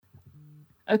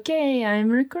Okay, I'm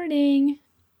recording.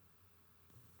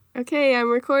 Okay, I'm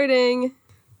recording.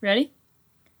 Ready?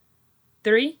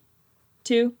 3,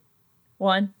 2,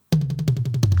 1.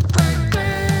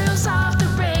 Girls off the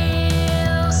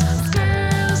rails,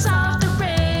 girls off the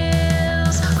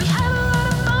rails. We have a lot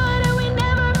of fun and we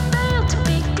never fail to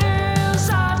be girls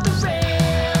off the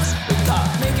rails. We got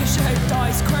making shaped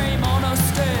ice cream on a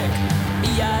stick.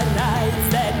 Yeah, rides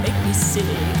that make me sick.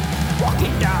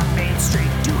 Walking down Main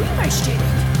Street doing my shit.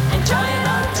 Enjoying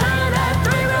our time at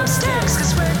 3 room sticks,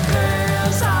 'cause we're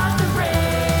girls off the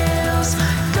rails,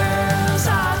 girls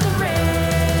off the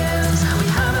rails. We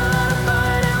have a lot of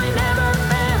fun and we never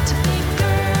fail to be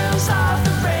girls off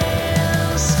the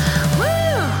rails.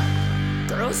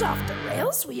 Woo! Girls off the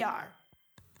rails we are.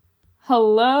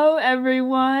 Hello,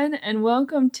 everyone, and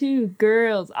welcome to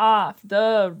Girls Off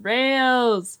the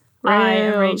Rails. I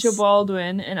am Rachel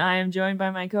Baldwin, and I am joined by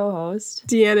my co-host,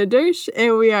 Deanna Dersh,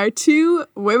 and we are two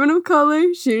women of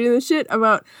color shooting the shit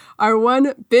about our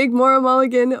one big moral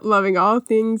mulligan loving all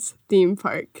things theme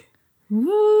park.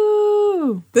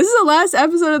 Woo! This is the last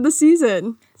episode of the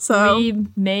season, so We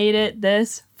made it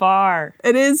this far.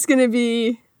 it is going to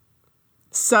be,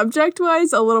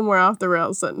 subject-wise, a little more off the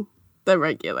rails than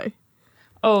regular.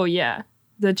 Oh, yeah.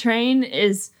 The train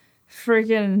is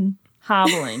freaking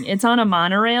hobbling. It's on a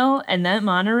monorail, and that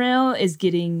monorail is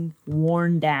getting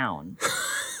worn down.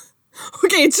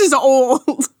 Okay, it's just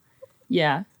old.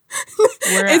 Yeah.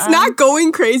 It's not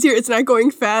going crazier. It's not going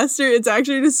faster. It's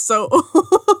actually just so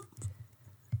old.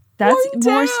 That's worn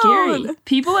more down. scary.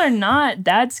 People are not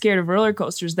that scared of roller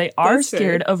coasters. They are That's fair.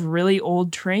 scared of really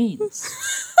old trains.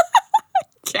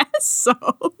 Guess so.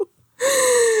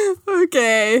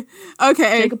 Okay.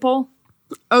 Take a poll.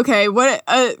 Okay, what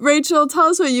Rachel, tell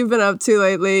us what you've been up to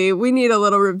lately. We need a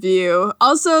little review.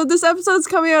 Also, this episode's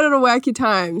coming out at a wacky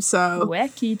time, so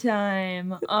Wacky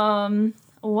time.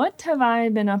 What have I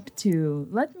been up to?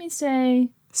 Let me say,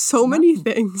 so many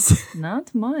things.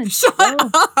 not much. Shut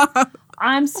up.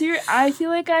 I'm serious. I feel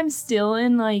like I'm still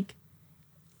in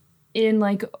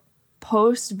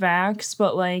post-vax,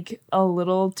 but like a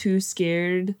little too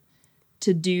scared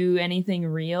to do anything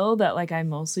real, that like I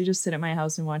mostly just sit at my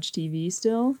house and watch TV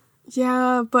still.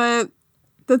 Yeah, but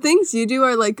the things you do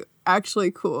are like actually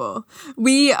cool.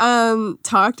 We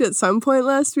talked at some point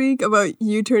last week about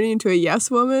you turning into a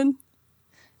yes woman.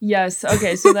 Yes.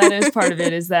 Okay. So that is part of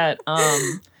it, is that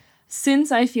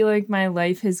since I feel like my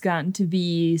life has gotten to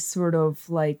be sort of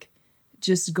like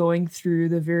just going through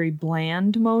the very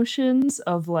bland motions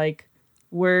of like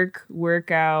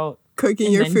workout, Cooking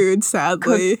and your then food,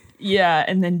 sadly.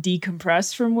 and then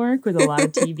decompress from work with a lot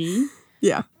of TV,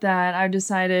 Yeah. that I've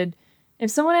decided if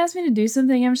someone asks me to do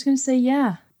something, I'm just going to say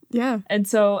yeah. Yeah. And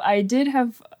so I did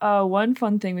have one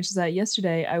fun thing, which is that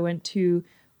yesterday I went to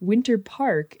Winter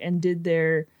Park and did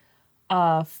their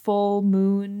full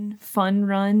moon fun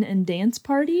run and dance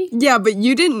party. Yeah, but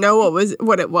you didn't know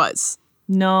what it was.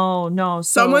 No.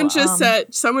 So,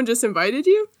 Someone just invited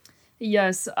you?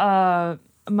 Yes.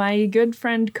 My good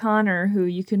friend Connor, who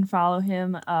you can follow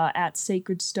him at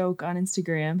Sacred Stoke on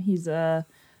Instagram. He's a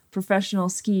professional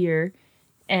skier,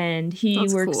 and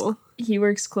That's cool. He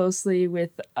works closely with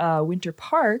Winter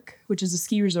Park, which is a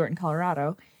ski resort in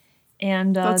Colorado.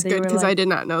 And That's they good, were because like, I did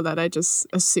not know that. I just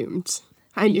assumed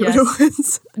I knew Yes. what it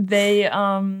was.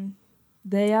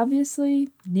 They obviously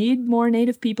need more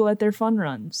Native people at their fun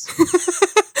runs.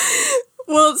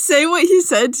 Well, say what he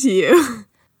said to you.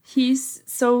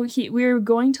 We were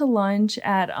going to lunch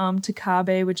at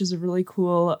Takabe, which is a really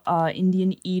cool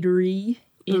Indian eatery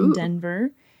in Ooh.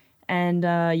 Denver. And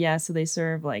so they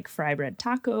serve like fry bread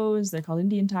tacos. They're called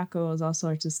Indian tacos, all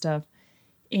sorts of stuff.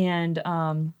 And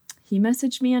he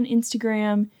messaged me on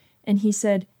Instagram and he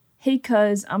said, "Hey,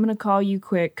 cuz, I'm going to call you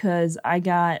quick because I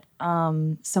got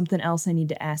something else I need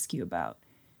to ask you about."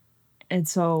 And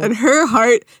so, And her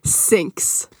heart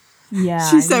sinks. yeah.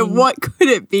 She said, "What could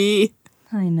it be?"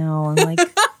 I know. I'm like,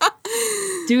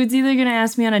 dude's either going to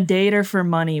ask me on a date or for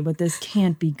money, but this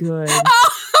can't be good.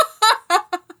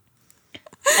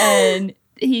 And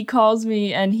he calls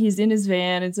me and he's in his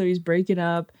van, and so he's breaking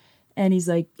up. And he's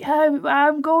like, "Yeah,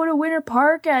 I'm going to Winter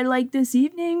Park at like this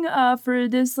evening for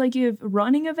this like a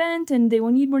running event, and they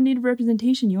will need more Native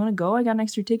representation. You want to go? I got an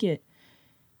extra ticket."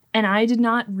 And I did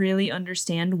not really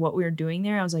understand what we were doing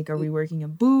there. I was like, "Are we working a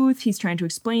booth?" He's trying to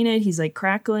explain it. He's like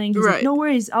crackling. He's like, Right. "No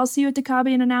worries. I'll see you at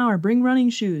Takabe in an hour. Bring running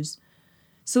shoes."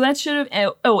 So that should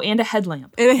have. Oh, and a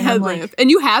headlamp. And a I'm headlamp. like,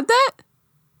 And you had that?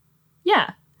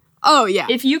 yeah. Oh, yeah.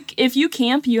 If you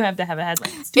camp, you have to have a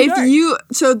headlamp. It's too dark.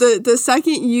 So the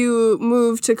second you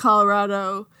move to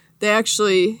Colorado, they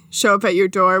actually show up at your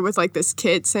door with like this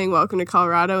kit saying "Welcome to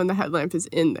Colorado," and the headlamp is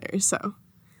in there. So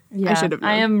Yeah, should have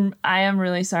known. I am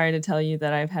really sorry to tell you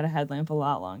that I've had a headlamp a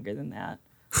lot longer than that.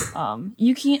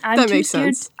 You can't. I'm That too makes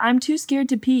scared. sense. I'm too scared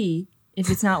to pee if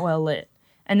it's not well lit.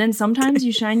 And then sometimes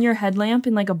you shine your headlamp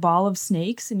in like a ball of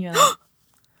snakes, and you're like,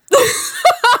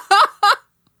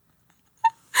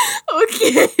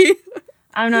 Okay.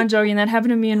 I'm not joking. That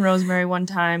happened to me and Rosemary one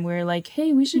time. We were like,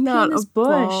 hey, we should pee Not in this a bush.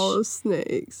 ball of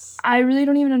snakes. I really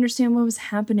don't even understand what was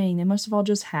happening. They must have all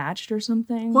just hatched or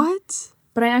something. What?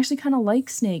 But I actually kind of like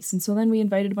snakes. And so then we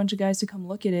invited a bunch of guys to come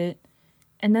look at it.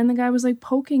 And then the guy was like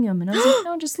poking them. And I was like,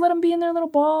 no, just let them be in their little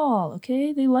ball.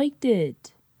 Okay. They liked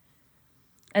it.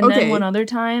 And Okay. then one other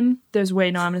time, I'm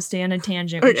going to stay on a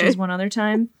tangent, which Okay. is one other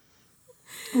time.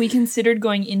 We considered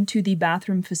going into the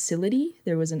bathroom facility.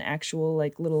 There was an actual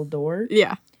like little door.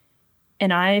 Yeah.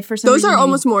 And I, for some Those reason, are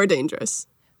almost more dangerous.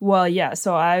 well, yeah.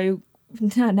 So I,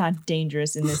 not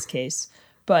dangerous in this case,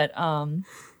 but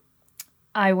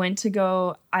I went to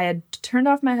go. I had turned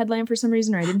off my headlamp for some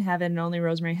reason, or I didn't have it, and only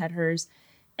Rosemary had hers.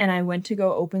 And I went to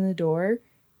go open the door,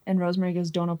 and Rosemary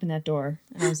goes, "Don't open that door."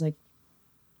 And I was like,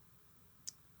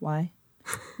 "Why?"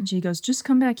 And she goes, "Just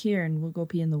come back here, and we'll go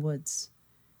pee in the woods."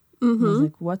 And I was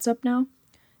like, "What's up now?"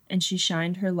 And she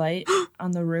shined her light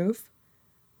on the roof,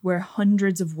 where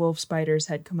hundreds of wolf spiders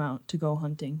had come out to go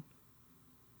hunting.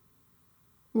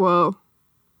 Whoa.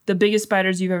 The biggest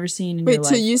spiders you've ever seen in your Wait, life.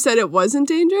 so you said it wasn't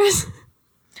dangerous?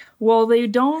 Well, they're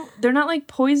not like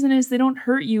poisonous, they don't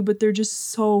hurt you, but they're just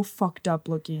so fucked up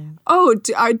looking. Oh,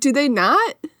 do they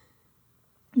not?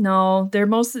 No,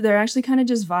 they're actually kind of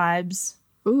just vibes.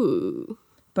 Ooh.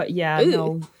 But yeah, Ew.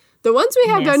 no. The ones we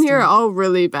have down here are Nasty. all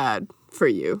really bad for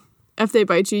you. If they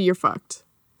bite you, you're fucked.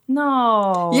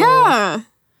 No. Yeah.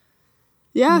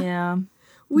 Yeah. Yeah.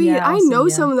 I also, know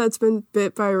yeah. someone that's been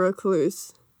bit by a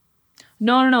recluse.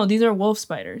 No. These are wolf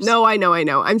spiders. No, I know.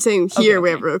 I'm saying here we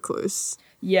okay. have a recluse.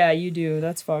 Yeah, you do.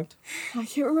 That's fucked. I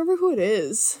can't remember who it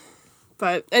is.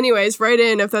 But anyways, write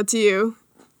in if that's you,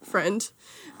 friend.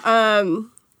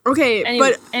 Okay,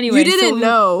 Anyway, you didn't so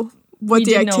know what we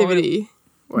the didn't know activity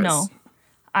was. No.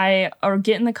 I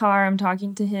get in the car, I'm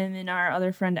talking to him and our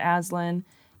other friend Aslan,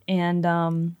 and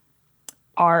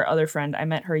our other friend, I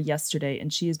met her yesterday,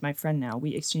 and she is my friend now.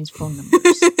 We exchanged phone numbers.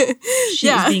 She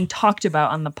Yeah. is being talked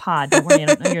about on the pod. Don't worry, I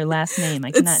don't know your last name.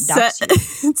 I cannot dox set,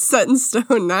 you. it's set in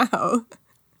stone now.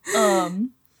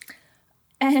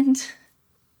 And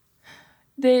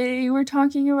they were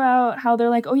talking about how they're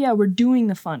like, oh yeah, we're doing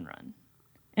the fun run.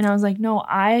 And I was like, no,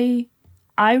 I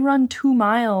run 2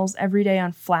 miles every day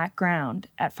on flat ground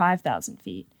at 5,000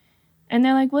 feet. And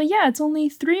they're like, well, yeah, it's only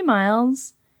 3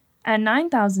 miles at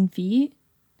 9,000 feet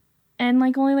and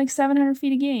like only like 700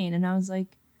 feet a gain. And I was like,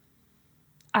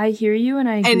 I hear you and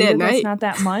I agree And at that that's night. not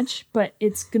that much, but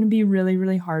it's going to be really,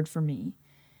 really hard for me.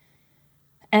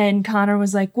 And Connor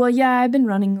was like, well, yeah, I've been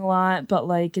running a lot, but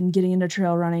like, and getting into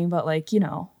trail running, but like, you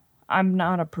know, I'm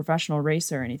not a professional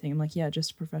racer or anything. I'm like, yeah,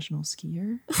 just a professional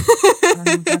skier. I don't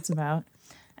know what that's about.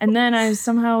 And then I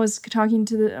somehow was talking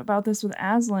about this with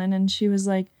Aslan, and she was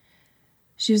like,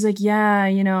 yeah,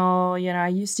 you know, I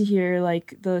used to hear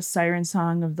like the siren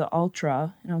song of the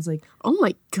Ultra, and I was like, Oh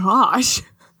my gosh.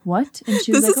 what? And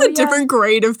she was This like, is a different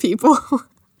grade of people.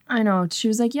 I know. She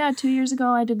was like, yeah, 2 years ago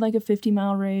I did like a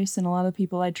 50-mile race, and a lot of the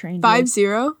people I trained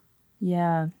 5-0? with.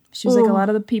 Yeah. She was like, a Ooh. lot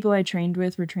of the people I trained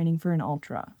with were training for an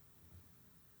Ultra.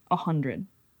 100.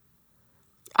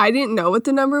 I didn't know what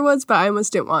the number was, but I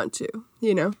almost didn't want to,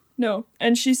 you know? No.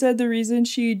 And she said the reason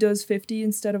she does 50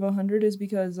 instead of 100 is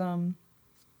because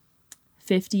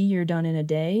 50 you're done in a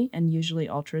day, and usually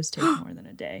ultras take more than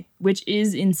a day, which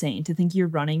is insane to think you're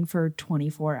running for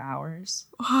 24 hours.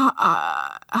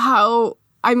 How...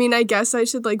 I mean, I guess I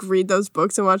should, like, read those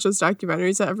books and watch those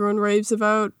documentaries that everyone raves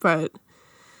about, but...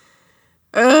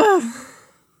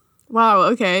 Wow,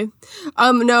 okay.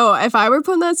 No, if I were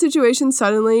put in that situation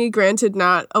suddenly, granted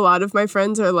not a lot of my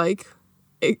friends are, like,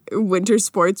 winter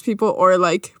sports people or,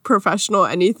 like, professional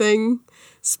anything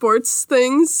sports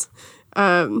things,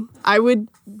 that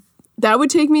would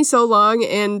take me so long,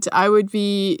 and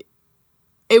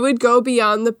it would go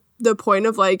beyond the point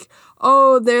of, like,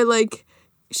 oh, they're, like...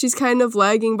 She's kind of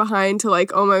lagging behind to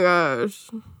like, oh my gosh,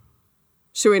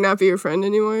 should we not be your friend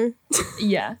anymore?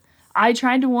 Yeah. I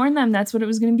tried to warn them that's what it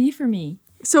was going to be for me.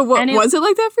 So what was it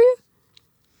like that for you?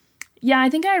 Yeah, I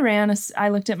think I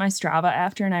looked at my Strava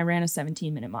after, and I ran a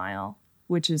 17-minute mile,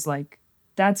 which is like,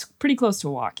 that's pretty close to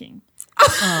walking.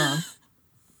 To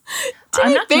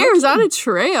be fair, it was on a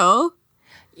trail.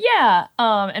 Yeah.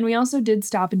 And we also did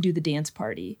stop and do the dance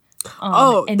party.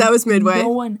 And that was midway.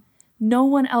 No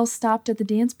one else stopped at the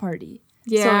dance party.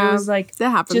 Yeah, So it was like, that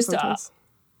happens just, sometimes.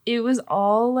 it was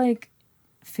all like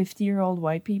 50-year-old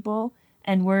white people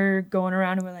and we're going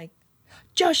around and we're like,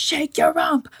 just shake your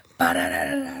rump.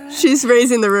 Ba-da-da-da-da. She's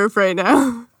raising the roof right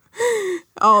now.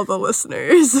 All the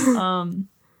listeners.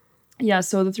 Yeah,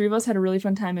 so the three of us had a really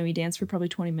fun time and we danced for probably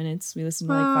 20 minutes. We listened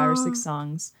to like 5 or 6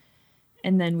 songs.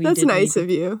 And then we That's did nice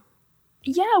maybe- of you.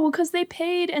 Yeah, well, because they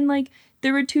paid and like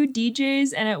there were 2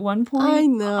 DJs and at one point I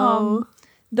know.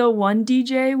 the one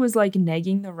DJ was like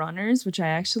negging the runners, which I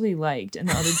actually liked, and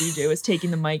the other DJ was taking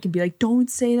the mic and be like, "Don't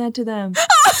say that to them."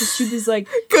 So she was like,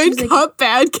 Good she was cop,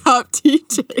 bad cop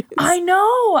DJs. I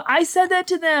know. I said that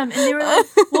to them, and they were like,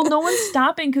 "Well, no one's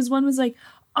stopping," because one was like,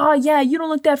 "Oh yeah, you don't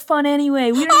look that fun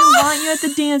anyway. We don't even want you at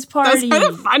the dance That's party." kind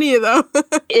of funny though.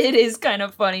 It is kind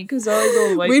of funny because all these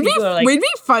old white people are like, we'd be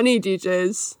funny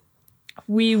DJs.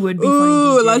 we would be funny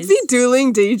Ooh, DJs. let's be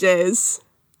dueling DJs.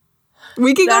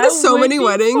 We could go That to so would many be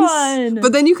weddings, fun.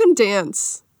 but then you can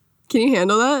dance. Can you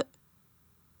handle that?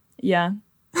 Yeah.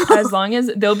 As long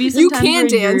as there'll be some You times can when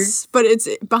you're- dance, but it's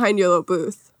behind your little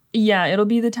booth. Yeah, it'll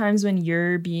be the times when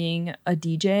you're being a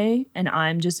DJ and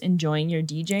I'm just enjoying your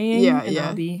DJing. Yeah, and yeah.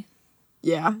 that'll be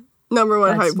Yeah. Number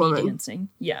one that's hype me woman. dancing.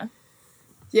 Yeah.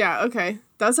 Yeah, okay.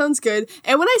 That sounds good.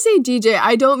 And when I say DJ,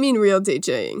 I don't mean real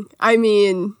DJing. I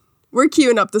mean, we're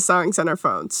queuing up the songs on our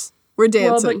phones. We're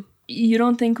dancing. Well, but you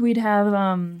don't think we'd have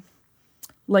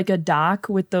like a dock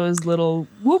with those little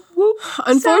whoop whoop?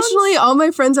 Unfortunately, sounds? all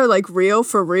my friends are like real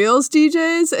for reals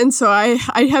DJs, and so I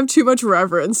have too much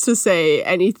reverence to say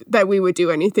that we would do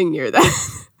anything near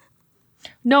that.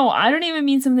 No, I don't even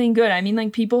mean something good. I mean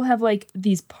like people have like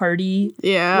these party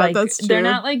Yeah, like that's true. they're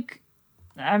not like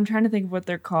I'm trying to think of what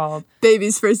they're called.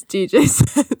 Baby's first DJ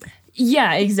set.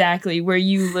 Yeah, exactly. Where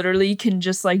you literally can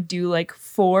just like do like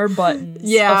 4 buttons,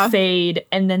 Yeah. a fade,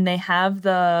 and then they have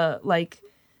the like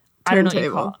I don't know what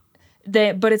you call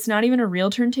it. But it's not even a real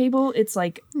turntable. It's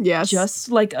like Yes.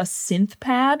 just like a synth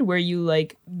pad where you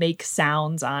like make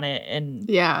sounds on it and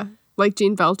Yeah, like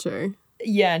Gene Belcher.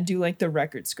 yeah, and do like the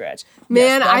record scratch.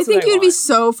 Man, Yes, I that's think what you'd be want.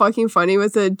 so fucking funny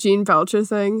with the Gene Belcher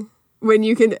thing.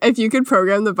 If you could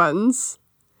program the buttons.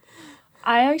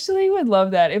 I actually would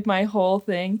love that if my whole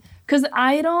thing, because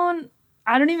I don't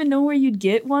even know where you'd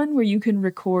get one where you can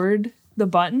record the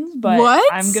buttons, but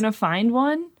What? I'm gonna find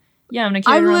one. Yeah, I'm gonna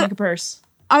carry it around like a purse.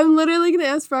 I'm literally gonna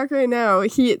ask Brock right now.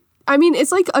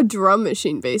 It's like a drum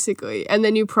machine basically, and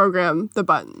then you program the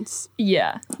buttons.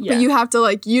 Yeah, yeah. But you have to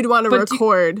like, you'd want to But do-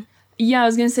 record. Yeah, I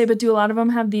was gonna say, but do a lot of them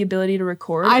have the ability to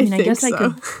record? I mean, I think guess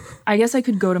so. I guess I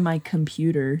could go to my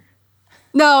computer.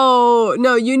 No,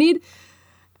 you need.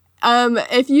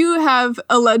 If you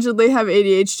allegedly have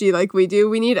ADHD like we do,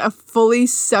 we need a fully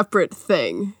separate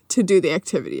thing to do the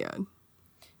activity on.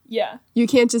 Yeah. You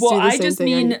can't just do the I same just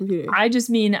thing on your mean, computer.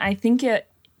 I think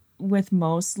with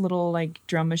most little like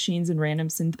drum machines and random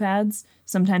synth pads,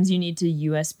 sometimes you need to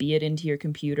USB it into your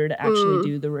computer to actually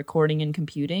do the recording and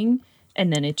computing,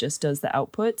 and then it just does the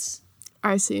outputs.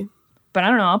 I see. But I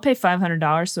don't know. I'll pay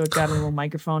 $500 so it's got a little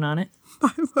microphone on it.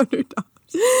 $500.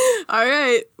 All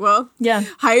right. Well, Yeah.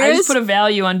 Hire I us- just put a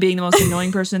value on being the most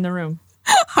annoying person in the room.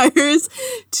 hire us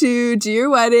to do your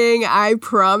wedding. I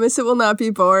promise it will not be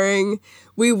boring.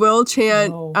 We will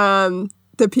chant No.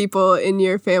 the people in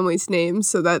your family's names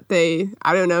so that they,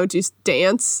 I don't know, just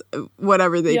dance,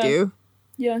 whatever they Yeah. do.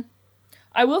 Yeah.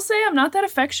 I will say I'm not that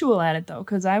effectual at it though,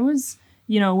 because I was,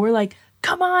 we're like,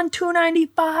 come on,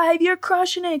 295, you're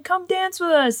crushing it. Come dance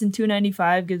with us. And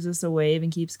 295 gives us a wave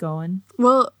and keeps going.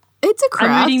 Well, it's a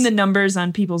craft. I'm reading the numbers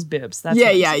on people's bibs. That's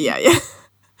Yeah. what I'm saying.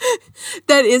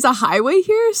 That is a highway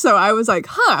here, so I was like,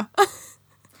 huh.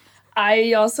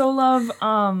 I also love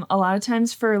a lot of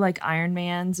times for like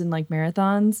Ironmans and like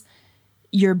marathons,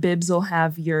 your bibs will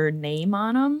have your name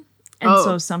on them. And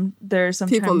Oh. so there are some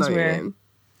People know times your where name.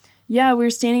 yeah, we were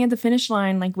standing at the finish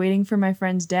line, like waiting for my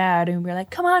friend's dad, and we were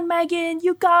like, "Come on, Megan,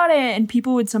 you got it!" And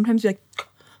people would sometimes be like,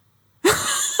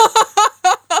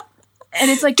 and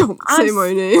it's like, Don't say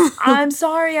my name. I'm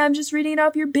sorry, I'm just reading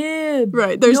off your bib.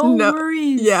 Right, there's no no-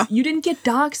 worries. yeah. You didn't get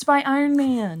doxxed by Iron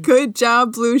Man. Good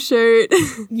job, blue shirt.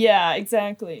 Yeah,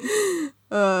 exactly.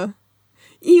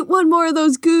 Eat one more of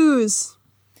those goos.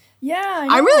 Yeah, I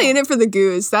I'm know. really in it for the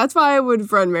goos. That's why I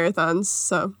would run marathons.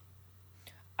 So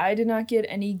I did not get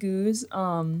any goos,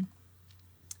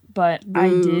 but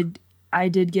Boo. I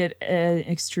did get an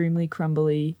extremely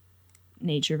crumbly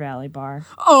Nature Valley bar.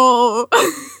 oh,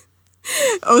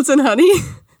 oats and honey.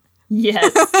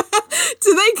 Yes.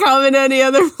 Do they come in any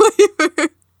other flavor?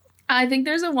 I think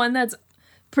there's a one that's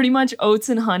pretty much oats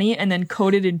and honey and then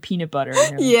coated in peanut butter. And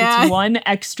they're like, Yeah. It's 1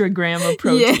 extra gram of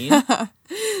protein. Yeah,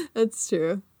 that's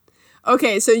true.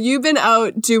 Okay, so you've been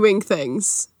out doing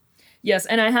things. Yes,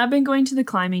 and I have been going to the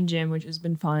climbing gym, which has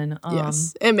been fun.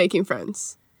 Yes, and making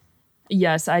friends.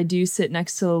 yes, I do sit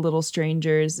next to the little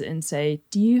strangers and say,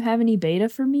 "Do you have any beta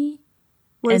for me?"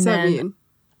 What does And that then- mean?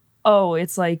 Oh,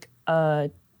 it's like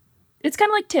it's kind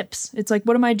of like tips. It's like,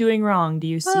 what am I doing wrong? Do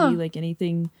you see Oh. like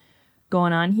anything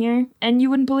going on here? And you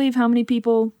wouldn't believe how many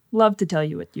people love to tell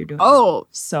you what you're doing. Oh,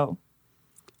 So,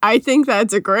 I think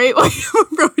that's a great way of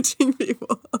approaching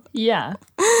people. yeah.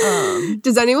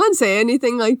 Does anyone say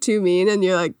anything like too mean and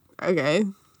you're like, okay.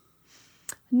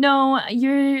 No,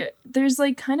 there's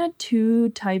like kind of two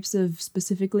types of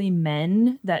specifically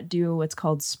men that do what's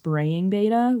called spraying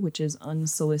beta, which is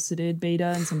unsolicited beta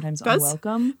and sometimes That's-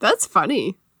 unwelcome. That's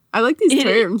funny. I like these It-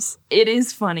 terms. It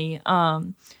is funny.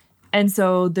 And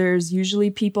so there's usually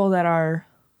people that are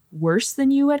worse than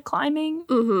you at climbing,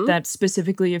 that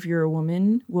specifically if you're a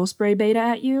woman will spray beta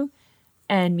at you.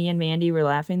 And me and Mandy were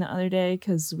laughing the other day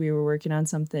because we were working on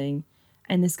something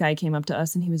and this guy came up to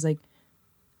us and he was like,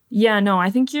 "Yeah, no, I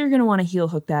think you're going to want to heel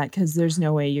hook that because there's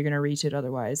no way you're going to reach it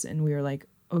otherwise." And we were like,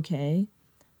 okay.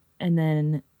 And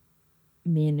then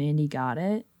me and Mandy got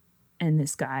it and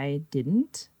this guy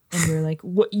didn't. And we were like,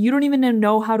 "What? You don't even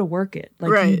know how to work it.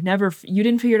 Like Right. you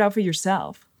didn't figure it out for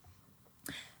yourself."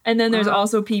 And then there's Wow.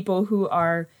 also people who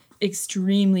are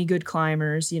extremely good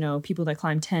climbers, people that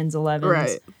climb 10s, 11s.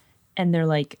 Right. And they're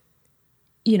like,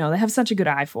 they have such a good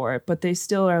eye for it, but they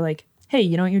still are like, "Hey,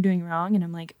 you know what you're doing wrong?" And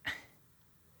I'm like,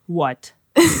 "What?"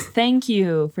 "Thank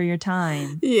you for your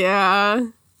time." Yeah.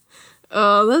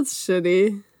 Oh, that's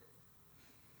shitty.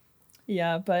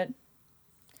 Yeah, but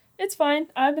it's fine.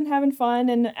 I've been having fun.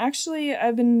 And actually,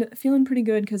 I've been feeling pretty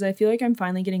good because I feel like I'm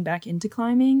finally getting back into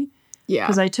climbing. Yeah.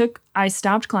 Because I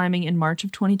stopped climbing in March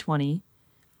of 2020.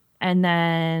 And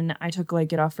then I took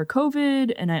like it off for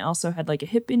COVID. And I also had like a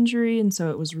hip injury. And so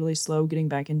it was really slow getting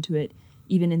back into it,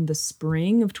 even in the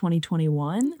spring of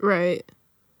 2021. Right.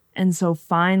 And so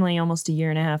finally, almost a year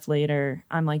and a half later,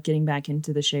 I'm like getting back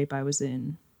into the shape I was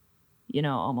in,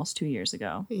 almost 2 years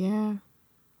ago. Yeah.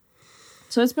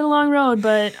 So it's been a long road,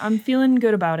 but I'm feeling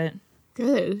good about it.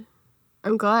 Good.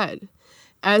 I'm glad.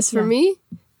 As for Yeah. me,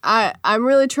 I'm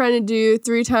really trying to do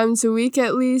 3 times a week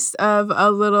at least of a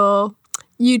little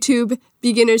YouTube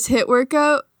beginner's hit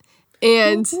workout.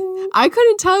 And I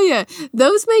couldn't tell you,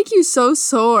 those make you so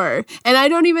sore. And I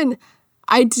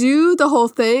do the whole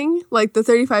thing, like the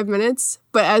 35 minutes,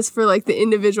 but as for like the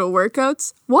individual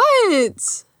workouts,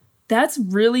 what? That's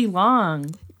really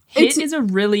long. HIIT It's- is a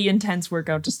really intense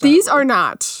workout to start. These with. are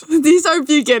not. These are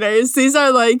beginners. These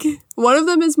are like, one of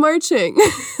them is marching.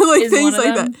 Like Is things one of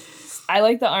like them- that. I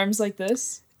like the arms like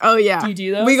this. Oh yeah. Do you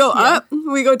do those? We go Yeah. up,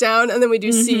 we go down, and then we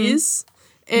do C's.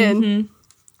 And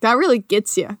that really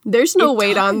gets you. There's no It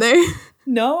weight on does. there.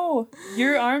 No,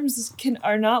 your arms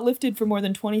are not lifted for more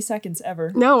than 20 seconds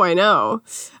ever. No, I know.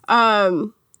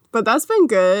 But that's been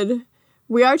good.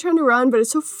 We are trying to run, but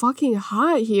it's so fucking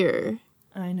hot here.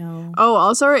 I know. Oh,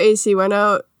 also our AC went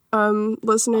out,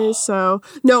 listeners. So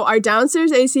no, our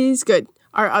downstairs AC is good.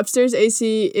 Our upstairs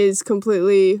AC is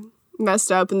completely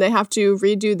messed up, and they have to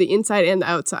redo the inside and the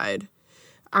outside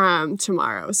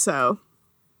tomorrow. So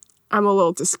I'm a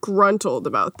little disgruntled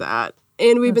about that.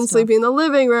 And we've been That's tough. sleeping in the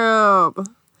living room.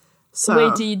 So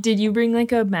Wait, did you bring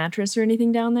like a mattress or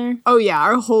anything down there? oh yeah,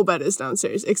 our whole bed is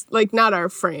downstairs. Like not our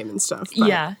frame and stuff. But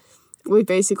Yeah. we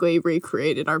basically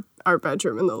recreated our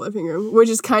bedroom in the living room, which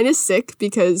is kind of sick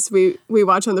because we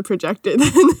watch on the projector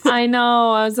then. I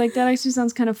know. I was like, that actually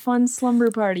sounds kind of fun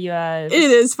slumber party vibes. It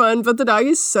is fun, but the dog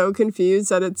is so confused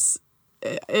that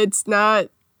it's not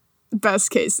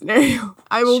best case scenario.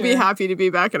 I will be Sure. happy to be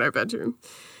back in our bedroom.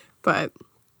 But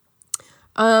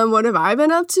what have I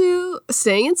been up to?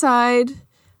 Staying inside.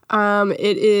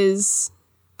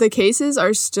 The cases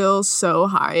are still so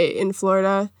high in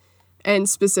Florida and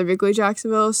specifically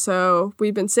Jacksonville. So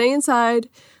we've been staying inside.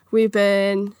 We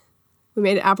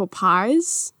made apple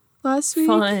pies last week.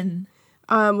 Fun.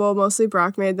 Well, mostly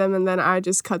Brock made them, and then I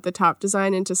just cut the top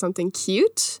design into something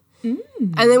cute. And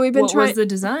then we've been What trying. was the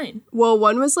design? Well,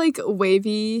 one was like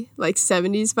wavy, like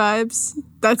 70s vibes.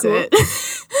 That's Cool. it.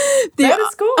 That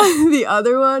is cool. The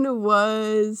other one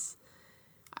was,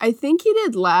 I think he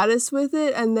did lattice with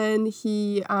it, and then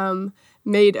he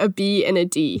made a B and a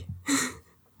D.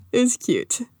 It was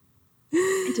cute.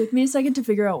 It took me a second to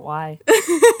figure out why.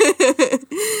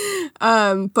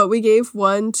 But we gave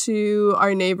one to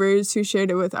our neighbors who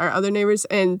shared it with our other neighbors,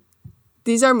 and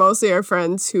these are mostly our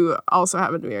friends who also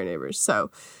happen to be our neighbors.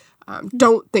 So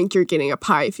don't think you're getting a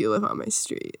pie if you live on my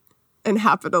street and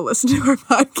happen to listen to our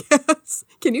podcast.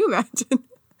 Can you imagine?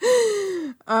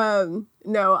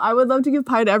 No, I would love to give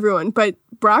pie to everyone, but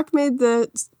Brock made the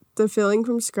filling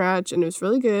from scratch, and it was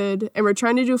really good. And we're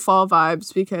trying to do fall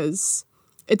vibes because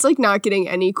it's like not getting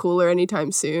any cooler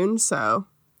anytime soon. So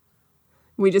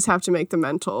We just have to make the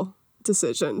mental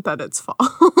decision that it's fall.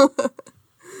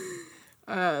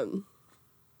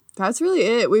 That's really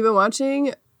it. We've been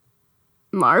watching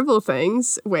Marvel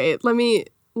things. Wait, let me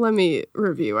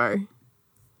review our.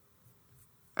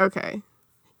 Okay.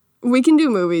 We can do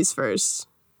movies first.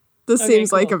 This Okay,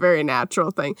 seems like cool. a very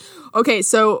natural thing. Okay,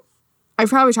 so I've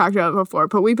probably talked about it before,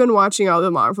 but we've been watching all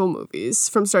the Marvel movies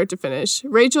from start to finish.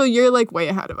 Rachel, you're like way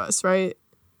ahead of us, right?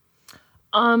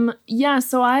 Yeah,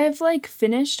 so I've like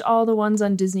finished all the ones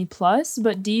on Disney Plus,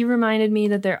 but Dee reminded me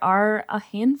that there are a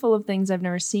handful of things I've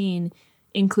never seen,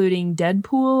 including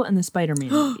Deadpool and the Spider-Man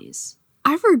movies.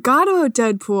 I forgot about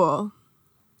Deadpool.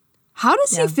 How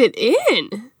does Yeah. he fit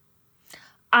in?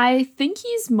 I think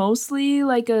he's mostly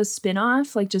like a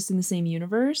spin-off, like just in the same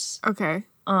universe. Okay.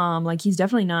 Like he's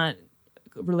definitely not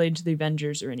related to the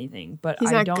Avengers or anything, but He's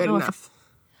I not don't good know enough.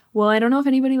 I don't know if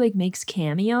anybody like makes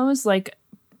cameos. Like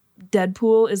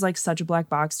Deadpool is like such a black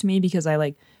box to me because I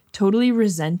like totally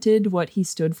resented what he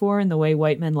stood for and the way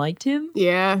white men liked him.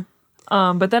 Yeah.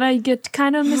 But then I get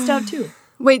kind of missed out too.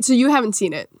 Wait, so you haven't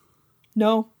seen it?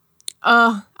 No,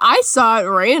 I saw it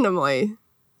randomly.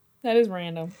 that is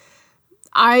random.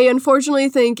 I unfortunately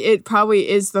think it probably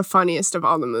is the funniest of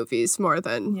all the movies more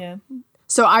than. Yeah.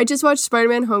 So I just watched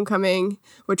Spider-Man Homecoming,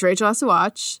 which Rachel has to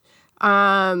watch.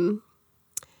 That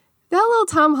little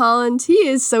Tom Holland, he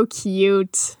is so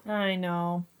cute. I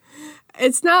know.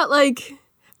 It's not like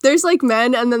there's like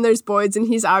men and then there's boys and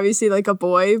he's obviously like a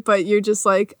boy, but you're just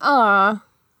like, ah.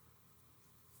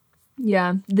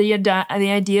 Yeah, the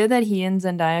idea that he and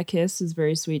Zendaya kiss is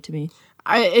very sweet to me.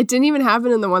 It didn't even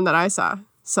happen in the one that I saw.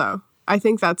 So I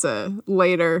think that's a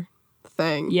later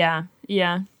thing. Yeah,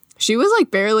 yeah. She was like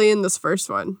barely in this first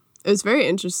one. It was very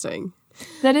interesting.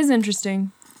 That is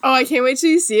interesting. Oh, I can't wait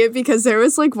till you see it because there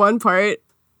was like one part,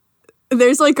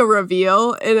 there's like a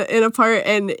reveal in a part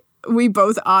and we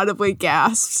both audibly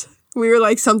gasped. We were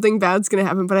like, something bad's gonna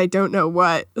happen, but I don't know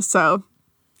what. So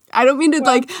I don't mean to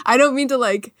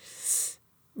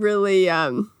really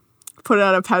put it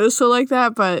on a pedestal like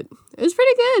that, but it was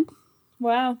pretty good.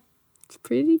 Wow. It's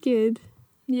pretty good.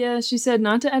 Yeah, she said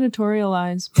not to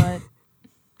editorialize, but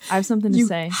I have something to You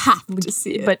say. have to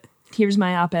see it. But here's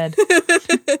my op-ed.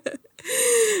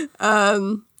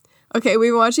 Okay,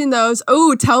 we were watching those.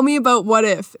 Oh, tell me about What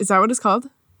If. Is that what it's called?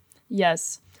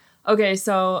 Yes. Okay,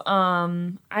 so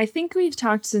I think we've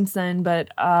talked since then, but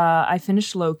I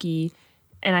finished Loki,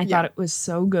 and I thought it was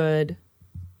so good.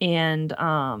 And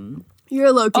You're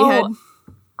a Loki head.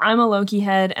 I'm a Loki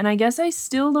head, and I guess I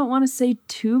still don't want to say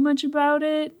too much about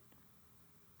it,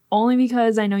 only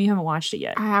because I know you haven't watched it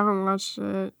yet. I haven't watched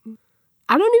it.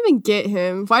 I don't even get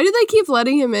him. Why do they keep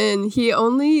letting him in? He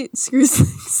only screws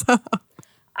things up.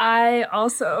 I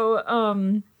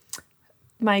also,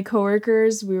 my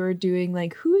coworkers, we were doing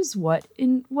like who's what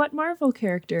in what Marvel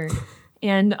character,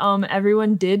 and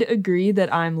everyone did agree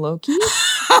that I'm Loki.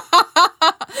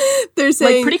 They're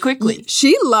saying Like pretty quickly.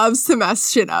 she loves to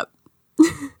mess shit up.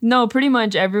 No, pretty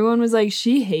much everyone was like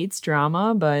she hates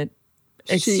drama, but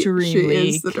extremely, She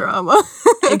is the drama.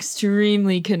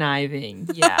 extremely conniving.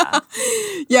 Yeah,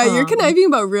 Yeah, you're conniving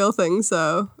about real things,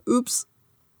 so oops.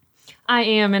 I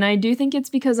am, and I do think it's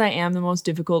because I am the most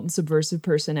difficult and subversive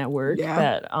person at work. Yeah.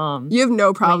 That You have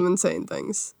no problem in saying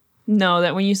things. no,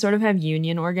 that when you sort of have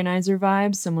union organizer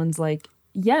vibes, someone's like,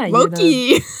 yeah, you're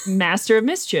Loki. the master of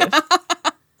mischief.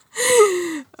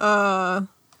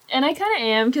 And I kind of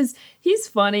am because he's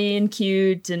funny and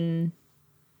cute and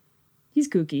he's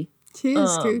kooky. He is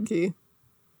kooky.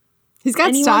 He's got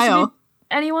And he style. wants to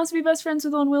be, and he wants to be best friends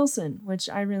with Owen Wilson, which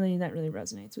that really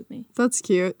resonates with me. That's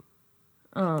cute.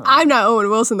 I'm not Owen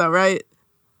Wilson though, right?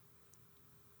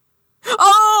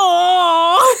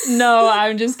 Oh! No,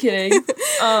 I'm just kidding.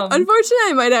 Unfortunately,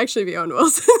 I might actually be Owen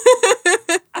Wilson.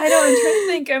 I know. I'm trying to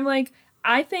think. I'm like,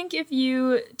 I think if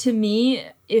you're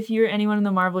anyone in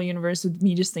the Marvel universe, with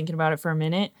me just thinking about it for a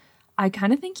minute, I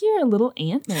kind of think you're a little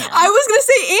Ant-Man. I was gonna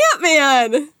say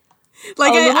Ant-Man.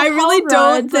 Like, A little I really Paul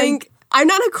don't Rudd, think I'm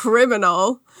not a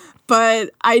criminal,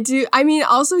 but I do. I mean,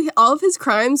 also all of his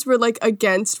crimes were like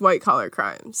against white collar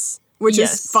crimes, which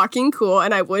Yes. is fucking cool,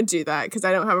 and I would do that because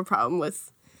I don't have a problem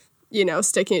with,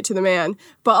 sticking it to the man.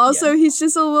 But also, he's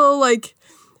just a little like,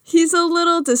 he's a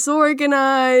little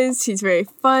disorganized. He's very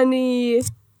funny.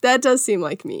 That does seem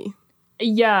like me.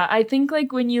 Yeah, I think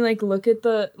like when you like look at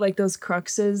the like those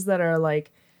cruxes that are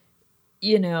like,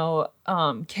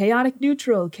 chaotic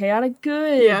neutral, chaotic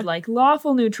good, Yeah. like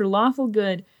lawful neutral, lawful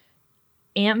good.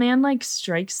 Ant-Man like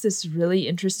strikes this really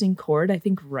interesting chord, I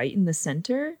think, right in the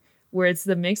center, where it's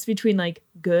the mix between like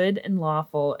good and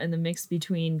lawful and the mix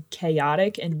between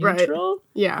chaotic and Right. neutral.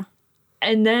 Yeah.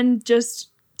 And then just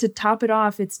to top it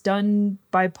off, it's done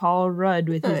by Paul Rudd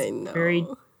with I his know. very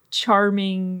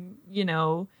charming,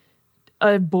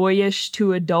 a boyish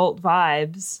to adult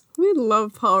vibes. We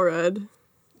love Paul Rudd.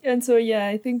 And so, yeah,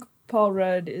 I think Paul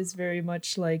Rudd is very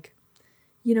much like,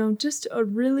 just a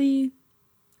really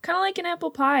kind of like an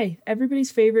apple pie. Everybody's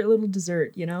favorite little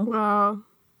dessert, Wow.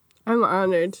 I'm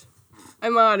honored.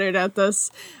 I'm honored at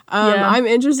this. Yeah. I'm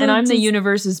interested. And I'm the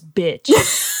universe's bitch.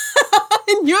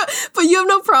 But you have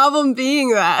no problem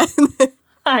being that.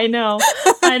 I know.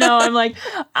 I'm like,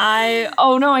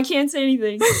 oh no, I can't say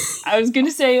anything. I was going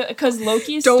to say, because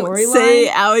Loki's Don't say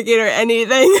storyline, alligator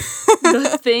anything.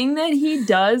 the thing that he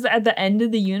does at the end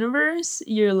of the universe,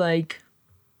 you're like,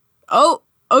 Oh,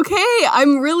 okay.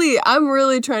 I'm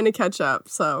really trying to catch up.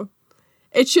 So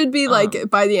it should be like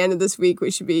by the end of this week,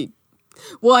 we should be.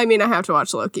 Well, I mean, I have to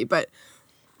watch Loki, but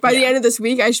by the end of this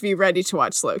week, I should be ready to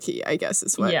watch Loki, I guess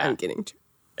is what I'm getting to.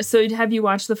 So have you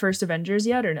watched the first Avengers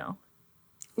yet or no?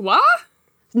 What?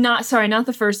 Not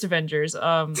the first Avengers.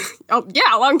 Oh,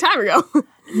 yeah, a long time ago.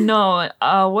 No,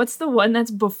 what's the one that's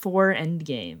before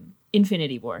Endgame?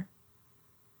 Infinity War.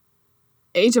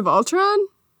 Age of Ultron?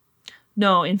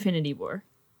 No, Infinity War.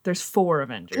 There's 4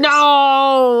 Avengers.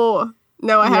 No,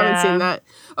 I haven't Yeah. seen that.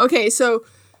 Okay, so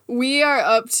we are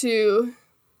up to.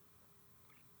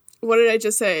 What did I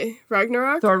just say?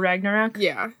 Ragnarok? Thor Ragnarok?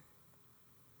 Yeah.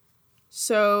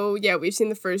 So, yeah, we've seen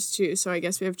the first 2, so I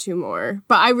guess we have 2 more.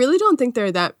 But I really don't think there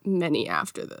are that many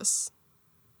after this.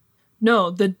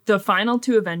 No, the final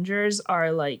 2 Avengers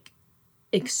are like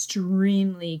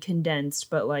extremely condensed,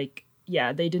 but like,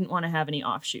 yeah, they didn't want to have any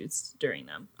offshoots during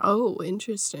them. Oh,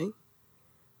 interesting.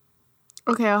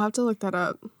 Okay, I'll have to look that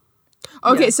up.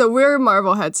 Okay, Yeah. so we're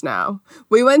Marvel heads now.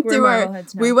 We went We're through Marvel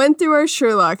heads now. we went through our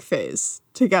Sherlock phase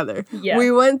together. Yeah.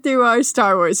 We went through our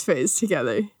Star Wars phase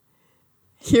together.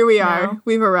 Here we are. Now,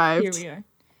 We've arrived. Here we are.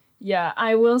 Yeah,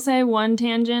 I will say one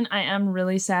tangent. I am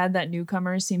really sad that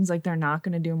newcomers seems like they're not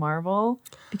going to do Marvel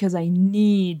because I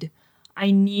need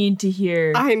to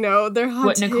hear I know they're hot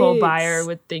what Nicole takes.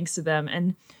 Byer thinks of them.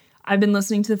 And I've been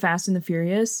listening to the Fast and the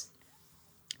Furious,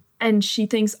 and she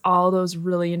thinks all those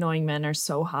really annoying men are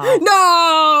so hot.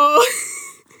 No.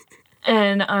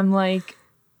 And I'm like,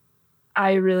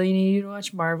 I really need you to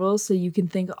watch Marvel so you can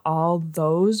think all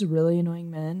those really annoying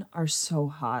men are so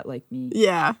hot like me.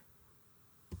 Yeah.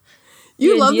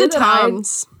 You The love idea the that I-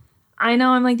 Toms. I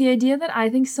know, I'm like, the idea that I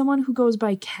think someone who goes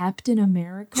by Captain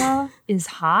America is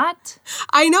hot?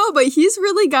 I know, but he's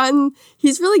really gotten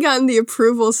the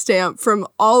approval stamp from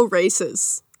all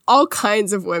races, all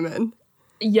kinds of women.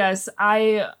 Yes,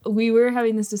 we were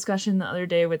having this discussion the other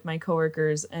day with my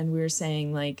coworkers, and we were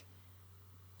saying, like,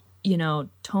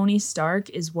 Tony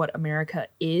Stark is what America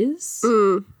is,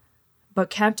 but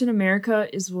Captain America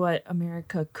is what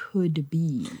America could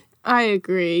be. I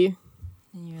agree.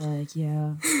 And you're like,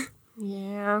 yeah.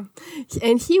 Yeah.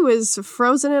 And he was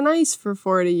frozen in ice for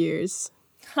 40 years.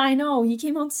 I know, he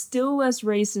came out still less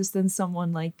racist than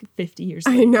someone like 50 years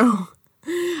I ago. know.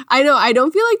 I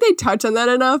don't feel like they touch on that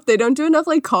enough. They don't do enough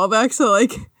like callbacks to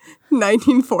like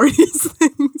 1940s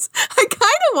things. I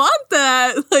kind of want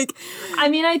that. Like, I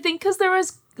mean, I think because there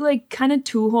was like kind of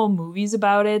 2 whole movies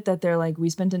about it that they're like, we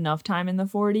spent enough time in the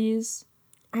 40s.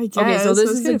 I guess. Okay, so this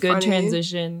That's is a kinda good funny.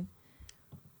 transition.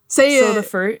 Say So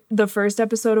it. the first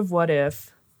episode of What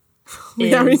If We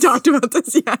haven't is talked about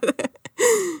this yet.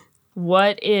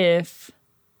 what if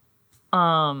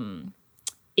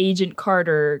Agent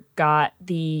Carter got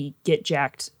the Get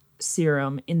Jacked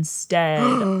serum instead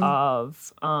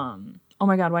of oh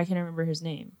my god, why can't I remember his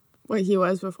name? What he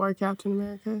was before Captain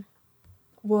America.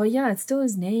 Well, yeah, it's still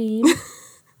his name.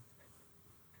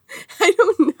 I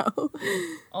don't know.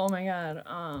 Oh my god.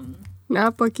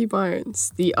 Not Bucky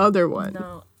Barnes. The other one.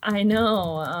 No, I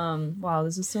know. Wow,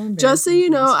 this is so embarrassing. Just so you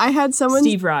know, I had someone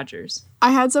Steve Rogers.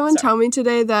 tell me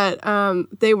today that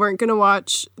they weren't gonna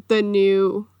watch the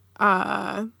new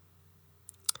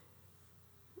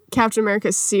Captain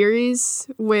America series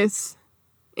with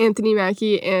Anthony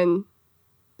Mackie and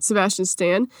Sebastian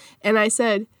Stan, and I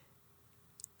said,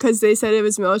 because they said it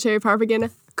was military propaganda,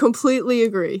 completely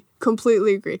agree.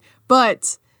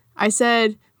 But I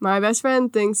said, my best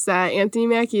friend thinks that Anthony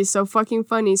Mackie is so fucking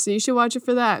funny, so you should watch it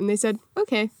for that. And they said,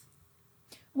 okay.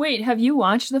 Wait, have you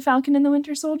watched The Falcon and the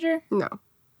Winter Soldier? No.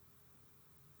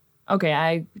 Okay,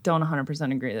 I don't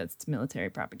 100% agree that it's military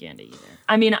propaganda either.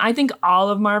 I mean, I think all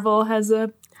of Marvel has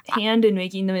a hand in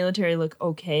making the military look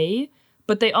okay,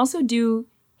 but they also do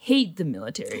hate the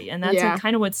military, and that's Yeah. like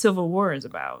kind of what Civil War is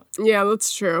about. Yeah,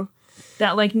 that's true.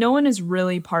 That like no one is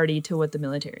really party to what the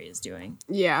military is doing.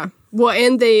 Yeah. Well,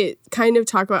 and they kind of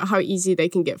talk about how easy they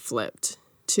can get flipped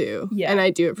too. Yeah. And I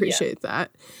do appreciate that.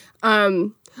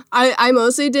 I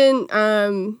mostly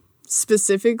didn't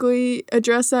specifically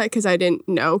address that because I didn't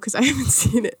know because I haven't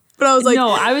seen it. But I was like, no,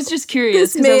 I was just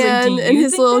curious. this 'cause I was like, man do and you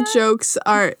his think little that? jokes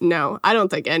are no. I don't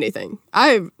think anything. I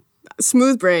have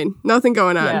smooth brain, nothing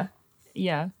going on. Yeah.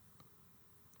 Yeah.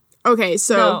 Okay,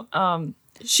 so No,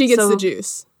 she gets so- the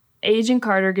juice. Agent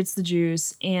Carter gets the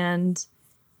juice, and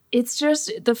it's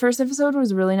just the first episode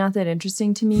was really not that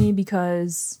interesting to me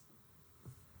because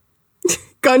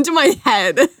Gun to my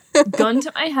head. gun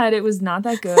to my head, it was not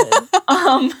that good.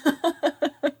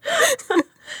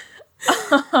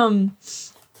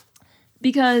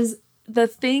 Because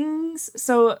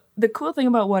so the cool thing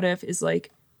about What If is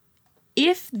like,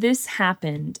 if this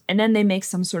happened and then they make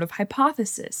some sort of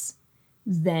hypothesis,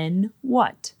 then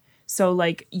what? So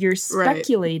like you're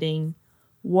speculating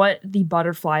what the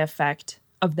butterfly effect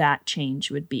of that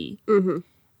change would be. Mm-hmm.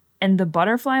 And the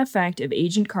butterfly effect of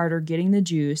Agent Carter getting the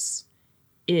juice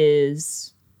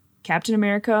is Captain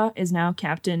America is now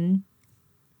Captain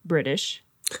British.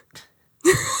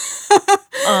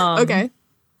 Okay.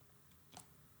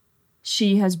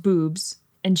 She has boobs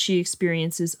and she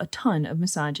experiences a ton of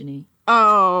misogyny.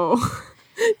 Oh.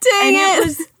 Dang And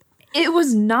it. it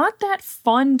was not that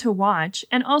fun to watch.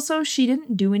 And also she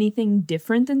didn't do anything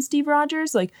different than Steve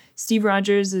Rogers. Like Steve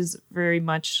Rogers is very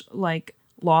much like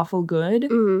lawful good,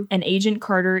 and Agent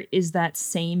Carter is that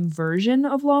same version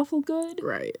of lawful good.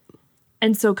 Right.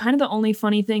 And so kind of the only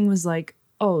funny thing was like,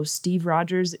 oh, Steve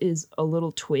Rogers is a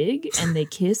little twig and they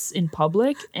kiss in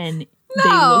public and they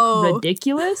No. look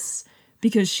ridiculous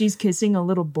because she's kissing a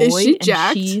little boy. Is she and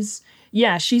jacked?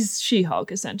 she's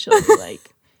She-Hulk essentially.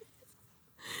 Like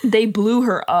they blew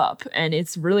her up and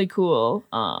it's really cool.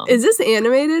 Is this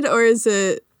animated or is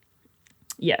it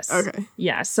Yes. Okay.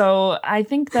 Yeah. So I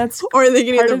think that's or are they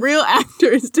getting Part the of- real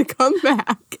actors to come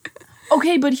back?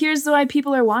 okay, but here's why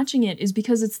people are watching it is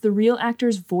because it's the real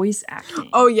actor's voice acting.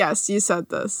 Oh yes, you said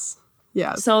this.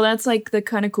 Yes. So that's like the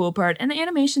kind of cool part. And the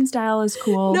animation style is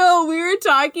cool. No, we were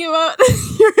talking about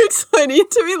you were explaining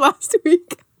it to me last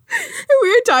week. And we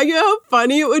were talking about how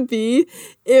funny it would be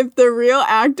if the real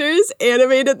actors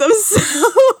animated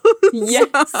themselves.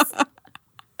 Yes.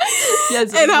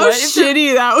 Yes. And how what if the-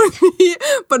 shitty that would be.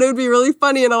 But it would be really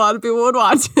funny and a lot of people would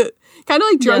watch it. Kind of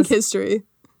like Drunk Yes. History.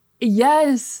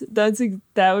 Yes,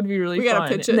 that would be really We gotta fun.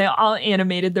 pitch And it. they all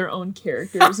animated their own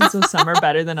characters, and so some are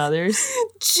better than others.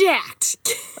 Jacked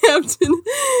Captain.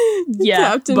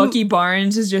 Yeah, Captain. Bucky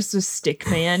Barnes is just a stick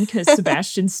man because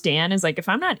Sebastian Stan is like, if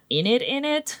I'm not in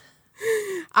it,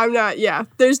 I'm not, yeah.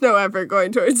 There's no effort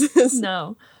going towards this.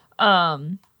 no.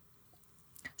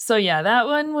 So yeah, that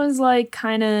one was like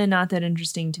kind of not that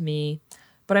interesting to me,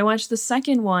 but I watched the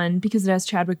second one because it has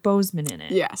Chadwick Boseman in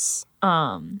it. Yes.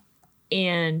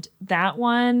 And that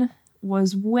one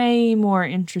was way more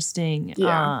interesting.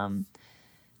 Yeah.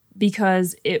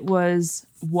 Because it was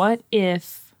what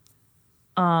if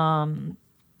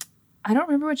I don't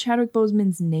remember what Chadwick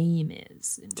Boseman's name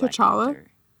is in Black T'Challa?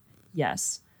 Panther.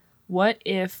 Yes. What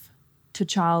if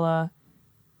T'Challa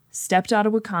stepped out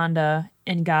of Wakanda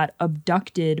and got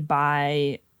abducted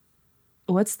by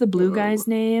what's the blue guy's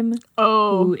name?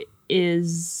 Oh. Who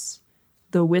is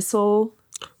the whistle?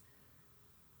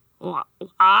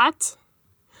 What?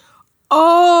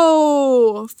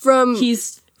 Oh, from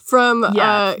He's from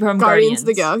Guardians of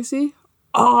the Galaxy.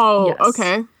 Oh, Yes.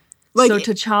 okay. Like so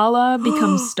T'Challa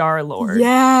becomes Star-Lord.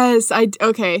 yes, I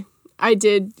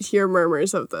did hear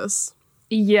murmurs of this.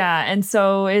 Yeah, and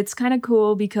so it's kind of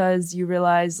cool because you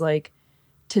realize like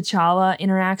T'Challa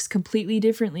interacts completely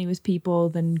differently with people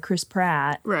than Chris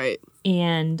Pratt, Right.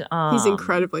 and He's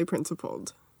incredibly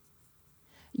principled.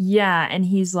 yeah, and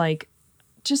he's like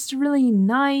just really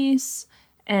nice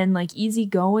and like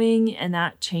easygoing, and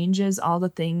that changes all the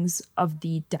things of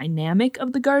the dynamic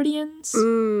of the Guardians.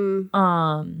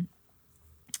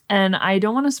 And I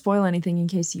don't want to spoil anything in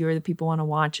case you or the people want to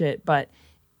watch it, but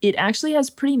it actually has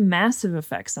pretty massive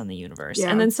effects on the universe. Yeah.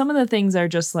 And then some of the things are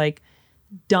just like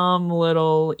dumb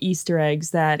little Easter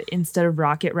eggs that instead of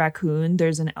Rocket Raccoon,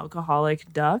 there's an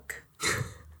alcoholic duck.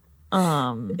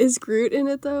 Is Groot in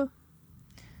it though?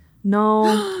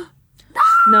 No.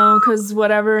 No, because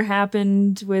whatever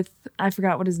happened with, I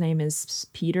forgot what his name is,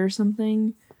 Peter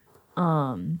something.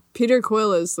 Peter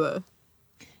Quill is the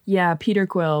Yeah, Peter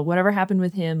Quill. Whatever happened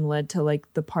with him led to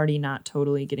like the party not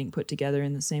totally getting put together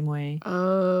in the same way.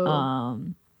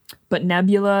 But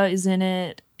Nebula is in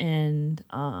it, and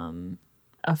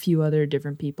a few other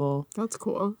different people. that's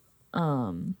cool.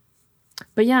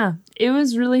 But yeah, it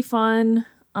was really fun.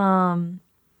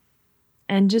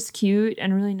 And just cute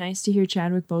and really nice to hear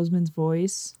Chadwick Boseman's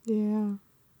voice. Yeah.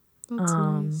 That's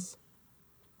nice.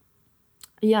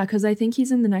 Yeah, because I think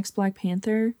he's in the next Black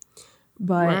Panther.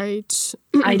 but Right.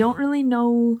 I don't really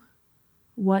know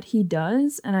what he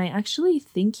does, and I actually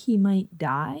think he might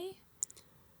die.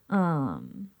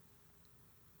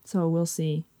 So we'll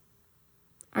see.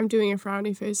 I'm doing a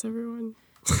frowny face, everyone.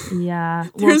 Yeah.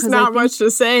 Well, There's 'cause I not think- much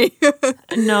to say.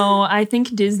 No, I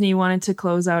think Disney wanted to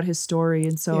close out his story,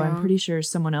 and so I'm Yeah. pretty sure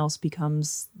someone else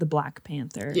becomes the Black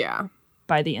Panther Yeah.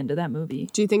 by the end of that movie.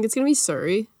 Do you think it's going to be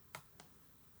Suri?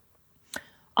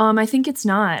 I think it's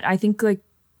not. I think like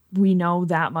we know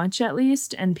that much at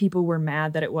least, and people were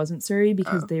mad that it wasn't Suri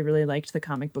because they really liked the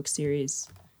comic book series.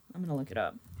 I'm gonna look it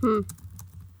up.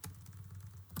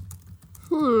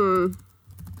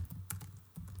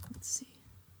 Let's see.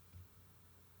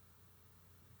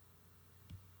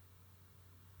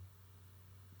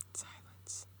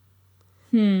 Silence.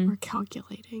 We're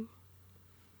calculating.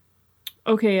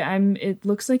 Okay, it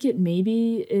looks like it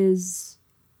maybe is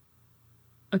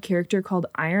a character called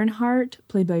Ironheart,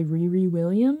 played by Riri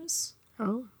Williams.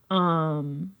 Oh.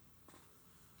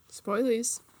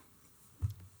 Spoilies.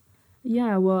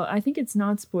 Yeah, well, I think it's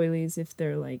not spoilies if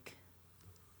they're like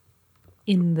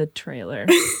in the trailer.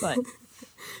 But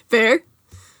Fair.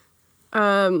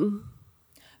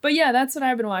 but yeah, that's what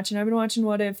I've been watching. I've been watching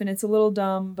What If, and it's a little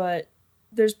dumb, but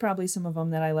there's probably some of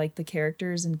them that I like the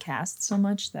characters and cast so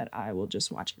much that I will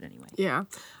just watch it anyway. Yeah.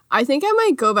 I think I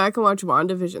might go back and watch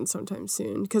WandaVision sometime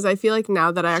soon because I feel like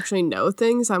now that I actually know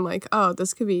things, I'm like, oh,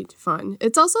 this could be fun.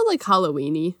 It's also like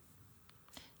Halloween-y.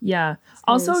 Yeah.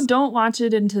 Also, nice. don't watch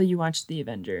it until you watch The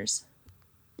Avengers.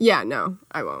 Yeah, no,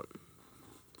 I won't.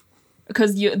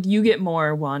 Because you get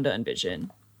more Wanda and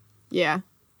Vision. Yeah.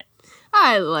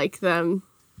 I like them.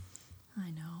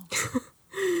 I know.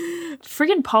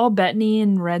 Friggin' Paul Bettany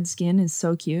in red skin is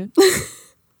so cute.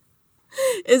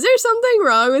 Is there something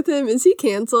wrong with him? Is he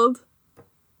canceled?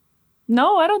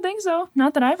 No, I don't think so.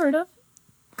 Not that I've heard of.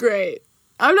 Great.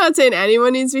 I'm not saying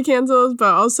anyone needs to be canceled,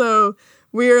 but also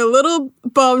we are a little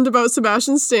bummed about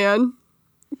Sebastian Stan.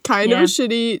 Kind of a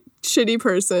shitty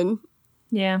person.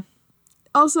 Yeah.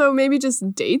 Also, maybe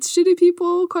just dates shitty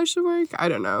people, question mark? I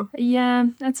don't know. Yeah,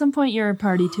 at some point you're a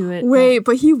party to it. Wait,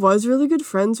 but he was really good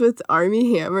friends with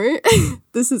Armie Hammer.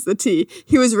 This is the tea.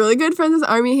 He was really good friends with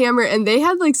Armie Hammer, and they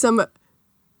had like some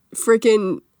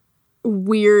freaking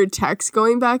weird text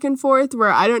going back and forth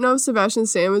where I don't know if Sebastian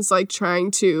Stan was like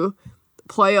trying to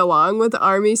play along with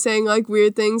Armie saying like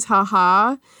weird things,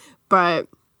 haha, but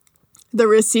the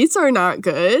receipts are not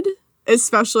good,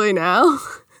 especially now.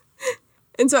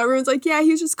 And so everyone's like, yeah,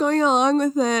 he's just going along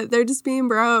with it. They're just being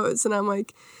bros. And I'm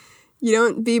like, you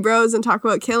don't be bros and talk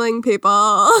about killing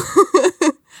people.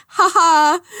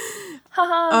 Haha.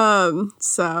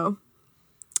 So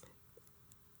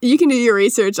you can do your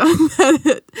research on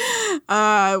that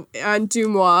on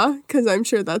Dumois, because I'm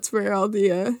sure that's where all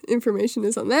the information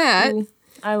is on that. Ooh,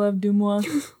 I love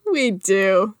Dumois. We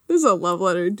do. This is a love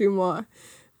letter to Dumois.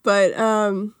 But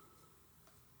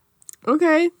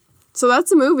okay. So that's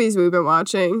the movies we've been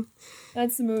watching.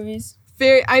 That's the movies.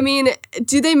 I mean,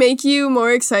 do they make you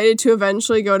more excited to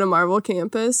eventually go to Marvel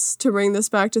Campus to bring this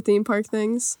back to theme park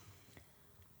things?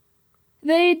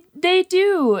 They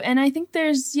do, and I think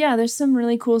there's some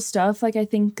really cool stuff. Like I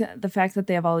think the fact that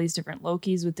they have all these different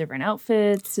Lokis with different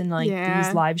outfits and like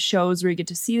these live shows where you get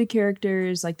to see the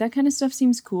characters, like that kind of stuff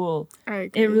seems cool. I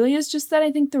agree. It really is just that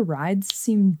I think the rides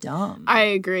seem dumb. I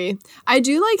agree. I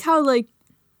do like how like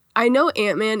I know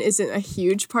Ant-Man isn't a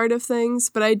huge part of things,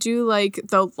 but I do like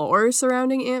the lore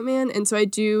surrounding Ant-Man, and so I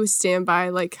do stand by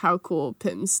like how cool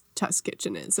Pym's Test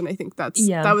Kitchen is, and I think that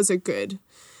was a good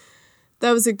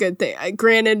thing.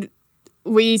 Granted,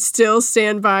 we still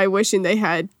stand by wishing they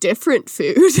had different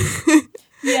food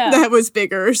that was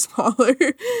bigger or smaller,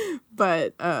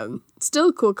 but still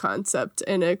a cool concept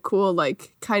and a cool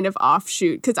like kind of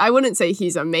offshoot, because I wouldn't say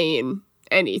he's a main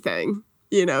anything.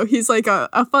 You know, he's like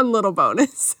a fun little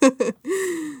bonus.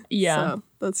 Yeah. So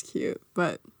that's cute.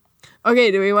 But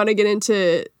okay, do we want to get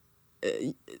into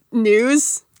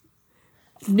news?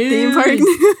 Theme park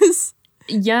news?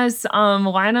 Yes.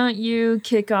 Why don't you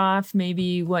kick off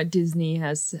maybe what Disney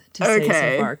has to say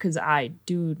so far? Because I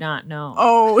do not know.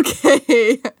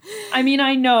 Okay. I mean,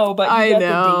 I know, but you got the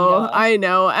data. I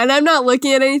know. And I'm not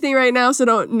looking at anything right now, so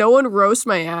no one roast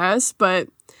my ass, but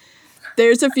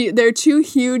there are two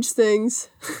huge things.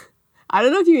 I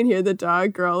don't know if you can hear the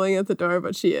dog growling at the door,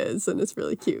 but she is, and it's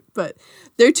really cute. But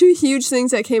there are two huge things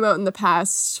that came out in the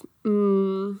past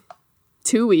 2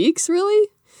 weeks, really.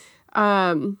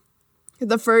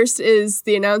 The first is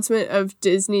the announcement of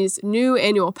Disney's new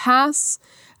annual pass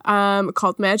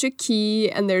called Magic Key,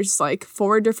 and there's like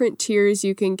 4 different tiers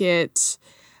you can get.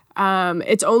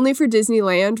 It's only for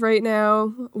Disneyland right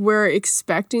now. We're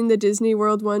expecting the Disney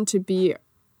World one to be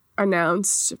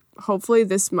announced hopefully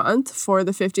this month for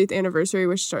the 50th anniversary,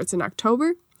 which starts in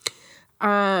October,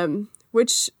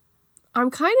 which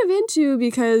I'm kind of into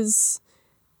because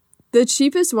the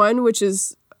cheapest one, which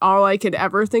is all I could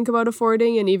ever think about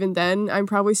affording, and even then I'm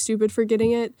probably stupid for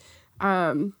getting it,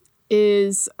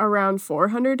 is around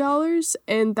 $400.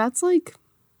 And that's like,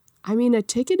 I mean, a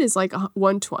ticket is like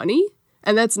 $120,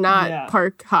 and that's not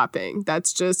park hopping.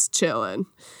 That's just chilling.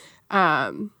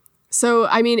 So,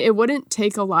 I mean, it wouldn't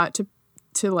take a lot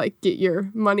to like get your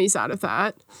monies out of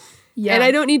that. Yeah. And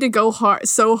I don't need to go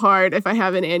so hard if I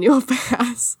have an annual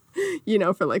pass,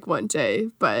 for like one day.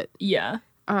 But yeah.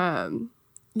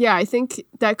 I think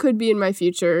that could be in my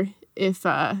future if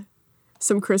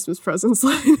some Christmas presents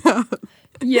line up.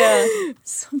 Yeah.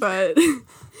 But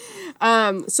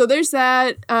so there's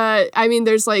that. I mean,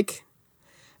 there's like,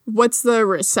 what's the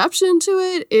reception to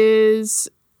it is,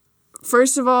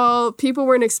 first of all, people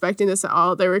weren't expecting this at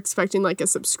all. They were expecting like a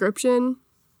subscription,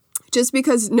 just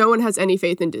because no one has any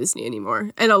faith in Disney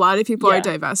anymore. And a lot of people are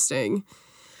divesting.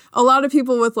 A lot of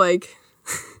people with like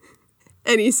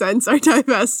any sense are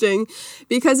divesting,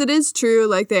 because it is true,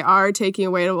 like they are taking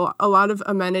away a lot of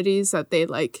amenities that they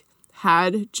like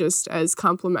had just as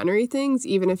complimentary things,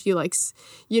 even if you like,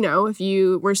 if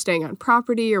you were staying on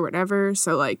property or whatever.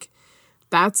 So like,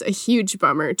 that's a huge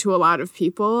bummer to a lot of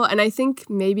people. And I think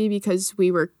maybe because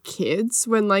we were kids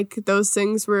when like those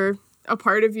things were a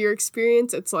part of your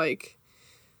experience, it's like,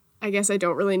 I guess I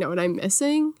don't really know what I'm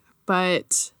missing.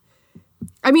 But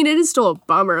I mean, it is still a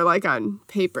bummer, like on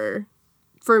paper.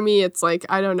 For me, it's like,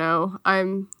 I don't know,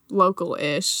 I'm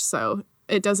local-ish, so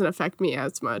it doesn't affect me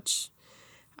as much.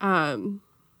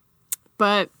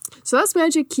 But so that's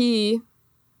Magic Key.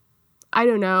 I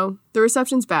don't know. The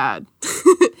reception's bad.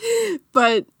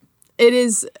 But it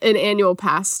is an annual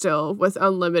pass still with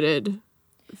unlimited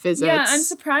visits. Yeah, I'm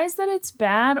surprised that it's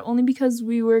bad, only because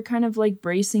we were kind of like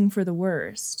bracing for the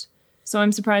worst. So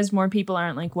I'm surprised more people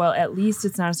aren't like, well, at least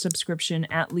it's not a subscription.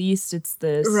 At least it's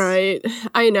this. Right.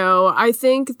 I know. I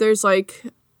think there's like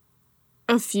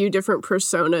a few different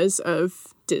personas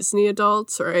of Disney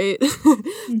adults, right?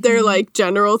 Mm-hmm. They're like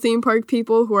general theme park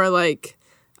people who are like,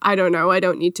 I don't know, I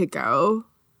don't need to go.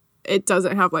 It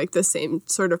doesn't have like the same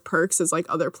sort of perks as like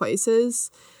other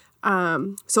places.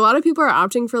 So a lot of people are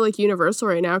opting for like Universal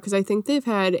right now because I think they've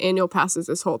had annual passes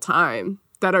this whole time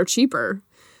that are cheaper.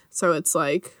 So it's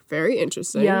like very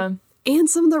interesting. Yeah. And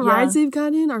some of the rides they've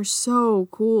got in are so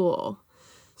cool.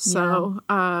 So,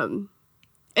 and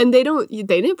they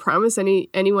didn't promise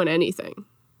anyone anything.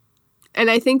 And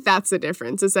I think that's the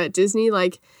difference, is that Disney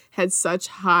like had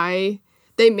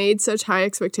they made such high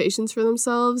expectations for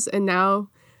themselves, and now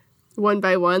one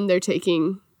by one they're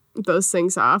taking those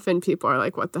things off and people are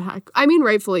like, what the heck? I mean,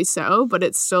 rightfully so, but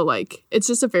it's still like, it's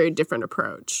just a very different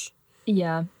approach.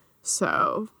 Yeah.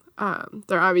 So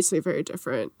they're obviously very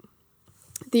different.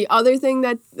 The other thing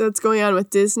that's going on with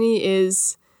Disney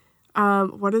is,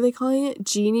 what are they calling it?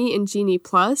 Genie and Genie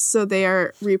Plus. So they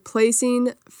are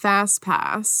replacing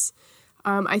FastPass.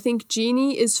 I think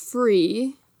Genie is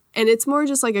free, and it's more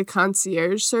just like a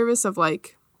concierge service of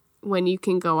like when you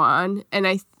can go on. And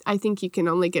I think you can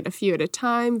only get a few at a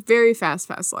time. Very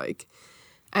FastPass-like.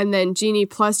 And then Genie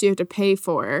Plus you have to pay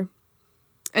for.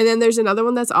 And then there's another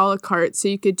one that's a la carte. So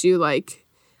you could do like,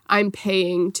 I'm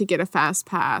paying to get a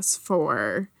FastPass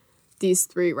for these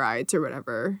 3 rides or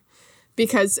whatever.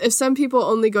 Because if some people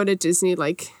only go to Disney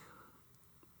like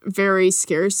very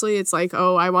scarcely, it's like,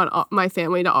 oh, I want my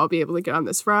family to all be able to get on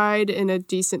this ride in a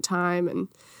decent time. And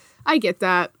I get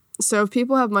that. So if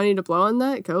people have money to blow on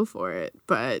that, go for it.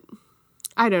 But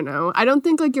I don't know. I don't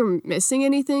think like you're missing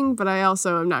anything, but I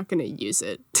also am not going to use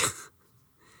it.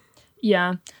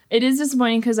 Yeah, it is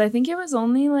disappointing because I think it was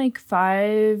only like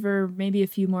 5 or maybe a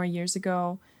few more years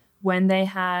ago when they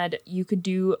had, you could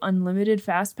do unlimited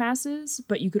fast passes,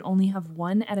 but you could only have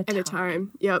one at a time. At a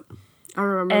time, yep. I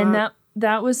remember and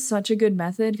that was such a good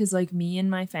method because like me and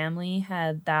my family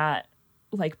had that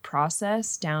like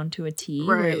process down to a T,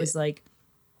 where it was like,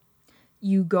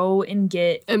 you go and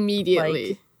get immediately.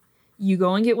 Like, you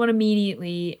go and get one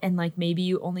immediately, and like maybe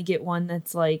you only get one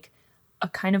that's like a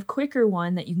kind of quicker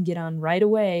one that you can get on right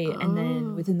away, and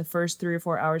then within the first 3 or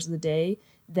 4 hours of the day,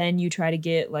 then you try to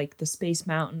get like the Space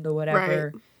Mountain or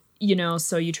whatever,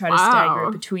 so you try to stagger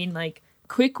it between like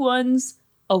quick ones,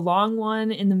 a long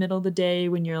one in the middle of the day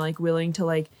when you're like willing to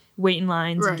like wait in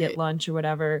lines and get lunch or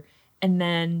whatever, and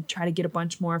then try to get a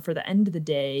bunch more for the end of the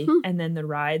day, and then the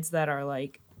rides that are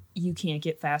like, you can't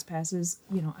get fast passes.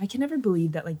 I can never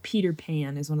believe that like Peter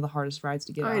Pan is one of the hardest rides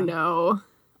to get on. I know.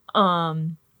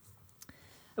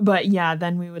 But yeah,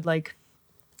 then we would like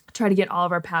try to get all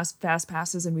of our fast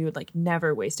passes, and we would like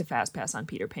never waste a fast pass on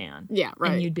Peter Pan. Yeah,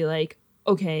 right. And you'd be like,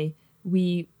 okay,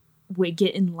 we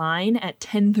get in line at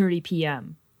 10:30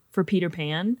 p.m. for Peter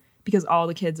Pan because all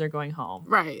the kids are going home.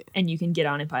 Right. And you can get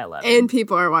on it by 11. And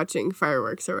people are watching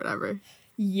fireworks or whatever.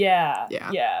 Yeah.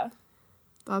 Yeah. Yeah.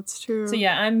 That's true. So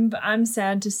yeah, I'm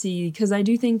sad to see, because I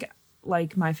do think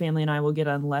like my family and I will get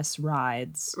on less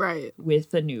rides Right. with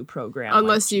the new program.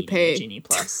 Unless you pay. Genie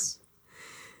Plus.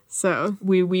 So.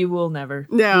 We will never.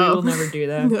 No. We will never do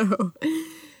that. No.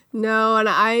 No, and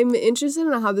I'm interested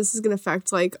in how this is going to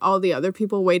affect, like, all the other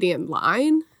people waiting in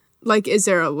line. Like, is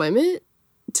there a limit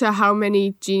to how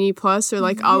many Genie Plus or,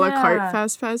 like, a la carte Yeah.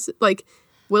 Fast Passes? Like,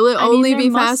 will it I mean, only there be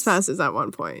must- Fast Passes at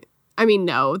one point? I mean,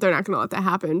 no, they're not going to let that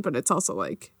happen, but it's also,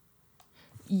 like...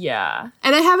 Yeah.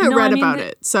 And I haven't No, I read mean, about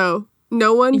it, so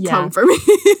no one Yeah. come for me.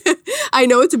 I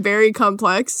know it's very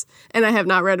complex, and I have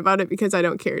not read about it because I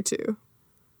don't care to.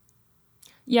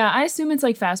 Yeah, I assume it's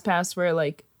like Fast Pass where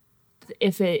like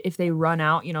if they run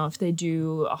out, if they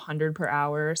do 100 per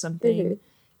hour or something,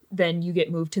 then you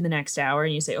get moved to the next hour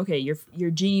and you say, okay,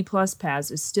 your Genie Plus pass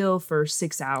is still for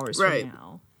 6 hours Right. from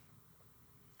now.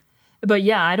 But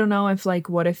yeah, I don't know if like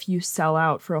what if you sell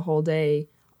out for a whole day?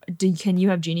 Can you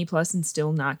have Genie Plus and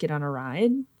still not get on a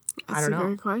ride? That's I don't a know.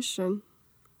 great question.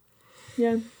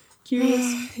 Yeah,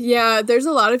 curious. Yeah, there's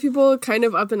a lot of people kind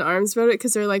of up in arms about it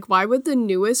because they're like, why would the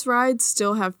newest ride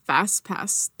still have Fast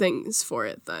Pass things for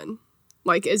it then?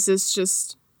 Like, is this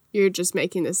just, you're just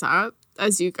making this up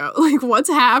as you go? Like, what's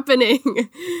happening?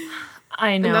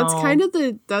 I know. And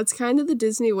that's kind of the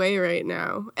Disney way right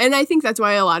now. And I think that's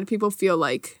why a lot of people feel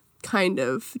like kind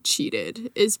of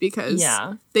cheated, is because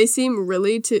Yeah. they seem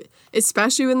really to,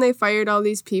 especially when they fired all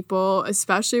these people,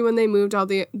 especially when they moved all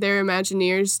their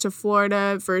Imagineers to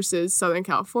Florida versus Southern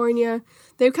California.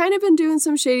 They've kind of been doing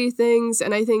some shady things,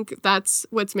 and I think that's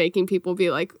what's making people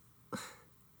be like,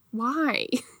 why?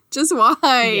 Just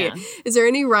why? Yeah. Is there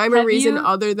any rhyme or Have reason you-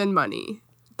 other than money?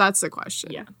 That's the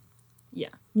question. Yeah. Yeah.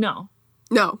 No.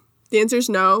 No. The answer is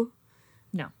no.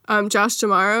 No. Josh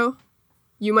Tomorrow,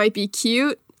 you might be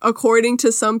cute, according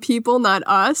to some people, not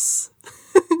us.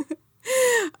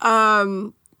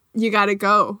 You gotta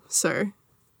go, sir.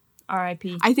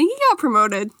 R.I.P. I think he got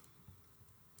promoted.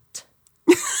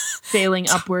 Failing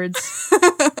upwards.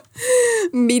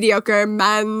 Mediocre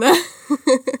man.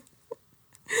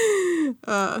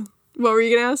 What were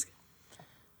you gonna ask?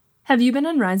 Have you been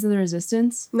on Rise of the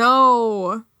Resistance?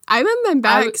 No. I haven't been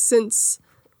back w- since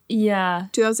Yeah.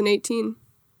 2018.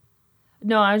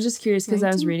 No, I was just curious because I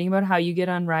was 19? reading about how you get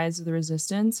on Rise of the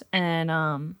Resistance,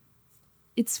 and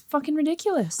it's fucking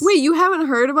ridiculous. Wait, you haven't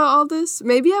heard about all this?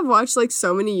 Maybe I've watched like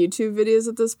so many YouTube videos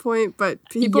at this point, but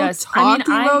people Yes, I mean,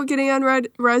 talking about getting on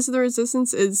Rise of the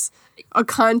Resistance is a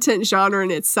content genre in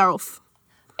itself.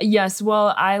 Yes,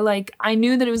 well, I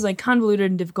knew that it was like convoluted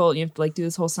and difficult. You have to like do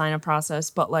this whole sign up process,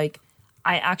 but like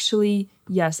I actually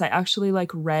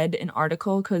like read an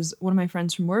article because one of my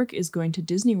friends from work is going to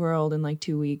Disney World in like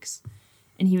 2 weeks,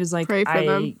 and he was like, Pray for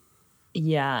them.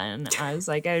 Yeah, and I was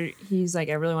like, he's like,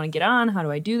 I really want to get on. How do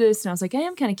I do this? And I was like, I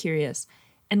am kind of curious,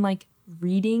 and like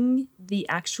reading the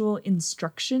actual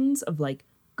instructions of like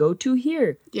go to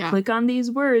here, Yeah. click on these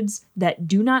words that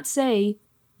do not say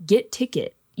get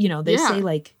ticket. They Yeah. say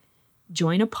like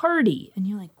join a party, and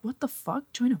you're like, what the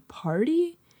fuck? Join a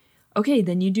party? Okay,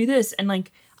 then you do this, and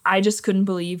like I just couldn't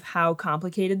believe how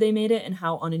complicated they made it and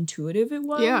how unintuitive it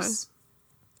was. Yeah.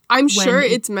 I'm sure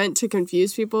it- it's meant to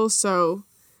confuse people, so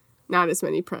not as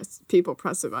many people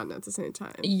press the button at the same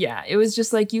time. Yeah, it was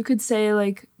just like you could say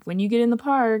like when you get in the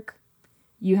park,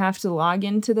 you have to log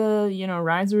into the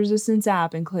Rise of Resistance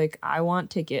app and click I want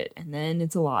ticket, and then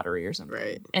it's a lottery or something.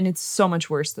 Right. And it's so much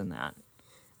worse than that.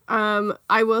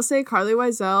 I will say Carly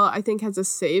Wiesel, I think, has a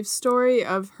save story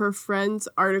of her friend's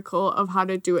article of how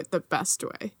to do it the best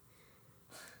way.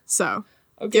 So,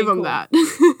 give them cool. that.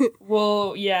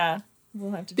 Well, yeah,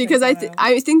 we'll have to Because check that out.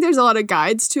 I think there's a lot of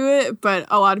guides to it, but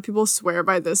a lot of people swear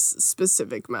by this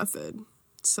specific method.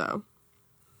 So,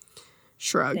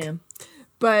 shrug. Damn.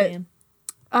 But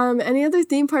Damn. any other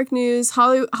theme park news?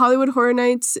 Hollywood Horror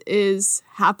Nights is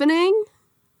happening.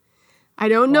 I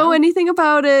don't know Wow. anything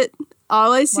about it.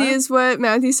 All I see Wow. is what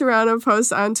Matthew Serrano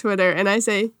posts on Twitter, and I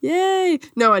say, yay!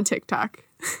 No, on TikTok.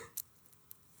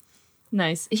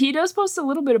 Nice. He does post a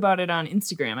little bit about it on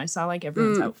Instagram. I saw like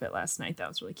everyone's outfit last night. That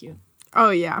was really cute. Oh,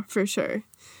 yeah, for sure.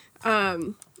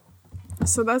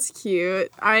 So that's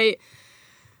cute.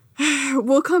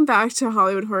 We'll come back to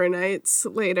Hollywood Horror Nights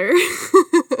later.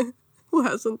 We'll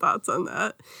have some thoughts on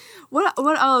that. What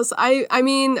else? I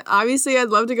mean, obviously, I'd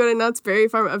love to go to Knott's Berry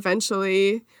Farm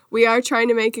eventually. We are trying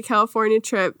to make a California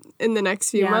trip in the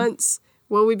next few Yeah. months.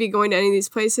 Will we be going to any of these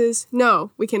places?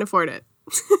 No, we can't afford it.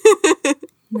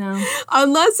 No.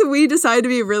 Unless we decide to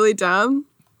be really dumb.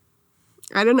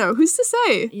 I don't know. Who's to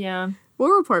say? Yeah.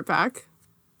 We'll report back.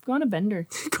 Go on a bender.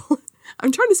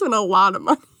 I'm trying to spend a lot of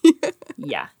money.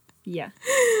 Yeah. Yeah.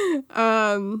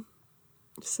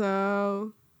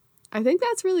 So I think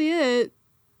that's really it.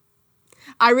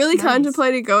 I really Nice.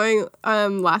 contemplated going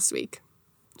last week.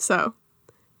 So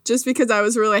just because I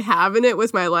was really having it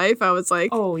with my life, I was like,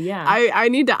 Oh, yeah. I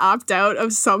need to opt out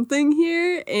of something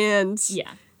here, and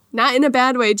yeah. not in a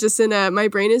bad way, just in a, my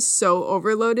brain is so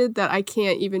overloaded that I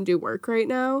can't even do work right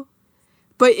now.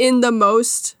 But in the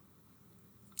most,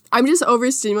 I'm just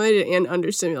overstimulated and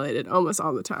understimulated almost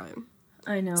all the time.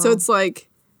 I know. So it's like,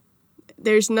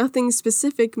 there's nothing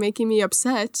specific making me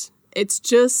upset. It's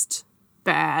just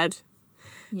bad.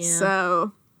 yeah.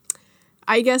 So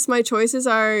I guess my choices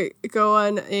are go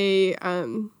on a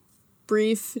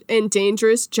brief and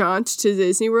dangerous jaunt to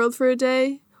Disney World for a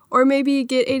day, or maybe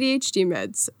get ADHD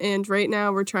meds. And right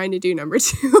now we're trying to do number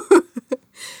 2.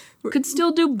 Could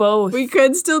still do both. We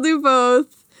could still do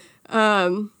both.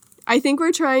 I think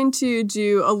we're trying to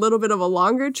do a little bit of a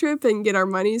longer trip and get our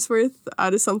money's worth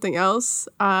out of something else.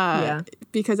 Yeah.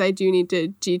 Because I do need to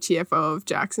GTFO of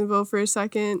Jacksonville for a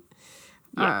second.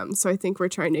 Yeah. So I think we're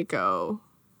trying to go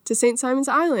to St. Simon's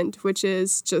Island, which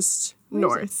is just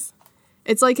north.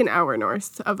 It's like an hour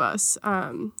north of us.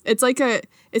 It's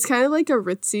kind of like a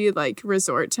ritzy like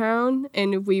resort town,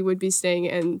 and we would be staying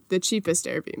in the cheapest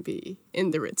Airbnb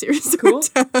in the ritzy resort Cool.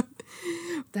 town.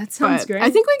 That sounds But great. I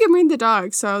think we can bring the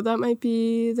dog, so that might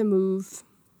be the move.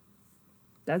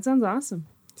 that sounds awesome.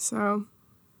 So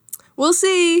we'll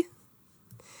see.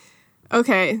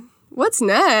 Okay, what's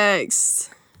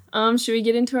next? Should we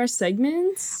get into our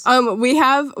segments?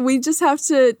 We just have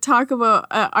to talk about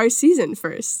our season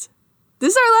first.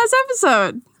 This is our last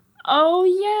episode. Oh,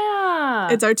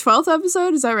 yeah. It's our 12th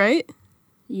episode, is that right?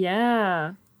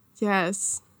 Yeah.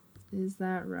 Yes. Is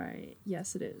that right?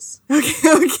 Yes, it is.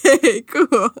 Okay,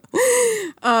 cool.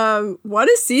 What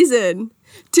a season.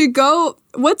 To go,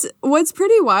 what's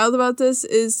pretty wild about this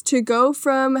is to go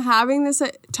from having this,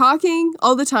 talking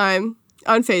all the time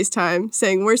on FaceTime,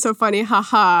 saying, we're so funny,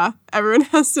 haha, everyone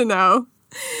has to know,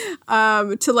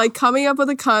 to like coming up with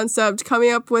a concept,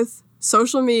 coming up with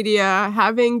social media,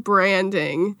 having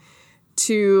branding,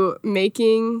 to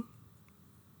making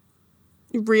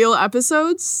real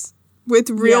episodes with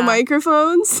real Yeah.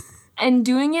 microphones. And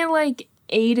doing it like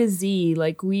A to Z.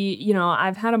 Like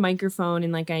I've had a microphone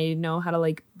and like I know how to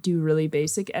like do really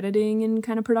basic editing and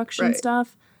kind of production Right.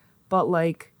 stuff. But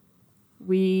like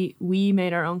we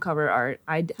made our own cover art.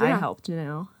 I Yeah. helped, you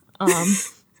know.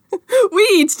 We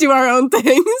each do our own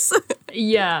things.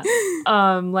 Yeah.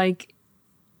 Like,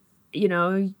 you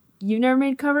know, you've never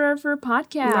made cover art for a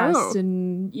podcast. No.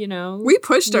 And, you know. We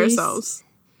pushed we- ourselves.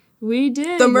 We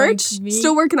did. The merch, like,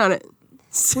 still working on it.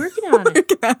 working on it.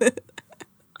 Working on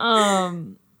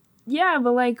it. Yeah,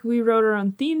 but like we wrote our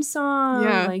own theme song.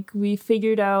 Yeah. Like we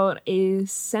figured out a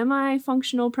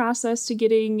semi-functional process to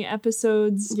getting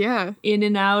episodes Yeah. in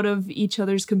and out of each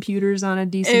other's computers on a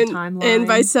decent timeline. And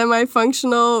by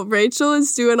semi-functional, Rachel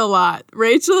is doing a lot.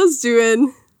 Rachel is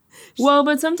doing... well,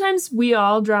 but sometimes we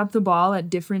all drop the ball at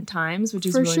different times, which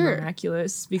is For really sure.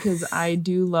 miraculous because I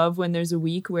do love when there's a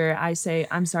week where I say,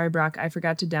 I'm sorry, Brock, I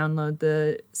forgot to download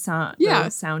the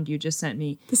sound you just sent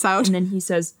me. The sound.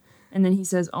 And then he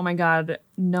says, oh my God,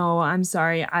 no, I'm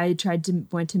sorry. I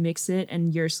went to mix it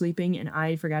and you're sleeping and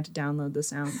I forgot to download the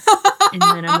sound. And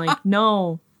then I'm like,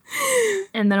 no.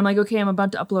 And then I'm like, okay, I'm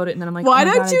about to upload it. And then I'm like, Why oh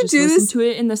my don't God, you I just do listened this- to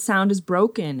it and the sound is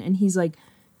broken. And he's like,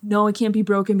 no, it can't be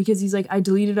broken because he's like, I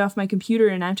deleted it off my computer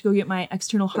and I have to go get my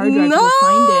external hard drive to go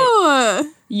find it.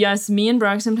 No! Yes, me and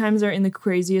Brock sometimes are in the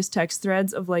craziest text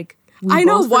threads of like, we I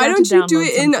know. both Why forgot don't to you do download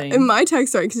it something. in my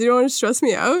text thread? Because you don't want to stress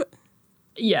me out?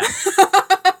 Yeah.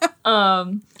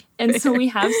 And so we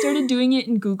have started doing it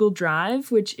in Google Drive,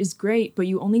 which is great, but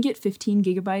you only get 15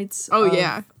 gigabytes Oh, of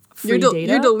yeah. free You're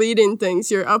data. deleting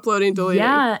things. You're uploading, deleting.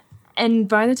 Yeah. And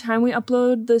by the time we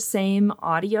upload the same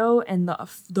audio and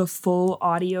the full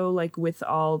audio, like with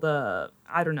all the,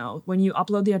 I don't know, when you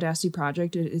upload the Audacity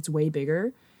project, it's way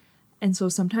bigger. And so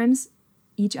sometimes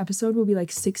each episode will be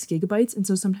like 6 gigabytes. And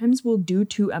so sometimes we'll do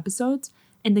 2 episodes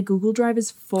and the Google Drive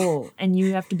is full. And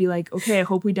you have to be like, okay, I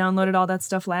hope we downloaded all that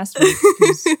stuff last week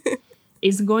because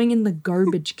it's going in the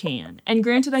garbage can. And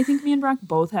granted, I think me and Brock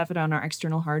both have it on our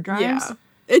external hard drives. Yeah.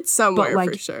 It's somewhere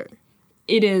like, for sure.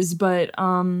 It is, but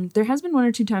there has been 1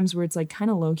 or 2 times where it's like kind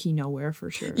of low-key nowhere for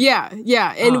sure. Yeah,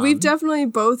 yeah. And we've definitely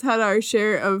both had our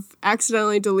share of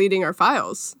accidentally deleting our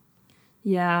files.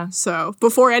 Yeah. So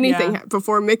before anything, Yeah.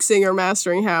 before mixing or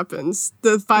mastering happens,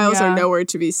 the files Yeah. are nowhere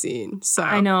to be seen. So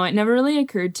I know. It never really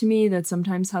occurred to me that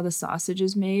sometimes how the sausage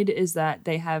is made is that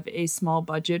they have a small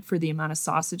budget for the amount of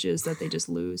sausages that they just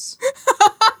lose.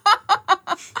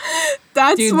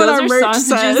 that's Dude, what those our are merch sausages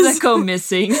says. that go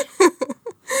missing.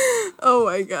 Oh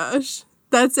my gosh.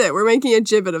 That's it. We're making a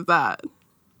gibbet of that.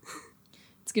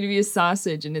 It's going to be a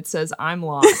sausage and it says, I'm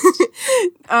lost.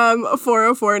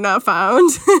 404 not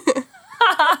found.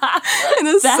 And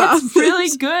a That's sausage.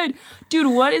 really good. Dude,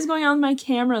 what is going on with my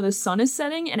camera? The sun is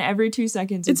setting and every 2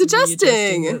 seconds It's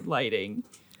readjusting adjusting. the lighting.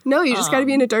 No, you just gotta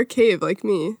be in a dark cave like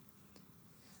me.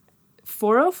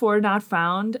 404 not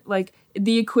found, like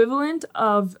the equivalent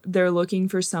of they're looking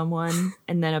for someone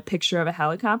and then a picture of a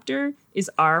helicopter is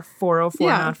our 404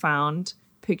 Yeah. not found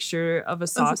picture of a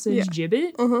sausage yeah.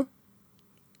 gibbet. Uh-huh.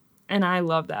 And I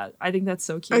love that. I think that's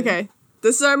so cute. Okay.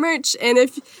 This is our merch. And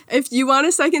if you want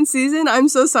a second season, I'm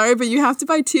so sorry, but you have to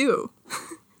buy 2.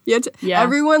 You have to, Yeah.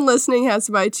 Everyone listening has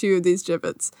to buy 2 of these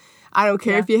gibbets. I don't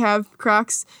care Yeah. if you have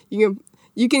Crocs. You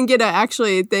can get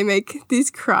actually they make these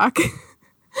Croc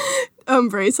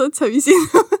bracelets. Have you seen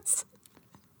those?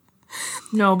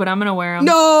 No, but I'm going to wear them.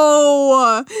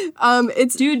 No.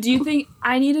 It's Dude, do you think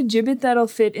I need a gibbet that'll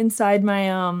fit inside my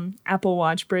Apple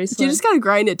Watch bracelet? you just gotta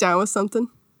grind it down with something.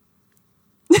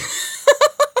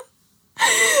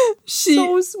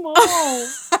 so small.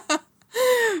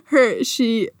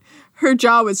 Her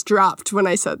jaw was dropped when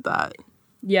I said that.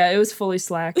 Yeah, it was fully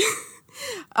slack.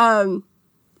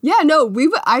 Yeah, no,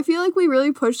 I feel like we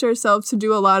really pushed ourselves to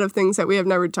do a lot of things that we have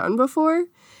never done before,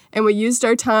 and we used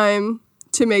our time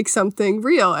to make something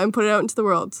real and put it out into the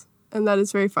world, and that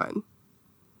is very fun.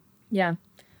 Yeah.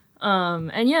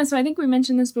 And yeah, so I think we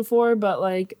mentioned this before, but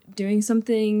like doing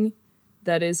something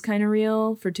that is kind of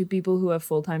real for 2 people who have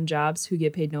full-time jobs who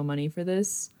get paid no money for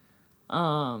this.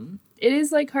 It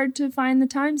is like hard to find the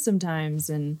time sometimes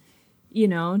and, you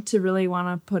know, to really want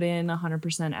to put in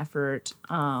 100% effort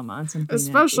on something.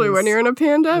 Especially that when is you're in a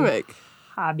pandemic.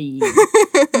 hobby.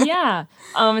 Yeah.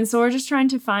 And so we're just trying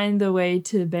to find the way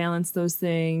to balance those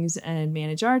things and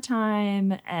manage our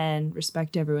time and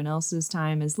respect everyone else's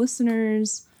time as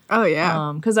listeners. Oh,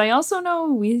 yeah. Because I also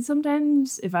know we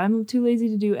sometimes, if I'm too lazy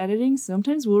to do editing,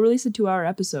 sometimes we'll release a 2-hour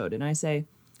episode and I say,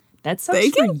 that sucks they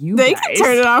for can, you they guys. can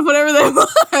turn it off whenever they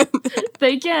want.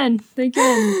 They can.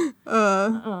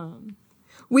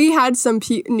 We had some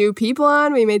new people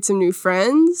on. We made some new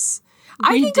friends.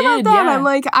 I We think about did, that. yeah. I'm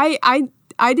like,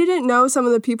 I didn't know some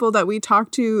of the people that we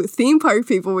talked to, theme park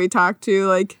people we talked to,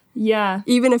 like, Yeah,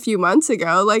 even a few months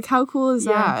ago. Like, how cool is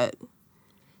Yeah. that?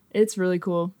 it's really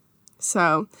cool.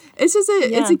 So it's just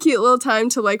it's Yeah. a cute little time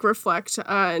to like reflect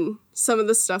on some of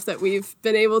the stuff that we've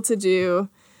been able to do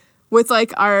with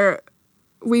like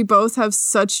we both have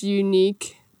such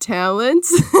unique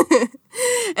talents.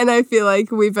 And I feel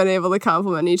like we've been able to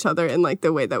complement each other in like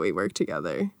the way that we work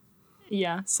together.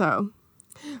 Yeah. So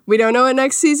we don't know what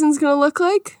next season's going to look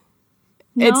like.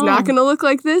 It's not No. going to look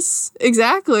like this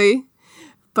exactly.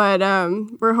 But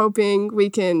we're hoping we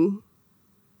can,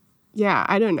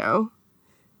 I don't know,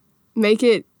 make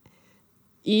it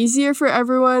easier for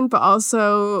everyone, but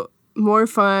also more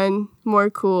fun, more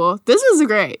cool. This is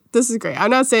great.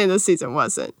 I'm not saying this season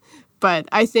wasn't, but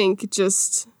I think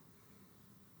just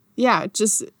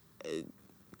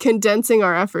condensing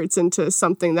our efforts into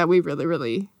something that we really,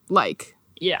 really like.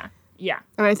 Yeah. Yeah.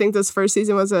 And I think this first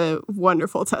season was a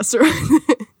wonderful test run.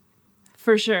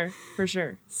 For sure. For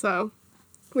sure. So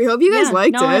we hope you guys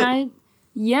liked it.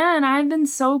 And I've been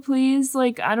so pleased.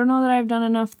 Like, I don't know that I've done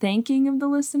enough thanking of the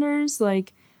listeners.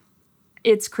 Like,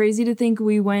 it's crazy to think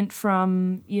we went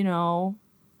from, 0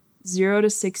 to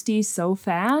 60 so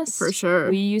fast. For sure.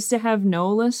 We used to have no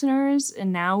listeners,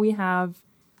 and now we have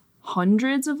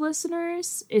hundreds of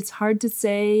listeners. It's hard to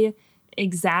say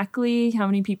exactly how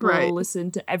many people Right.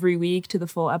 listen to every week to the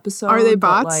full episode. Are they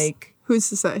but, bots? like, Who's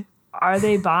to say? are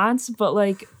they bots? But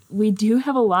like, we do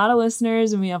have a lot of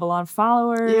listeners and we have a lot of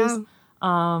followers. Yeah.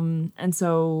 And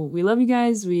so we love you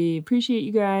guys. We appreciate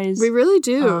you guys. We really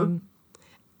do.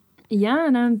 Yeah,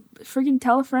 and freaking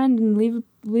tell a friend and leave a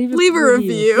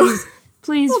review.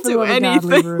 Please, We'll for the do love of God, anything.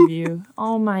 leave a review.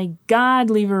 Oh my God,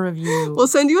 leave a review. We'll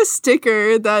send you a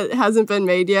sticker that hasn't been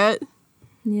made yet.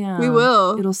 Yeah, we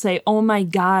will. It'll say, "Oh my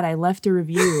God, I left a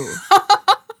review."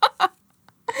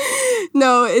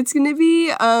 No, it's gonna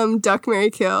be Duck, Marry,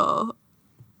 Kill,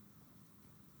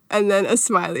 and then a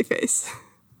smiley face.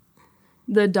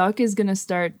 The duck is gonna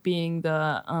start being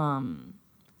the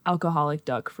alcoholic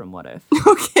duck from What If.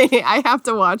 Okay, I have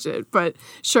to watch it, but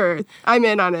sure, I'm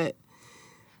in on it.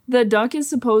 The duck is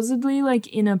supposedly like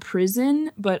in a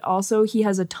prison, but also he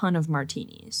has a ton of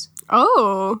martinis.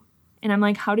 Oh. And I'm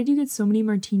like, how did you get so many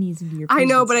martinis into your I prison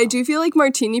know, but I cell? do feel like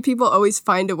martini people always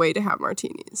find a way to have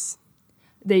martinis.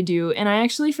 They do. And I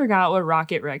actually forgot what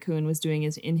Rocket Raccoon was doing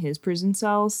is in his prison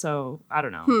cell, so I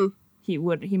don't know. He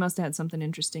must have had something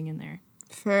interesting in there.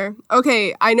 Fair.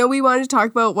 Okay, I know we wanted to talk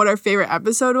about what our favorite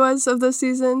episode was of this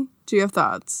season. Do you have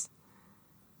thoughts?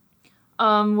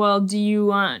 Well, do you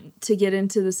want to get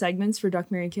into the segments for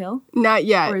Duck, Marry, Kill? Not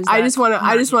yet. Or is I that just want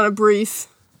not to brief.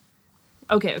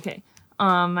 Okay.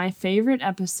 My favorite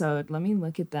episode, let me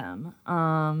look at them.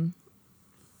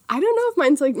 I don't know if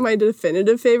mine's like my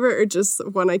definitive favorite or just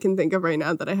one I can think of right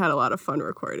now that I had a lot of fun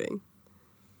recording.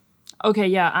 Okay,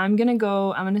 yeah, I'm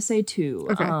gonna say 2.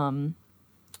 Okay.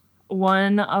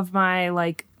 One of my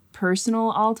like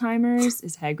personal all-timers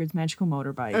is Hagrid's Magical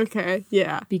Motorbike. Okay,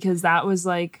 yeah. Because that was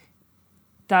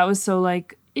so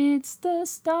like, it's the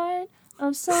start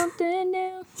of something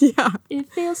new. Yeah. It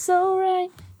feels so right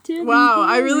to Wow,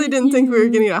 be I here really with didn't think we were you.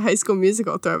 getting a High School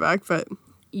Musical throwback, but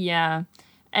Yeah.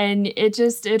 And it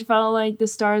felt like the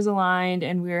stars aligned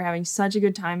and we were having such a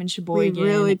good time in Sheboygan. We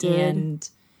really did. And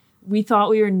we thought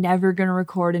we were never going to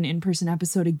record an in-person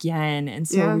episode again. And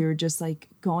so Yeah. we were just like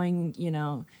going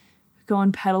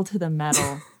pedal to the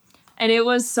metal. And it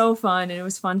was so fun. And it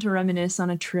was fun to reminisce on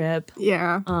a trip.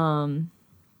 yeah.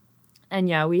 And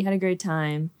yeah, we had a great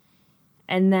time.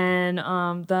 And then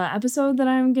the episode that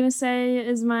I'm going to say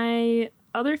is my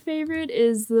other favorite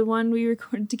is the one we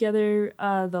recorded together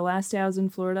the last day I was in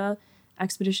Florida,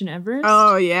 Expedition Everest.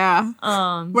 Oh, yeah.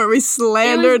 Where we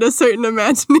slandered a certain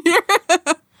Imagineer.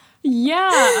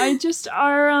 Yeah,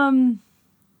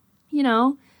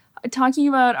 talking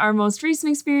about our most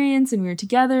recent experience, and we were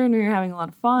together and we were having a lot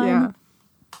of fun. Yeah.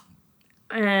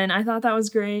 And I thought that was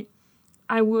great.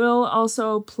 I will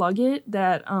also plug it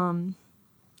that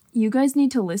you guys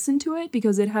need to listen to it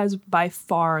because it has by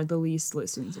far the least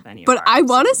listens of any of But our I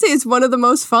want to episodes. say it's one of the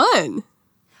most fun.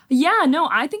 Yeah, no,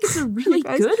 I think it's a really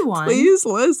Guys, good one. Please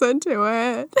listen to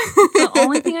it. The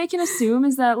only thing I can assume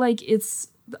is that like it's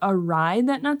a ride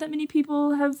that not that many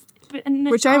people have been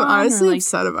Which I'm on, or, honestly like,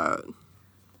 upset about.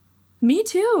 me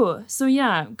too. So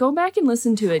yeah, go back and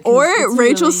listen to it. 'cause Or it's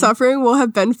Rachel's really- suffering will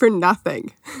have been for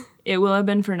nothing. It will have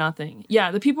been for nothing.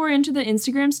 Yeah, the people were into the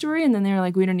Instagram story and then they were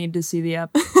like, we don't need to see the app.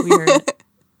 We heard it.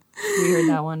 We heard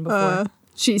that one before.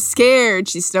 She's scared.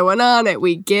 She still went on it.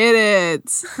 We get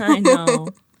it. I know.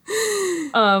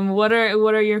 What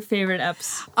are your favorite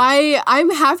eps?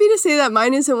 I'm happy to say that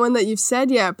mine isn't one that you've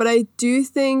said yet, but I do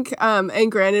think,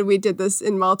 and granted we did this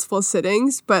in multiple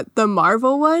sittings, but the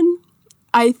Marvel one,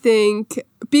 I think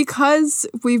because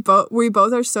we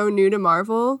both are so new to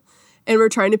Marvel and we're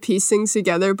trying to piece things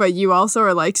together, but you also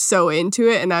are like so into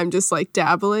it and I'm just like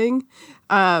dabbling.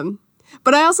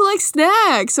 But I also like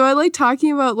snacks, so I like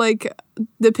talking about like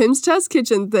the Pim's Test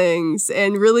Kitchen things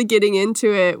and really getting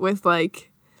into it with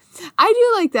like, I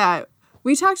do like that.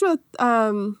 We talked about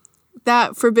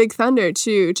that for Big Thunder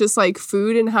too, just like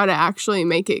food and how to actually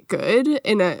make it good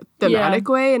in a thematic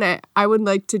way. And I would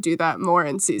like to do that more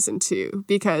in season 2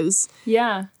 because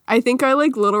Yeah. I think our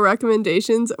like little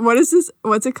recommendations. What is this?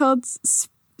 What's it called?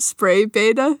 Spray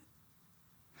beta.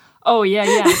 Oh yeah,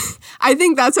 yeah. I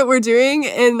think that's what we're doing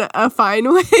in a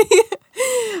fine way.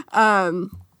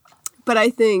 But I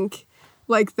think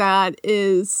like that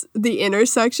is the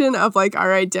intersection of like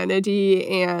our identity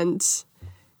and,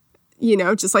 you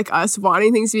know, just like us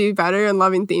wanting things to be better and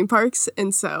loving theme parks.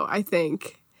 And so I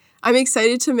think I'm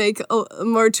excited to make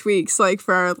more tweaks like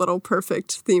for our little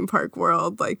perfect theme park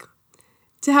world, like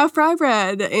to have fry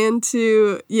bread and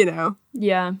to, you know,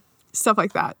 Yeah. stuff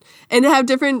like that. And to have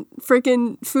different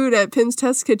freaking food at Pim's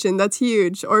Test Kitchen. That's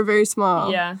huge or very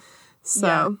small. Yeah. So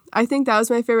Yeah. I think that was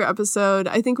my favorite episode.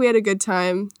 I think we had a good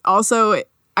time. Also,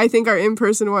 I think our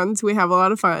in-person ones, we have a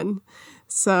lot of fun.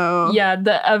 So Yeah,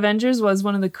 the Avengers was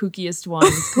one of the kookiest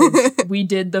ones because we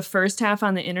did the first half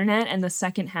on the internet and the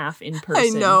second half in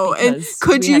person. I know. And because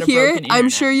could we you had a hear it? broken I'm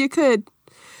internet. sure you could.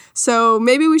 So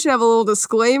maybe we should have a little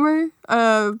disclaimer.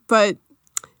 But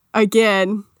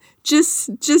again, just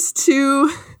two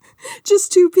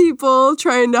people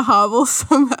trying to hobble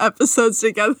some episodes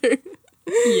together.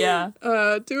 Yeah.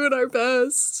 Doing our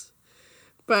best.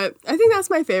 But I think that's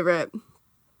my favorite.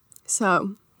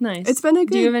 So Nice. It's been a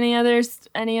Do you good- have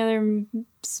any other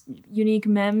unique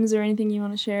memes or anything you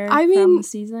want to share I from mean- the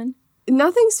season?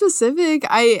 nothing specific.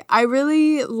 I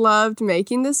really loved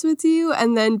making this with you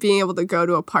and then being able to go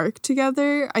to a park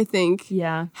together. I think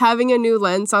Yeah. having a new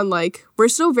lens on like we're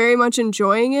still very much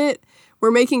enjoying it.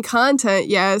 We're making content,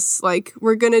 yes, like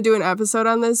we're gonna do an episode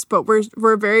on this, but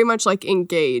we're very much like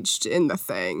engaged in the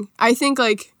thing. I think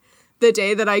like the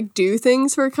day that I do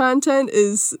things for content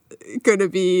is gonna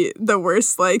be the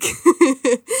worst, like,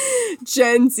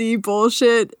 Gen Z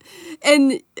bullshit.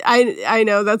 And I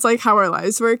know that's, like, how our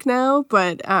lives work now,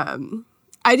 but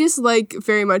I just like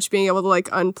very much being able to, like,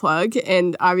 unplug.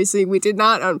 And obviously we did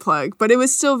not unplug, but it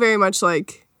was still very much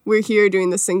like, we're here doing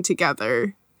this thing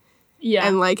together. Yeah.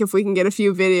 And, like, if we can get a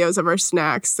few videos of our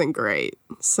snacks, then great.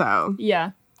 So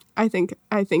Yeah. I think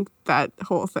that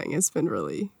whole thing has been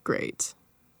really great.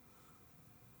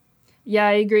 Yeah,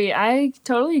 I agree. I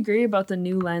totally agree about the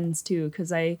new lens too,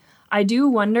 because I do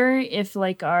wonder if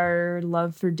like our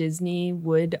love for Disney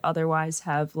would otherwise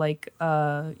have like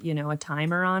a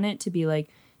timer on it to be like,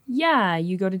 yeah,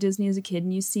 you go to Disney as a kid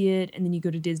and you see it, and then you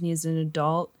go to Disney as an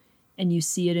adult and you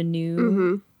see it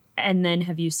anew, and then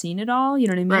have you seen it all? You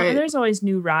know what I mean? Right. There's always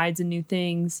new rides and new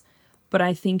things, but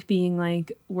I think being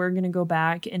like, we're gonna go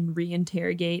back and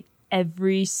reinterrogate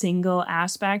every single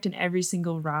aspect and every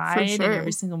single ride sure. and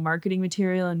every single marketing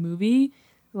material and movie,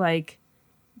 like,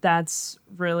 that's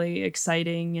really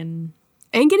exciting. And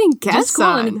getting guests cool,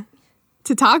 on and-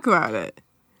 to talk about it.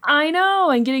 I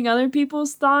know, and getting other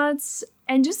people's thoughts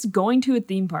and just going to a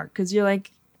theme park, because you're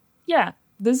like, yeah,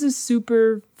 this is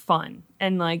super fun.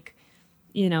 And like,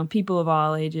 people of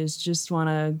all ages just want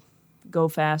to go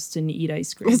fast and eat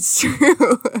ice cream. It's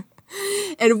true.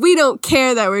 And we don't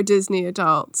care that we're Disney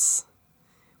adults.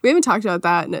 We haven't talked about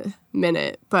that in a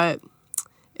minute, but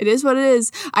it is what it is.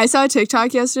 I saw a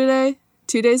TikTok yesterday,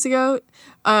 2 days ago,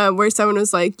 where someone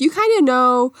was like, you kind of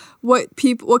know what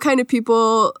kind of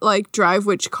people like drive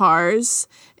which cars,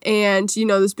 and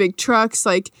those big trucks,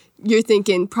 like, you're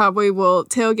thinking probably will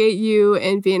tailgate you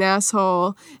and be an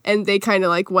asshole, and they kind of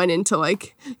like went into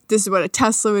like, this is what a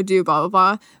Tesla would do, blah blah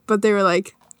blah. But they were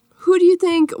like, who do you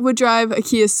think would drive a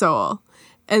Kia Soul?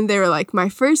 And they were like, my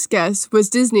first guess was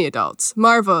Disney adults,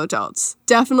 Marvel adults,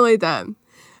 definitely them.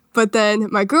 But then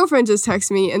my girlfriend just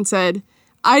texted me and said,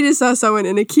 I just saw someone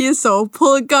in a Kia Soul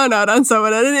pull a gun out on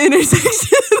someone at an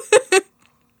intersection.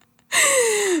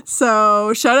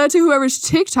 So shout out to whoever's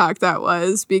TikTok that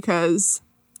was, because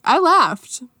I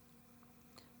laughed.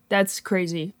 That's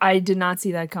crazy. I did not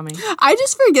see that coming. I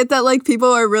just forget that, like,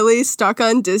 people are really stuck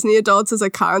on Disney adults as a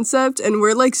concept, and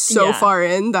we're, like, so Yeah. far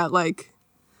in that, like,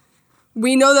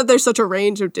 we know that there's such a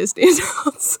range of Disney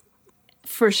adults.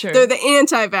 For sure. They're the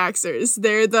anti-vaxxers.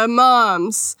 They're the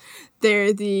moms.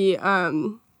 They're the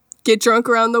get drunk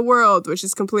around the world, which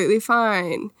is completely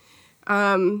fine.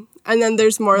 And then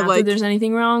there's more Not like, that there's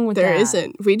anything wrong with there that.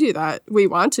 isn't. We do that. We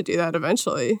want to do that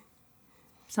eventually.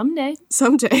 Someday.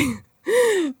 Someday.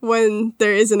 When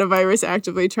there isn't a virus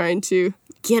actively trying to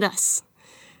get us.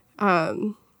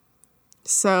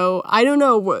 So I don't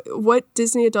know. What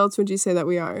Disney adults would you say that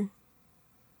we are?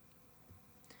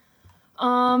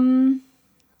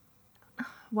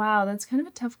 Wow, that's kind of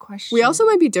a tough question. We also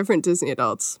might be different Disney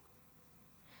adults.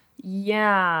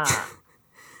 Yeah.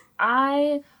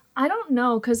 I don't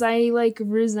know, because I like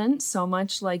resent so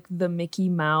much like the Mickey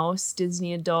Mouse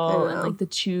Disney adult and know. like the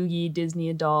Chugi Disney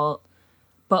adult,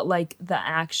 but like the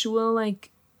actual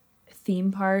like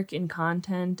theme park and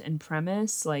content and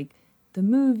premise, like the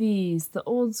movies, the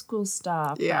old school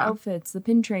stuff, the Yeah. outfits, the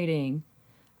pin trading,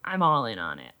 I'm all in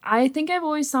on it. I think I've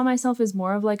always saw myself as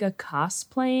more of like a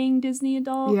cosplaying Disney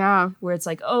adult. Yeah. Where it's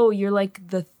like, oh, you're like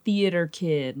the theater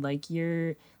kid. Like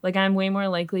you're like, I'm way more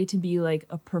likely to be like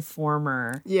a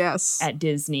performer Yes. at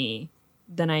Disney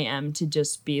than I am to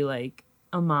just be like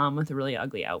a mom with a really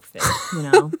ugly outfit, you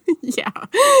know? Yeah.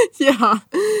 Yeah.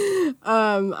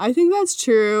 I think that's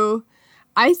true.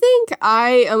 I think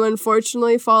I am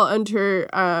unfortunately fall under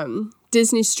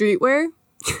Disney streetwear.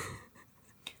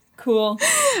 Cool.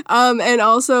 And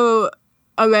also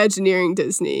Imagineering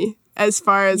Disney, as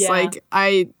far as Yeah. like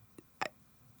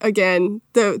again,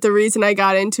 the reason I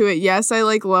got into it, yes, I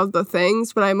like love the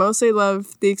things, but I mostly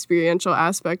love the experiential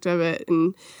aspect of it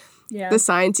and Yeah. the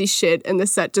sciencey shit and the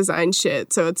set design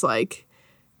shit. So it's like,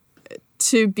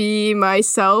 to be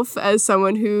myself as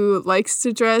someone who likes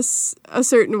to dress a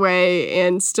certain way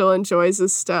and still enjoys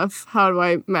this stuff, how do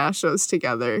I mash those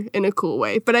together in a cool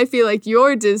way? But I feel like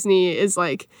your Disney is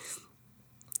like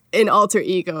an alter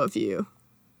ego of you.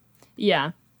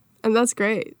 Yeah. And that's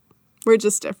great. We're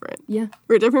just different. Yeah.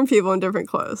 We're different people in different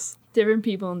clothes. Different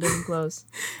people in different clothes.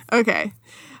 Okay.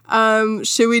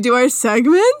 Should we do our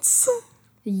segments?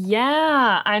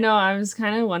 Yeah. I know. I was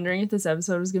kind of wondering if this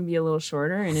episode was going to be a little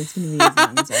shorter, and it's going to be as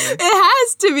long as ever. It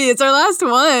has to be. It's our last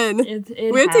one.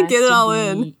 It We have to has get it all be.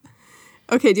 in.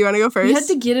 Okay, do you want to go first? We had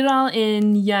to get it all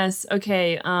in. Yes.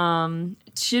 Okay.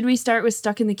 Should we start with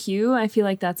Stuck in the Queue? I feel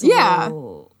like that's a Yeah.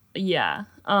 little... Yeah.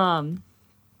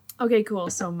 Okay, cool.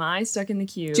 So my Stuck in the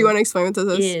Queue Do you want to explain what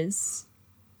this is? is...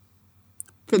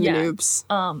 For the Yeah.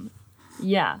 noobs.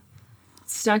 Yeah.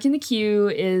 Stuck in the queue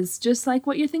is just like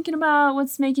what you're thinking about,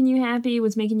 what's making you happy,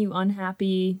 what's making you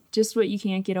unhappy, just what you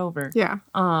can't get over. Yeah.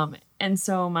 And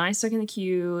so my stuck in the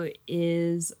queue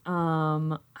is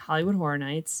Hollywood Horror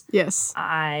Nights. Yes.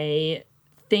 I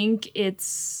think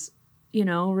it's,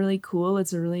 really cool.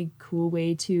 It's a really cool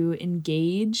way to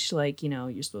engage. Like,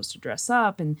 you're supposed to dress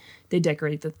up and they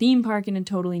decorate the theme park in a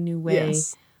totally new way.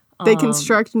 Yes. They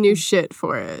construct new shit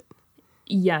for it.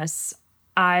 Yes.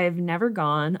 I've never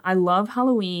gone. I love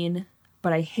Halloween,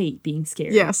 but I hate being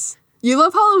scared. Yes. You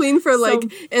love Halloween for like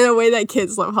in a way that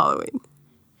kids love Halloween.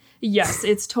 Yes,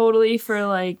 it's totally for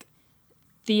like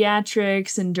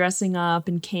theatrics and dressing up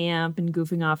and camp and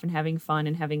goofing off and having fun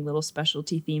and having little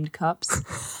specialty themed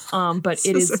cups. But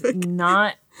it is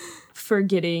not for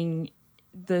getting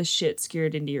the shit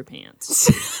scared into your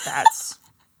pants. That's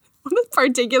What a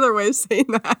particular way of saying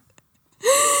that.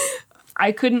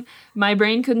 my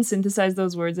brain couldn't synthesize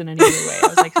those words in any other way. I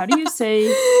was like, how do you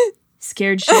say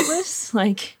scared shitless?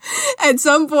 Like, At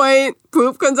some point,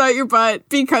 poop comes out your butt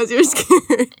because you're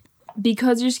scared.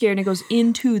 because you're scared and it goes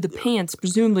into the pants.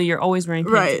 Presumably you're always wearing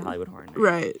pants Right. at Hollywood Horror Nights.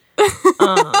 Right.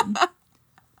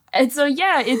 And so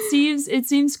yeah, it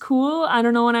seems cool. I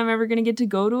don't know when I'm ever gonna get to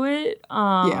go to it.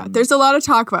 Yeah. There's a lot of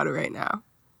talk about it right now.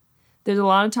 There's a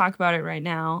lot of talk about it right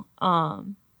now.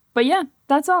 But yeah,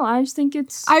 that's all. I just think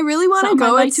it's I really want to something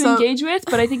go I'd like at to some. engage with,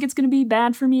 but I think it's gonna be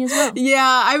bad for me as well.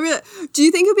 Yeah, do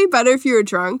you think it'd be better if you were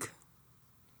drunk?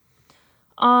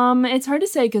 It's hard to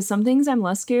say because some things I'm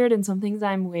less scared and some things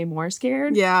I'm way more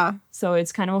scared. Yeah. So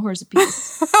it's kind of a horse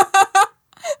apiece.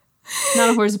 Not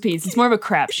a horse apiece. It's more of a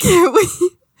crapshoot.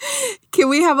 Can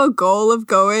we have a goal of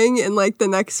going in like the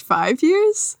next 5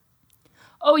 years?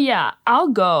 Oh yeah, I'll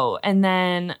go, and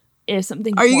then if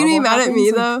something Are you gonna be horrible mad at happens,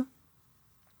 me like- though?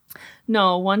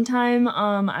 No, one time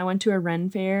I went to a Ren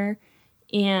fair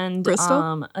and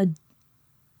Bristol?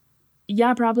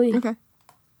 Yeah, probably. Okay.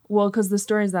 Well, because the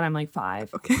story is that I'm like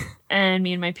 5. Okay. And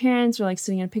me and my parents were like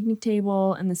sitting at a picnic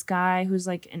table, and this guy who's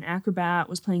like an acrobat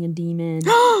was playing a demon.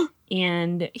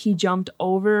 And he jumped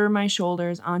over my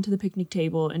shoulders onto the picnic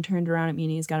table and turned around at me,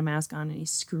 and he's got a mask on and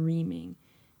he's screaming.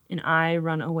 And I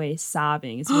run away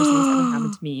sobbing. It's the worst thing that's ever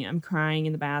happened to me. I'm crying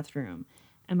in the bathroom.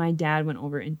 And my dad went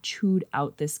over and chewed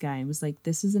out this guy and was like,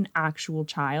 this is an actual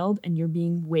child and you're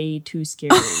being way too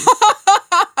scary.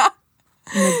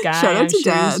 And the guy, Shout out I'm to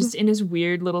sure Dad. he's just in his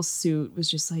weird little suit, was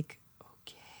just like,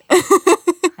 okay.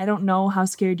 I don't know how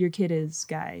scared your kid is,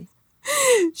 guy.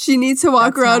 She needs to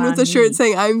walk That's around not with a on shirt me.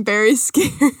 saying, I'm very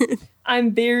scared.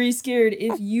 I'm very scared.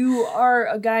 If you are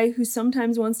a guy who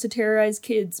sometimes wants to terrorize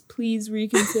kids, please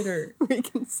reconsider.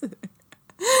 Reconsider.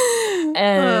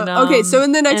 And Okay, so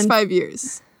in the next and 5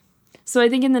 years. So I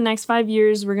think in the next 5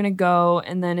 years we're gonna go,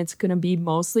 and then it's gonna be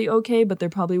mostly okay, but there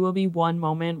probably will be one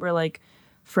moment where like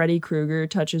Freddy Krueger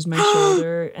touches my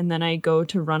shoulder, and then I go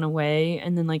to run away,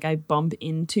 and then like I bump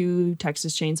into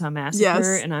Texas Chainsaw Massacre,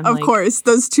 Yes, and I'm of like, course.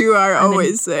 Those two are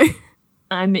always there.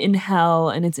 I'm in hell,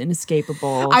 and it's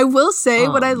inescapable. I will say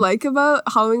what I like about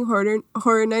Halloween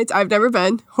Horror Nights. I've never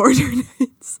been Horror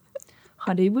Nights.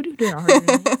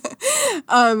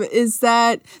 Is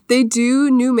that they do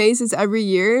new mazes every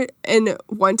year, and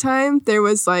one time there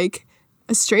was like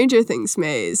a Stranger Things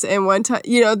maze, and one time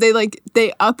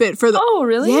they up it for the Oh,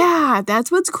 really? Yeah, that's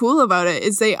what's cool about it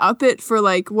is they up it for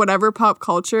like whatever pop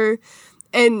culture,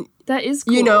 and That is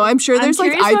cool. I'm sure there's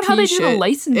like curious IP about how they shit. do the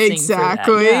licensing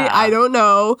Exactly. For that. Yeah. I don't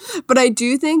know, but I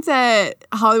do think that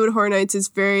Hollywood Horror Nights is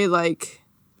very like.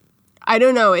 I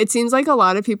don't know. It seems like a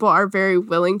lot of people are very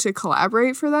willing to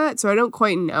collaborate for that. So I don't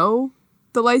quite know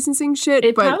the licensing shit.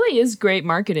 It but probably is great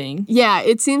marketing. yeah,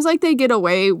 it seems like they get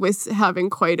away with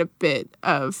having quite a bit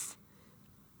of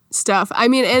stuff. I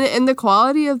mean, and the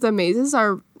quality of the mazes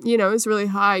are, is really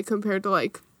high compared to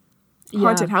like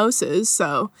haunted houses.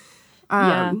 So,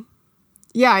 Yeah.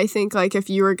 yeah, I think like if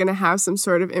you were going to have some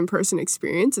sort of in-person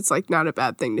experience, it's like not a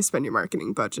bad thing to spend your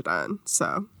marketing budget on.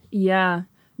 So, Yeah.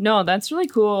 No, that's really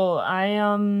cool. I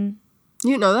you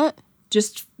didn't know that?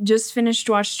 just finished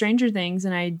to watch Stranger Things,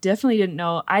 and I definitely didn't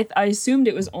know. I assumed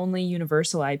it was only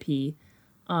Universal IP,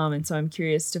 and so I'm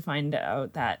curious to find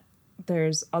out that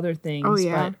there's other things. Oh,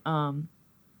 yeah. But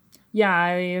yeah,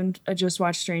 I just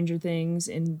watched Stranger Things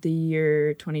in the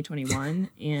year 2021,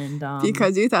 and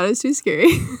Because you thought it was too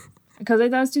scary. because I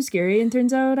thought it was too scary, and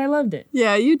turns out I loved it.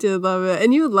 Yeah, you did love it.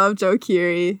 And you love Joe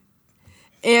Keery.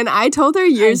 And I told her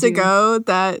years do. ago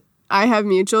that I have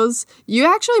mutuals. You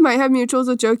actually might have mutuals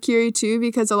with Joe Keery too,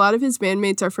 because a lot of his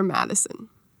bandmates are from Madison.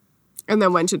 And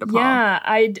then went to DePaul. Yeah,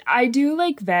 I do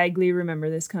like vaguely remember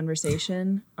this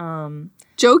conversation.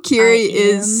 Joe Keery I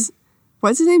is,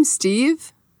 what's his name?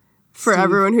 Steve? For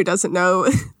everyone who doesn't know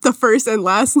the first and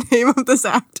last name of this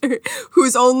actor,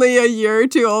 who's only a year or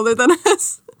two older than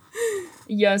us.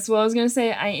 Yes, well, I was gonna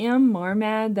say I am more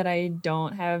mad that I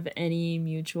don't have any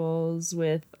mutuals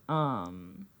with oh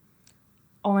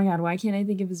my god, why can't I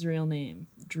think of his real name?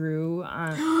 Drew,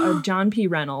 John P.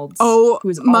 Reynolds. Oh,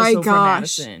 who's my also from gosh.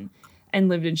 Madison and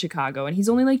lived in Chicago, and he's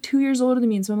only like 2 years older than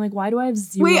me, and so I'm like, why do I have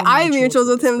zero? Wait, I have mutuals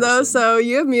with this him though, person? so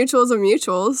you have mutuals of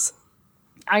mutuals.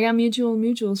 I got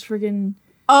mutuals, freaking.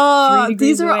 3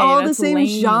 These degrees are away. all the That's same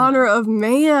lame. genre of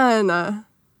man.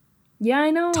 Yeah,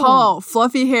 I know. Tall,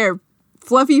 fluffy hair,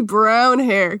 fluffy brown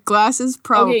hair, glasses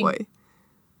probably.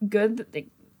 Good.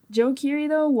 Joe Keery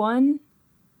though, one,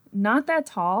 not that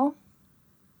tall.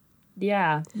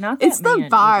 Yeah, not that. It's the man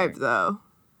vibe either. though.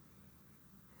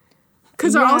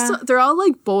 Cause Yeah. they're all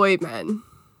like boy men.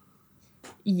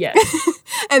 Yes.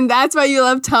 And that's why you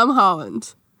love Tom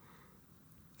Holland.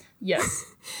 Yes.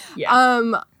 Yeah.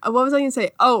 What was I gonna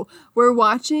say? Oh, we're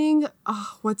watching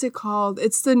what's it called?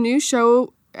 It's the new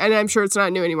show, and I'm sure it's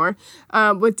not new anymore,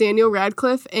 with Daniel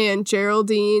Radcliffe and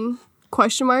Geraldine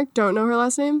don't know her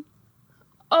last name.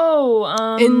 Oh,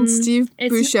 And Steve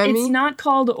it's Buscemi. not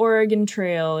called Oregon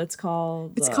Trail. It's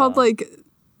called. It's called like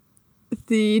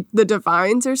the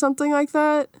Divines or something like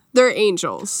that. They're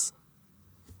angels.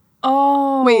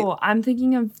 Oh, Wait. I'm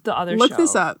thinking of the other Look show.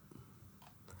 this up.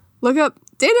 Look up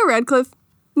Daniel Radcliffe,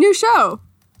 new show,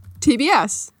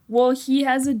 TBS. Well, he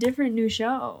has a different new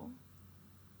show.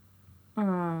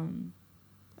 I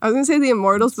was gonna say The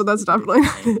Immortals, but that's definitely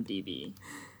not it. IMDb.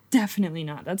 Definitely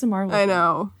not. That's a Marvel. I thing.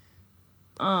 know.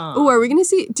 Oh, are we gonna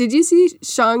see? Did you see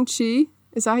Shang-Chi?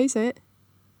 Is that how you say it?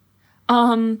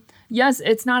 Yes,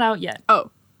 it's not out yet. Oh,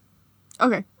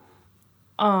 okay.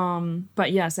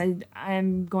 But yes,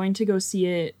 I'm going to go see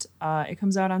it. It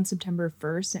comes out on September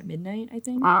 1st at midnight, I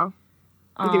think. Wow.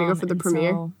 You're gonna go for the And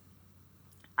premiere? so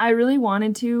I really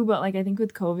wanted to, but like I think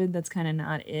with COVID, that's kind of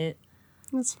not it.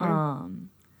 That's fine.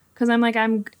 Because I'm like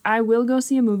I will go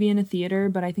see a movie in a theater,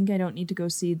 but I think I don't need to go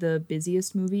see the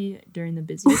busiest movie during the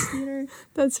busiest theater.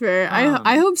 That's fair.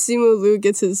 I hope Simu Liu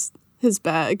gets his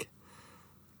bag.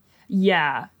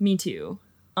 Yeah, me too.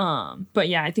 But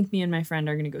yeah, I think me and my friend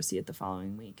are gonna go see it the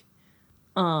following week.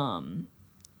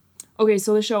 Okay,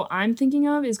 so the show I'm thinking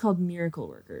of is called Miracle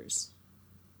Workers.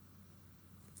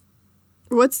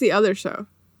 What's the other show?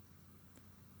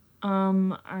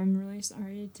 I'm really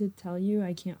sorry to tell you,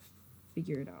 I can't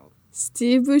figure it out.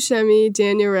 Steve Buscemi,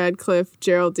 Daniel Radcliffe,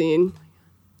 Geraldine.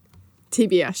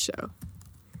 TBS show.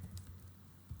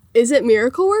 Is it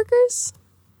Miracle Workers?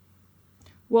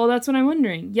 Well, that's what I'm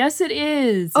wondering. Yes, it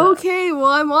is. Okay, well,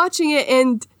 I'm watching it,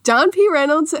 and John P.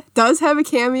 Reynolds does have a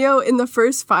cameo in the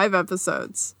first 5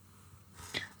 episodes.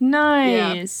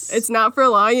 Nice. It's not for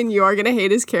long, and you are gonna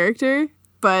hate his character,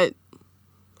 but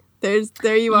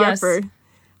there you are. Yes.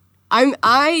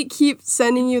 I keep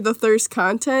sending you the thirst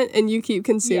content, and you keep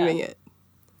consuming Yeah. it.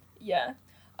 Yeah.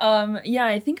 Yeah,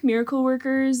 I think Miracle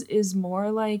Workers is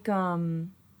more like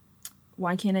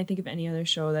why can't I think of any other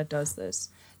show that does this?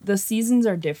 The seasons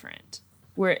are different.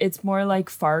 Where it's more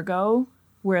like Fargo,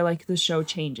 where like the show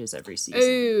changes every season.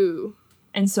 Ooh.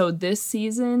 And so this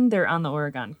season they're on the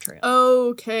Oregon Trail.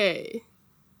 Okay.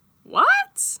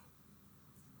 What?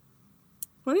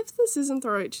 What if this isn't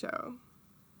the right show?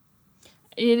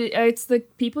 It's the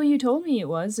people you told me it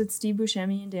was. It's Steve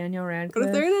Buscemi and Daniel Radcliffe. What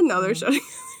if they're in another show?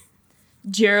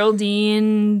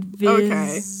 Geraldine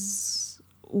Okay.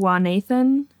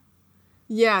 Viswanathan.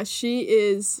 Yeah, she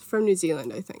is from New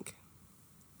Zealand, I think.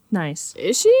 Nice.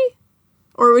 Is she?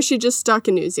 Or was she just stuck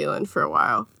in New Zealand for a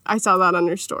while? I saw that on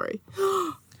her story.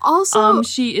 Also,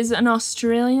 She is an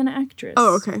Australian actress.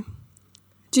 oh, okay.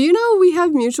 Do you know we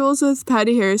have mutuals with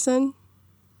Patty Harrison?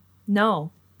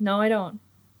 No, I don't.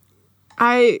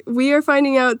 We are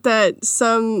finding out that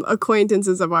some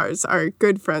acquaintances of ours are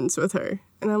good friends with her.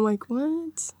 And I'm like,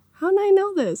 what? How did I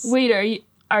know this? Wait,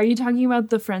 are you talking about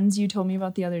the friends you told me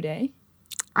about the other day?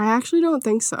 I actually don't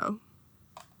think so.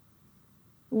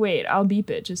 Wait, I'll beep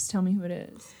it. Just tell me who it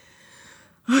is.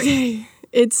 Okay,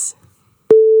 it's...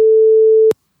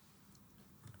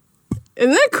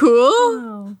 Isn't that cool?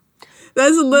 Oh.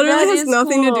 That's literally That has is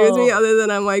nothing to do with me cool. other than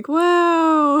I'm like,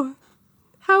 wow,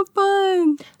 how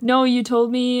fun. No, you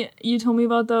told me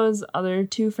about those other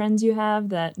 2 friends you have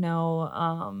that know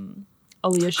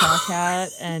Aaliyah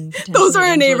Shawkat and Those are our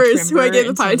potentially Angela neighbors who I Trimber gave the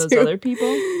and some pie of those to. other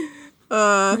people.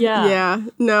 Yeah. Yeah,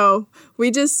 no,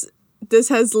 this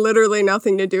has literally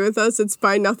nothing to do with us. It's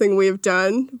by nothing we've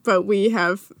done, but we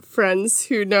have friends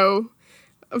who know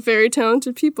very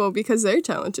talented people because they're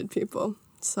talented people.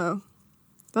 So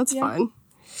that's fun.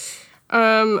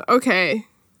 Okay.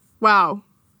 Wow.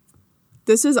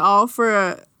 This is all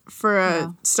for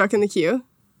Wow. Stuck in the Queue?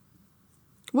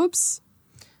 Whoops.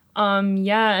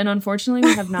 Yeah, and unfortunately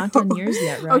we have not done yours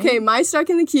yet, right? Okay, my Stuck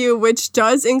in the Queue, which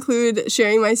does include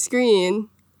sharing my screen.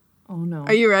 Oh no.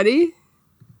 Are you ready?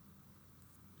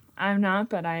 I'm not,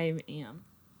 but I am.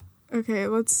 Okay,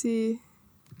 let's see.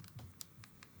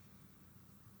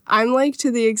 I'm like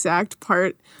to the exact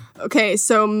part. Okay,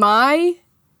 so my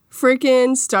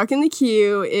freaking Stuck in the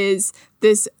Queue is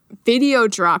this video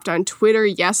dropped on Twitter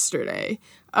yesterday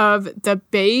of the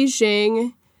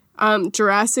Beijing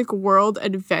Jurassic World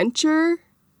Adventure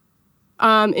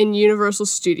in Universal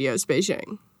Studios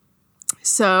Beijing.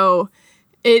 So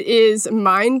it is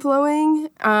mind-blowing,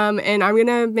 and I'm going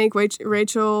to make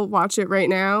Rachel watch it right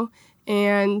now.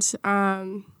 And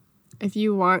if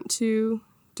you want to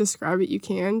describe it, you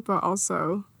can, but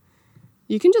also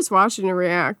you can just watch it and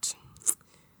react.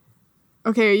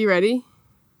 Okay, are you ready?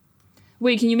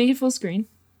 Wait, can you make it full screen?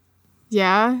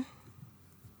 Yeah,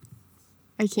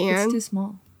 I can. It's too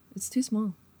small. It's too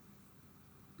small.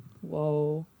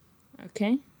 Whoa.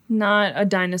 Okay. Not a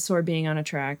dinosaur being on a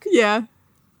track. Yeah.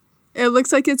 It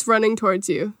looks like it's running towards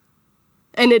you.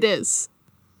 And it is.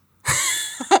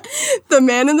 The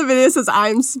man in the video says,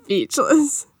 I'm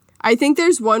speechless. I think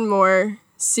there's one more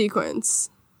sequence.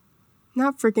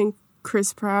 Not freaking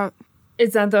Chris Pratt.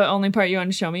 Is that the only part you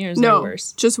want to show me, or is there No,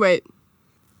 worse? just wait.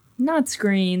 Not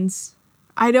screens.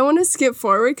 I don't want to skip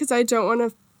forward because I don't want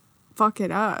to fuck it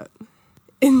up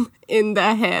in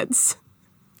the heads.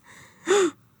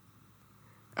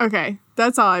 Okay,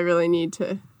 that's all I really need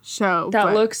to show. That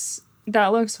but-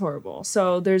 looks horrible.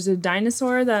 So there's a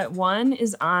dinosaur that one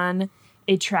is on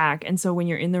a track, and so when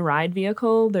you're in the ride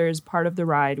vehicle, there's part of the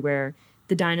ride where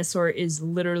the dinosaur is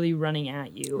literally running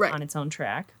at you Right. on its own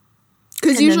track.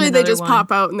 Because And usually then they another just one-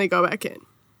 pop out and they go back in.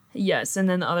 Yes, and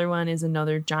then the other one is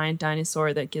another giant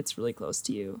dinosaur that gets really close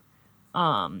to you.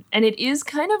 And it is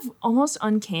kind of almost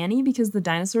uncanny because the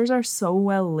dinosaurs are so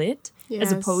well lit as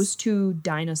Yes. opposed to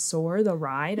Dinosaur, the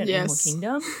ride at Animal Yes.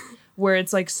 Kingdom, where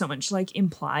it's like so much like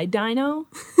implied dino.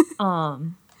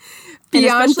 And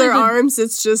Beyond especially their the- arms,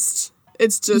 it's just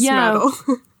Yeah. metal.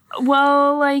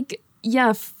 Well, like,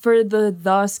 yeah, for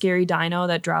the scary dino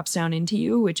that drops down into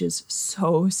you, which is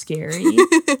so scary,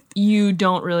 you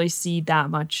don't really see that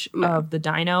much of the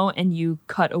dino, and you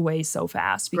cut away so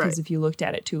fast because Right. if you looked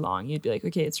at it too long, you'd be like,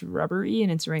 okay, it's rubbery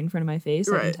and it's right in front of my face.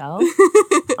 I Right. can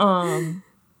tell.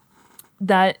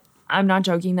 That I'm not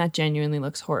joking. That genuinely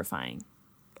looks horrifying.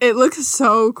 It looks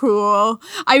so cool.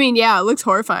 I mean, yeah, it looks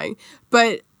horrifying.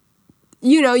 But,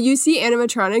 you know, you see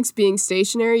animatronics being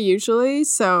stationary usually.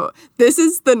 So this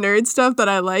is the nerd stuff that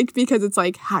I like because it's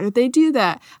like, how did they do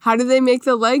that? How do they make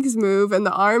the legs move and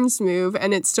the arms move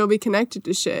and it still be connected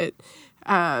to shit?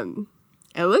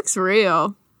 It looks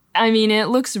real. I mean, it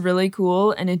looks really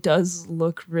cool and it does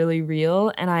look really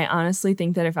real. And I honestly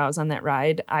think that if I was on that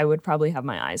ride, I would probably have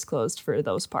my eyes closed for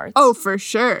those parts. Oh, for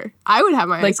sure. I would have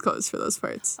my Like- eyes closed for those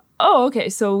parts. Oh, okay.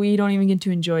 So we don't even get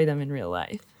to enjoy them in real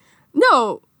life.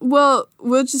 No, well,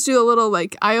 we'll just do a little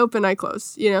like eye open, eye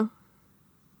close, you know?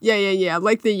 Yeah,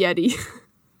 like the Yeti.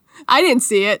 I didn't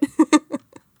see it.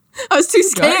 I was too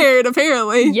scared,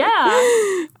 apparently.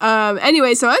 Yeah.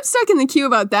 Anyway, so I'm stuck in the queue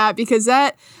about that because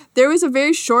there was a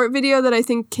very short video that I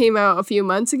think came out a few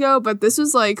months ago, but this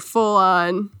was like full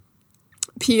on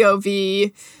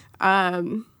POV.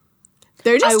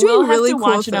 They're just I doing will have really to cool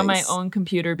watch it on my things. own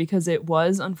computer because it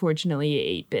was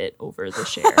unfortunately 8-bit over the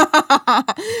share.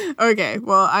 Okay,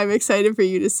 well, I'm excited for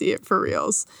you to see it for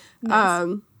reals.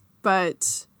 Nice.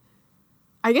 But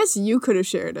I guess you could have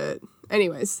shared it.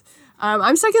 Anyways,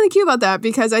 I'm stuck in the queue about that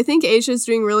because I think Asia's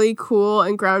doing really cool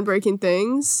and groundbreaking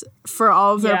things for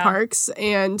all of their Yeah. parks.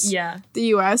 And Yeah. the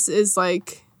US is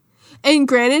like, and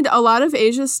granted, a lot of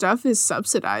Asia's stuff is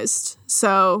subsidized.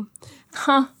 So,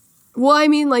 Huh. well, I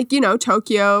mean, like, you know,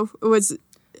 Tokyo was,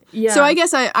 Yeah. so I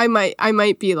guess I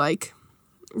might be like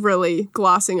really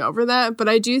glossing over that, but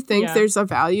I do think Yeah. there's a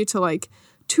value to like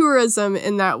tourism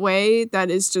in that way that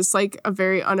is just like a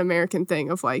very un-American thing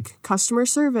of like customer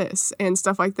service and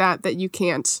stuff like that you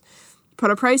can't put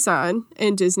a price on,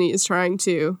 and Disney is trying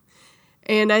to.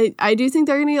 And I do think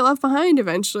they're going to get left behind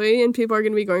eventually, and people are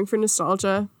going to be going for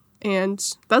nostalgia, and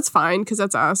that's fine because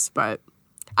that's us, but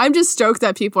I'm just stoked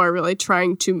that people are really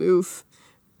trying to move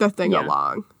the thing Yeah.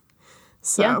 along.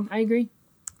 So Yeah, I agree.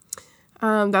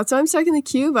 that's what I'm stuck in the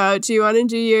queue about. Do you want to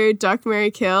do your Duck,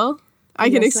 Marry, Kill? I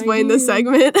can Yes, I explain the do.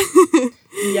 segment.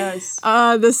 Yes.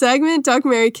 The segment Duck,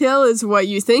 Marry, Kill is what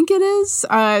you think it is.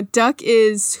 Duck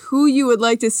is who you would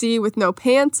like to see with no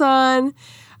pants on.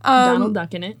 Donald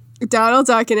Duck in it. Donald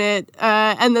Duck in it,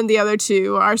 and then the other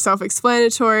two are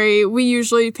self-explanatory. We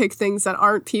usually pick things that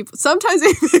aren't people. Sometimes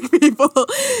we pick people.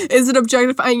 Is it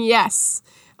objectifying? Yes.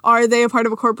 Are they a part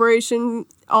of a corporation?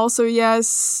 Also,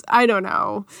 yes. I don't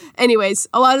know. Anyways,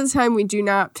 a lot of the time we do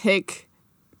not pick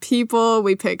people.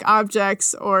 We pick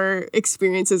objects or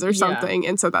experiences or something,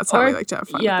 and so that's how we like to have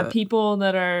fun with it. People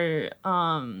that are,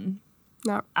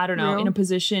 Not I don't know, real. in a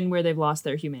position where they've lost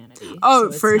their humanity. Oh, So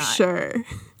it's for not- sure.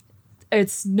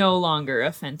 It's no longer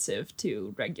offensive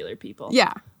to regular people.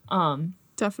 Yeah.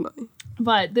 Definitely.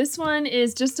 But this one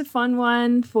is just a fun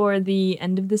one for the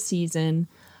end of the season.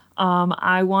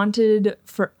 I wanted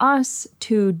for us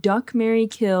to duck, marry,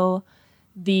 kill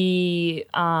the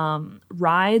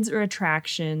rides or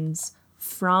attractions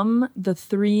from the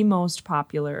 3 most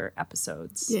popular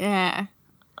episodes. Yeah.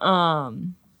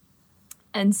 And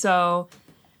so,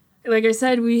 like I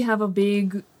said, we have a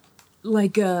big,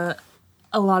 like a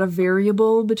lot of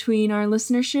variable between our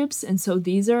listenerships. And so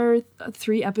these are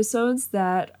 3 episodes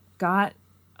that got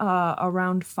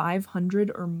around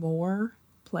 500 or more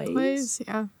plays.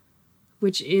 Yeah.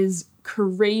 Which is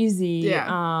crazy.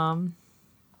 Yeah.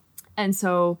 And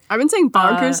so I've been saying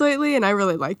bonkers lately, and I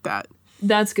really like that.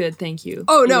 that's good. Thank you.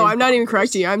 Oh, no, It is I'm not even bonkers.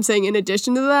 correcting you. I'm saying in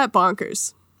addition to that,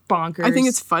 bonkers. Bonkers. I think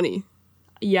it's funny.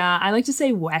 Yeah, I like to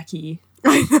say wacky.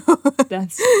 I know.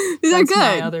 That's These are that's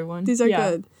good. my other one. These are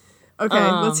Yeah. good.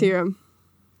 Okay, let's hear them.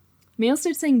 Maybe I'll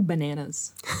start saying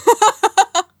bananas.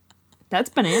 That's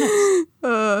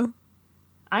bananas.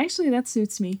 Actually, that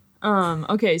suits me.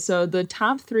 Okay, so the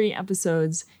top 3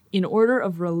 episodes in order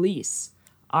of release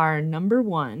are number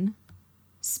 1,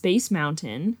 Space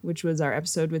Mountain, which was our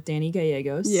episode with Danny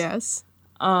Gallegos. Yes.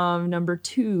 Number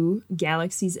 2,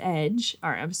 Galaxy's Edge,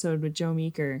 our episode with Joe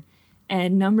Meeker.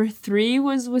 And number 3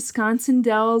 was Wisconsin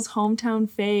Dells Hometown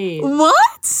Fade.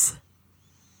 What?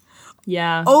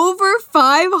 Yeah. Over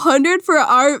 500 for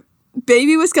our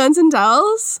baby Wisconsin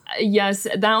Dells? Yes,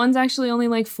 that one's actually only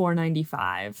like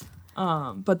 $4.95.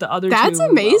 But the other That's two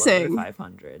were amazing. well over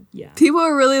 500. Yeah. People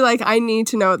are really like, I need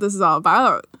to know what this is all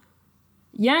about.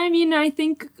 Yeah, I mean, I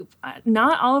think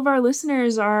not all of our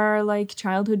listeners are like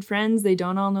childhood friends. They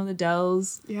don't all know the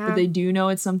Dells, Yeah. but they do know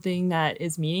it's something that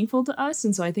is meaningful to us.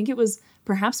 And so I think it was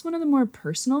perhaps one of the more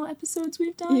personal episodes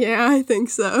we've done. Yeah, I think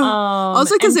so.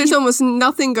 Also, because and there's almost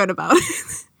nothing good about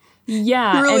it.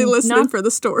 Yeah. You're really and listening not, for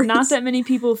the stories. Not that many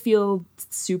people feel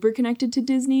super connected to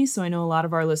Disney. So I know a lot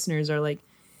of our listeners are like,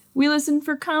 we listen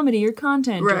for comedy or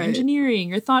content or Right.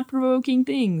 engineering or thought-provoking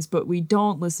things, but we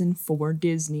don't listen for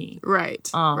Disney. Right.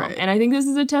 Right. And I think this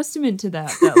is a testament to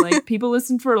that like people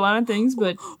listen for a lot of things,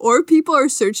 but Or people are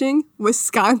searching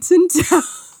Wisconsin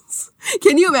Dells.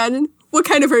 Can you imagine? What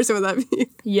kind of person would that be?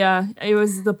 yeah, it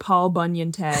was the Paul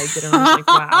Bunyan tag that everyone's like,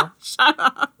 wow. Shut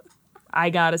up. I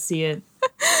gotta see it.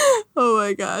 Oh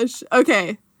my gosh.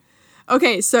 Okay.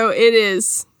 Okay, so it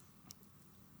is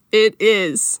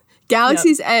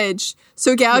Galaxy's Edge.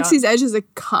 So Galaxy's Edge is a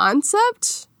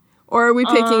concept? Or are we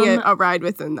picking a ride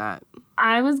within that?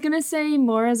 I was gonna say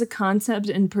more as a concept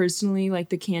and personally like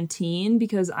the canteen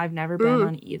because I've never been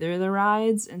on either of the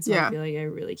rides, and so Yeah. I feel like I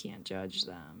really can't judge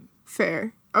them.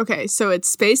 Fair. Okay, so it's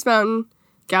Space Mountain,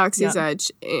 Galaxy's Yeah.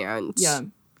 Edge, and Yeah.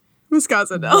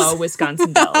 Wisconsin Dells. Oh,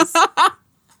 Wisconsin Dells.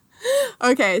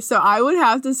 Okay, so I would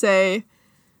have to say,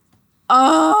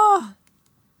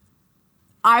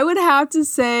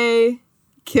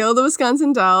 kill the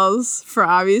Wisconsin Dells for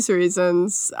obvious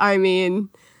reasons. I mean,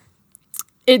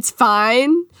 it's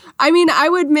fine. I mean, I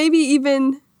would maybe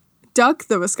even duck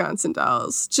the Wisconsin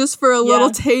Dells just for a little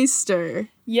taster.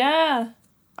 Yeah.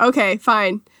 Okay,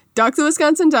 fine. Duck the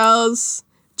Wisconsin Dells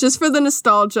just for the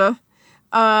nostalgia.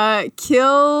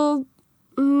 Kill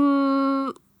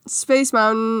Space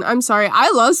Mountain. I'm sorry. I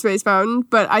love Space Mountain,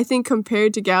 but I think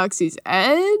compared to Galaxy's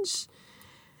Edge,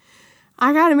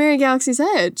 I gotta marry Galaxy's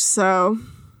Edge. So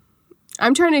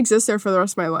I'm trying to exist there for the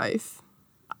rest of my life.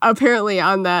 Apparently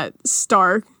on that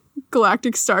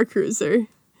Galactic Star Cruiser.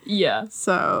 Yeah.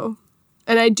 So,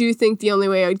 and I do think the only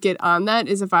way I would get on that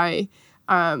is if I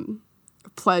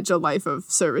pledge a life of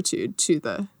servitude to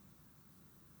the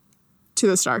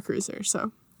Star Cruiser.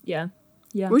 So, Yeah.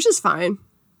 Yeah. which is fine.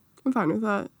 I'm fine with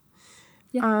that.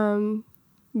 Yeah.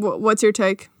 What's your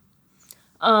take?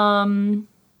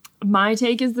 My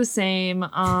take is the same.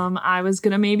 I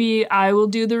will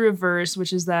do the reverse,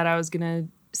 which is that I was gonna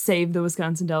save the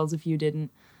Wisconsin Dells if you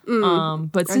didn't.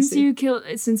 But since see.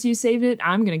 you saved it,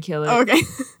 I'm gonna kill it. Okay.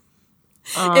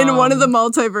 In one of the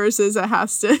multiverses, it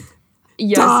has to.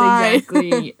 Yes, Die.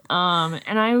 exactly.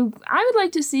 And I would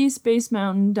like to see Space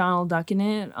Mountain Donald Duck in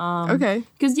it. Okay.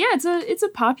 Because yeah, it's a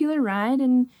popular ride,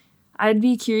 and I'd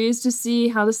be curious to see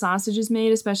how the sausage is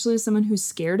made, especially as someone who's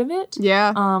scared of it.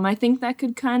 Yeah. I think that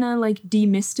could kind of like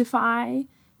demystify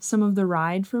some of the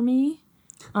ride for me.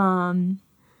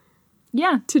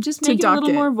 Yeah, to just make it a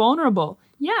little more vulnerable.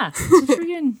 Yeah, to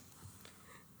freaking.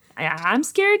 I'm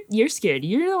scared. You're scared.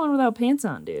 You're the one without pants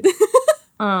on, dude.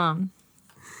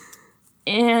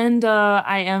 And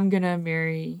I am gonna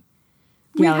marry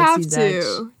Galaxy's Edge. We have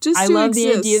to. Just I to love exist.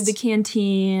 the idea of the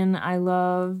canteen. I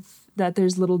love that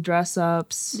there's little dress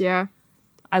ups. Yeah.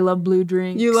 I love blue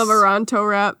drinks. You love a Ronto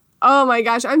wrap. Oh my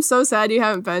gosh, I'm so sad you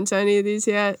haven't been to any of these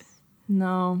yet.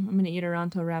 No, I'm gonna eat a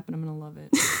Ronto wrap and I'm gonna love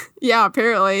it. Yeah,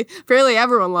 apparently. Apparently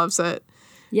everyone loves it.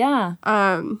 Yeah.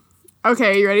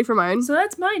 Okay, you ready for mine? So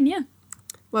that's mine, yeah.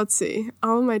 Let's see.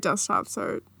 All of my desktops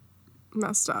are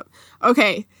messed up.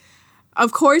 Okay.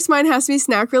 Of course, mine has to be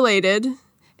snack related.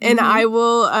 And I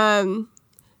will,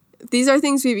 these are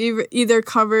things we've either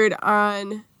covered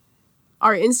on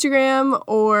our Instagram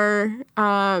or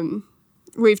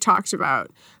we've talked about.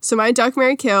 So my Duck,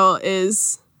 Marry, Kill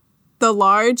is the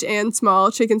large and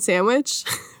small chicken sandwich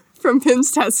from Pim's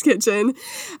Test Kitchen.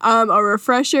 A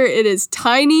refresher, it is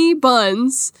tiny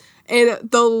buns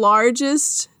and the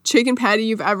largest chicken patty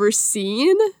you've ever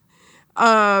seen.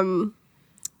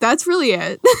 That's really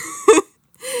it.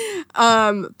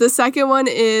 The second one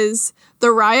is the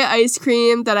Raya ice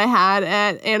cream that I had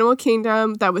at Animal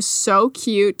Kingdom that was so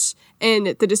cute. And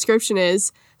the description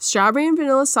is strawberry and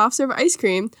vanilla soft serve ice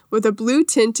cream with a blue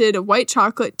tinted white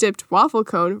chocolate dipped waffle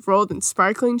cone rolled in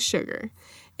sparkling sugar.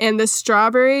 And the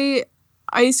strawberry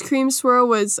ice cream swirl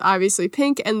was obviously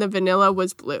pink and the vanilla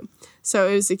was blue. So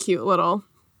it was a cute little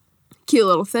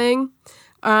thing.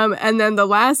 And then the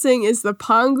last thing is the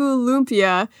Pongu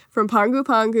Lumpia from Pongu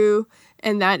Pongu,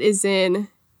 and that is in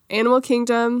Animal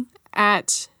Kingdom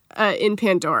in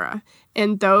Pandora.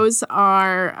 And those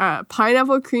are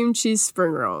pineapple cream cheese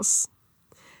spring rolls.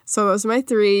 So those are my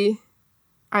 3.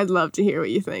 I'd love to hear what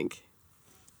you think.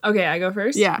 Okay, I go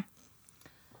first? Yeah.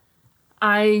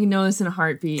 I know this in a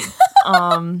heartbeat.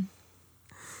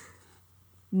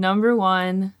 Number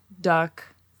 1,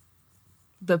 Duck,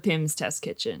 the Pim's Test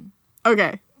Kitchen.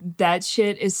 Okay. That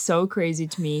shit is so crazy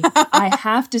to me. I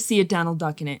have to see a Donald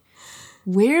Duck in it.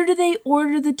 Where do they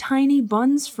order the tiny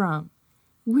buns from?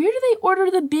 Where do they order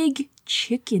the big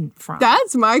chicken from?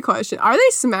 That's my question. Are they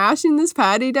smashing this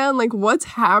patty down? Like, what's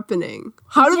happening?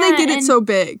 How do they get it so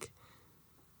big?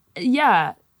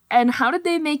 Yeah. And how did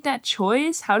they make that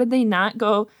choice? How did they not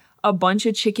go a bunch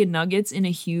of chicken nuggets in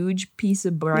a huge piece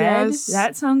of bread? Yes.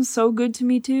 That sounds so good to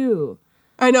me, too.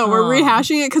 I know, we're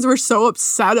rehashing it because we're so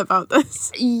upset about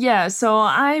this. Yeah, so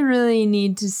I really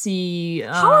need to see...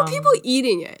 How are people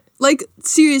eating it? Like,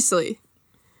 seriously.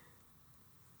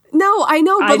 No, I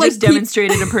know, but I like... just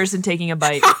demonstrated a person taking a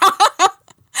bite.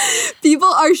 People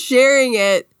are sharing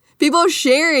it. People are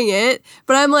sharing it,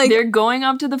 but I'm like... They're going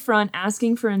up to the front,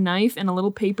 asking for a knife and a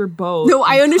little paper bow. No,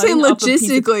 I understand cutting up a piece of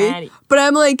logistically, patty. but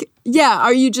I'm like, yeah,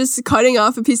 are you just cutting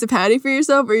off a piece of patty for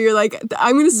yourself? Or you're like,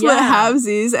 I'm going to split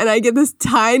halvesies and I get this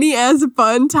tiny ass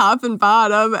bun top and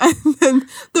bottom and then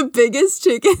the biggest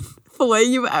chicken fillet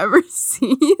you've ever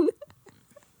seen?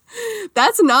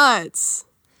 That's nuts.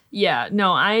 Yeah,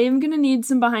 no, I am going to need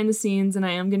some behind the scenes and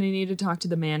I am going to need to talk to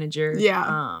the manager.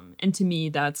 Yeah. And to me,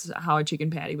 that's how a chicken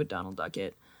patty would Donald Duck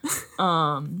it.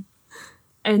 And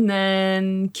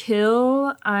then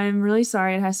Kill, I'm really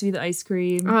sorry, it has to be the ice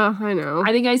cream. I know.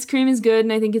 I think ice cream is good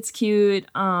and I think it's cute,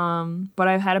 but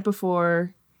I've had it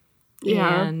before.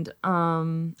 Yeah. And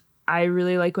I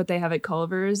really like what they have at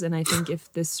Culver's, and I think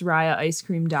if this Raya ice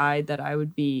cream died, that I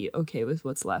would be okay with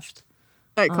what's left.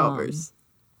 At Culver's.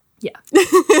 Yeah.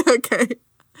 Okay.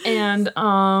 And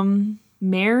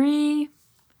Mary,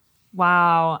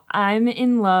 wow, I'm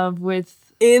in love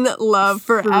with In love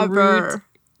forever. fruit,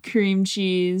 cream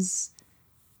cheese,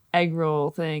 egg roll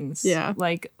things. Yeah.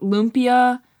 Like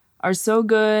lumpia are so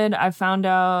good. I found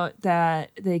out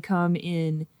that they come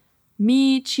in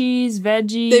meat, cheese,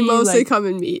 veggie. They mostly like, come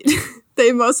in meat.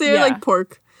 They mostly are Yeah. like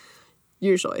pork,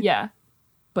 usually. Yeah.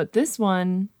 But this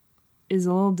one is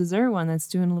a little dessert one that's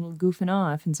doing a little goofing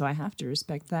off, and so I have to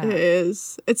respect that. It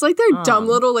is. It's like their dumb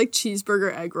little like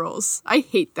cheeseburger egg rolls. I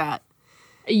hate that.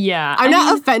 Yeah. I'm I not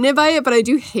mean, offended by it, but I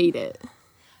do hate it.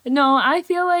 no, I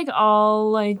feel like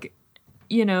all like,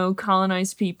 you know,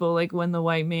 colonized people, like when the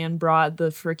white man brought the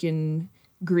freaking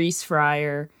grease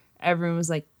fryer, everyone was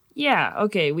like, yeah,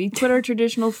 okay, we put our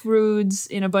traditional foods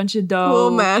in a bunch of dough.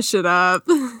 We'll mash it up.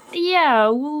 Yeah,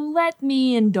 well, let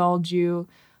me indulge you.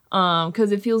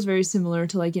 Because it feels very similar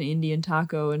to like an Indian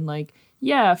taco, and like,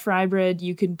 yeah, fry bread,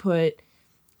 you can put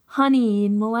honey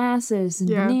and molasses and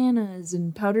Yeah. bananas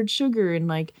and powdered sugar, and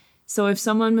like, so if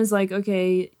someone was like,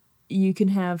 okay, you can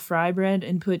have fry bread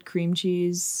and put cream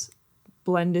cheese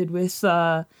blended with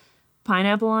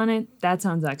pineapple on it. That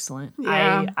sounds excellent.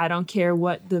 Yeah. I don't care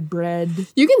what the bread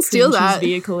You can steal cream cheese that.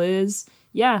 vehicle is.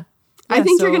 Yeah. I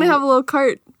think you're so- going to have a little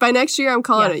cart. By next year, I'm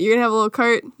calling Yeah. it. You're going to have a little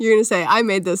cart. You're going to say, I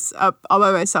made this up all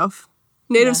by myself.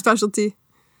 Native Yeah. specialty.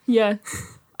 Yeah.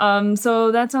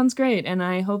 So that sounds great. And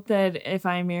I hope that if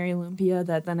I marry Lumpia,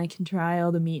 that then I can try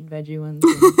all the meat and veggie ones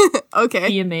and Okay.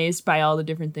 be amazed by all the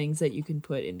different things that you can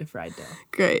put into fried dough.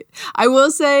 Great. I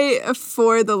will say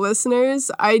for the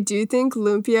listeners, I do think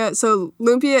lumpia. So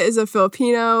lumpia is a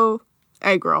Filipino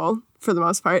egg roll for the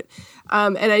most part,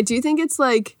 and I do think it's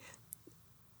like,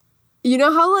 you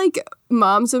know how like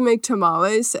moms would make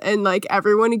tamales and like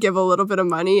everyone would give a little bit of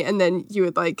money and then you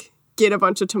would like get a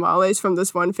bunch of tamales from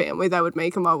this one family that would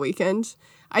make them all weekend.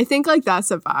 I think like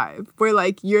that's a vibe where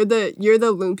like you're the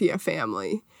lumpia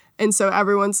family. And so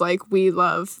everyone's like, we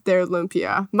love their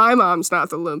lumpia. My mom's not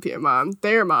the lumpia mom.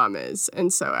 Their mom is.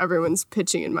 And so everyone's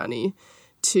pitching in money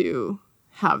to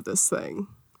have this thing.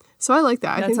 So I like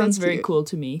that. I That think sounds that's very cute. cool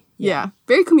to me. Yeah.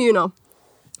 Very communal.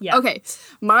 Yeah. Okay.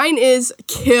 Mine is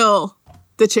kill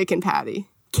the chicken patty.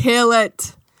 Kill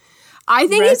it. I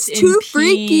think Rest it's in too peace.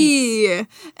 freaky.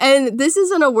 And this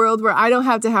is in a world where I don't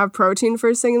have to have protein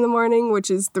first thing in the morning, which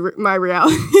is my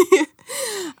reality.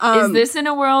 Is this in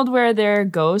a world where there are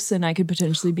ghosts and I could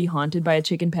potentially be haunted by a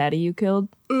chicken patty you killed?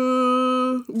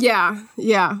 Yeah.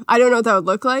 I don't know what that would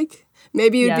look like.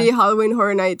 Maybe it would Yeah. be Halloween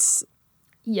Horror Nights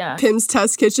Yeah. Pim's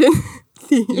Test Kitchen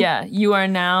theme. Yeah. You are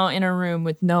now in a room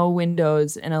with no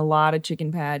windows and a lot of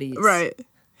chicken patties. Right.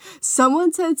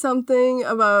 Someone said something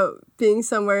about being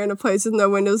somewhere in a place with no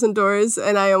windows and doors,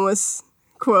 and I almost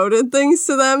quoted things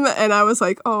to them, and I was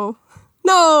like, oh,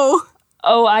 no.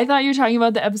 Oh, I thought you were talking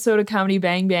about the episode of Comedy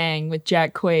Bang Bang with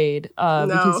Jack Quaid. No.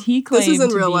 Because he claimed this is in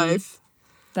to real be- life.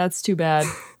 That's too bad.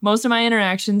 Most of my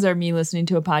interactions are me listening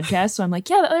to a podcast. So I'm like,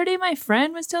 yeah, the other day my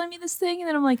friend was telling me this thing. And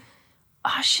then I'm like,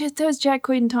 oh, shit, that was Jack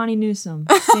Quaid and Tawny Newsome.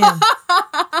 Damn.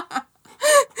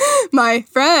 My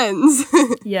friends.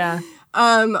 Yeah.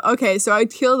 Okay, so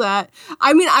I'd kill that.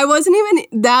 I mean, I wasn't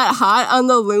even that hot on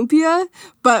the lumpia,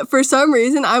 but for some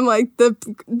reason, I'm like, the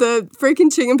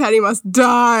freaking chicken patty must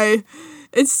die.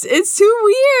 It's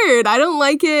too weird. I don't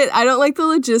like it. I don't like the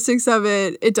logistics of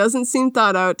it. It doesn't seem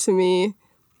thought out to me.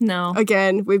 No.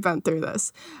 Again, we've been through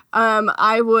this.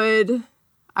 I would,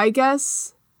 I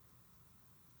guess,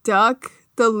 duck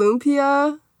the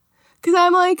lumpia. Because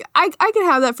I'm like, I could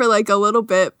have that for like a little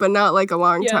bit, but not like a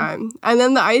long Yeah. time. And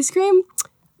then the ice cream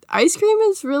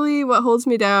is really what holds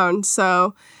me down.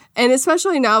 So, and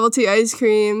especially novelty ice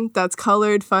cream that's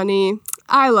colored funny.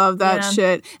 I love that Yeah.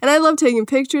 shit. And I love taking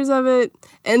pictures of it.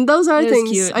 And those are It is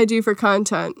things cute. I do for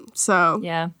content. So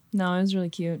Yeah. No, it was really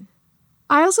cute.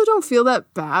 I also don't feel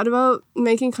that bad about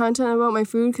making content about my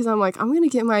food because I'm like, I'm going to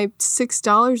get my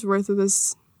 $6 worth of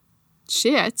this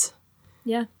shit.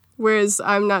 Yeah. Whereas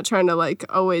I'm not trying to like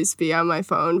always be on my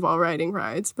phone while riding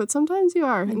rides, but sometimes you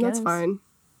are, and that's guess. fine.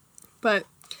 But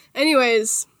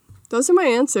anyways, those are my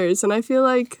answers, and I feel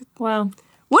like Wow.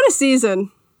 what a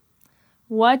season.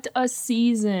 What a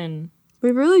season.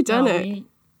 We've really done No, it.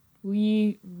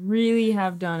 We really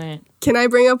have done it. Can I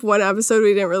bring up one episode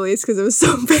we didn't release because it was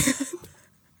so bad?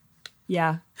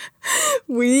 Yeah.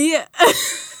 We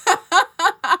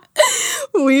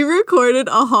we recorded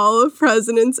a Hall of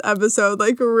Presidents episode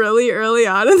like really early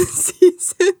on in the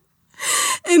season.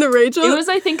 And Rachel It was,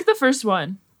 I think, the first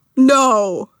one.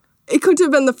 No. It could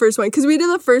have been the first one because we did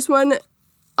the first one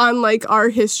on like our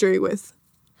history with.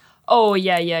 Oh,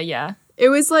 yeah. It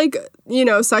was like,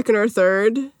 second or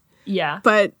third. Yeah.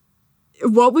 But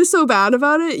what was so bad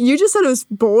about it? You just said it was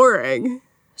boring.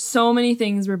 So many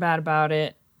things were bad about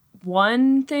it.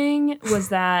 One thing was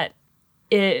that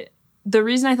the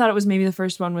reason I thought it was maybe the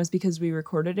first one was because we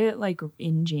recorded it like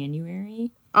in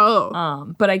January.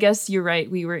 Oh. But I guess you're right.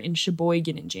 We were in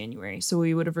Sheboygan in January. So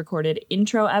we would have recorded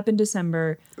intro up in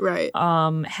December. Right.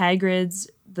 Hagrid's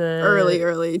the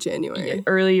early January.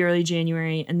 early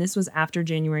January. And this was after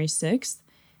January 6th.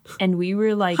 And we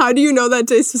were like, How do you know that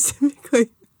day specifically?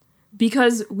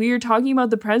 because we were talking about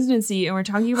the presidency and we're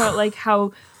talking about like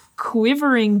how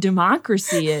quivering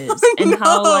democracy is and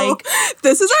how like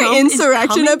This is our Trump is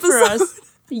insurrection coming for episode. us.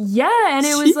 Yeah, and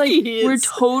it was like Jeez. we're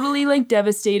totally like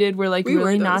devastated. We're like We were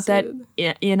really not that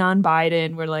devastated. in on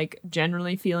Biden. We're like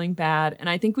generally feeling bad, and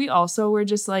I think we also were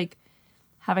just like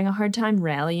having a hard time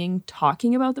rallying,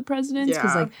 talking about the presidents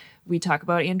because Yeah. like we talk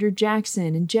about Andrew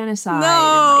Jackson and genocide. And,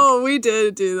 No, we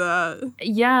did do that. like,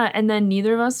 yeah, and then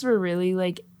neither of us were really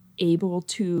like able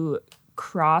to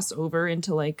cross over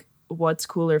into like what's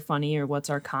cool or funny or what's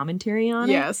our commentary on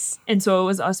it. Yes. And so it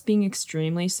was us being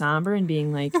extremely somber and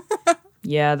being like,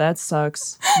 yeah, that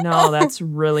sucks. No, that's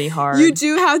really hard. You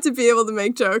do have to be able to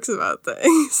make jokes about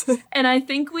things. And I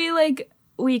think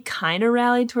we kind of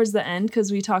rallied towards the end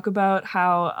because we talk about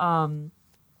how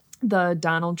the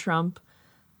Donald Trump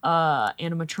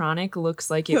animatronic looks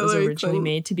like it was Hillary originally Clinton.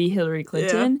 made to be Hillary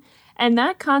Clinton. And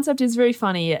that concept is very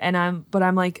funny. And I'm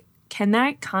like, can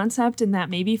that concept and that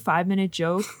maybe 5-minute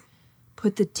joke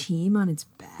put the team on its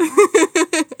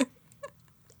back?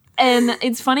 And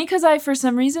it's funny because I, for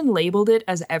some reason, labeled it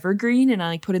as evergreen, and I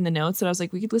like put in the notes that I was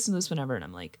like, we could listen to this whenever. And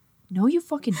I'm like, no, you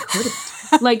fucking couldn't.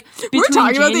 Like between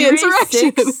talking about the January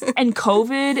insurrection. 6th and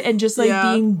COVID and just like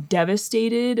Yeah. being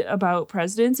devastated about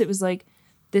presidents, it was like,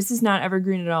 this is not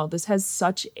evergreen at all. This has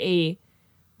such a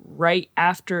right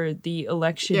after the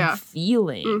election Yeah.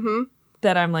 feeling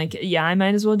that I'm like, yeah, I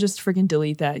might as well just freaking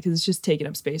delete that because it's just taking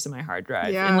up space on my hard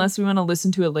drive. Yeah. Unless we want to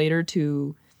listen to it later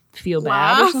to feel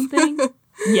bad or Laugh. something.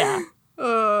 Yeah.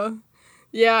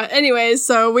 Yeah, anyways,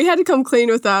 so we had to come clean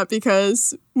with that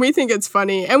because we think it's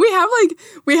funny. And we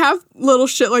have little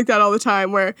shit like that all the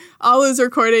time where I'll lose a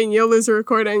recording, you'll lose a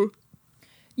recording.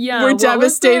 Yeah. We're what was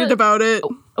devastated the- about it.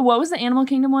 What was the Animal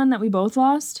Kingdom one that we both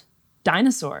lost?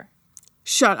 Dinosaur.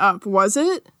 Shut up, was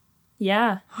it?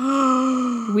 Yeah.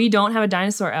 We don't have a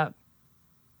dinosaur app.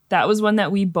 That was one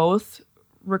that we both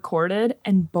recorded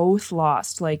and both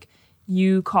lost. Like,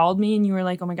 you called me and you were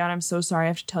like, oh my God, I'm so sorry. I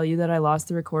have to tell you that I lost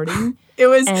the recording. It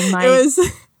was And my-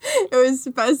 it was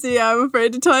Bessie, I'm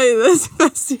afraid to tell you this.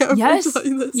 Bessie, I'm afraid Yes. to tell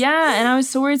you this. Yeah. And I was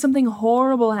so worried something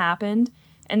horrible happened.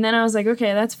 And then I was like,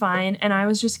 okay, that's fine. And I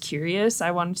was just curious.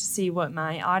 I wanted to see what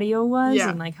my audio was Yeah.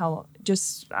 and like how,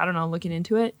 just, I don't know, looking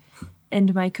into it.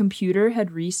 And my computer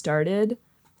had restarted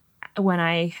when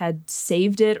I had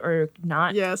saved it or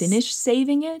not Yes. finished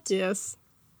saving it. Yes.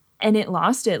 And it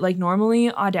lost it. Like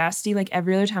normally Audacity, like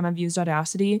every other time I've used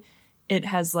Audacity, it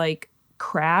has like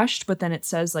crashed, but then it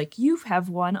says like, you have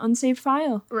one unsaved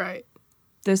file. Right.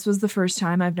 This was the first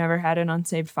time I've never had an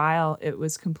unsaved file. It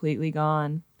was completely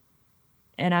gone.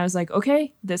 And I was like,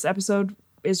 okay, this episode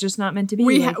is just not meant to be.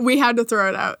 We Like, we had to throw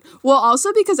it out. Well,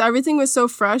 also because everything was so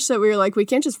fresh that we were like, we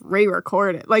can't just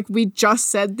re-record it. Like, we just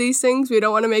said these things. We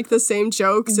don't want to make the same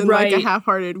jokes in like a Right.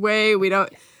 half-hearted way. We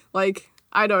don't, like,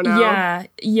 I don't know.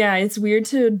 yeah, it's weird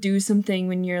to do something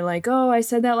when you're like, oh, I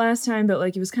said that last time, but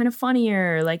like it was kind of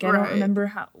funnier. Like I Right. don't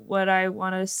remember what I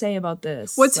want to say about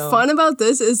this. What's So- fun about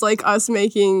this is like us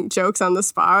making jokes on the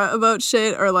spot about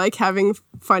shit or like having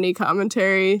funny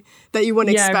commentary that you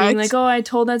wouldn't Yeah, expect. being like, oh, I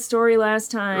told that story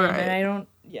last time, Right. and I don't.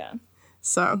 Yeah,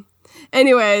 So,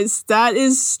 anyways, that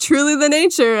is truly the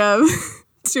nature of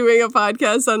doing a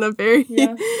podcast on a very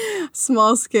Yeah.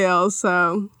 small scale.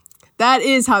 So, that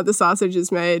is how the sausage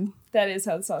is made. that is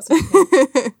how the sausage.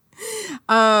 Is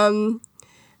made.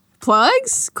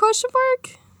 Plugs? Question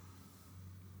mark?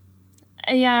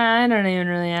 Yeah, I don't even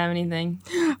really have anything.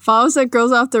 Follow us at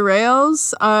Girls Off the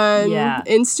Rails on Yeah.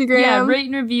 Instagram. Yeah, rate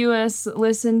and review us.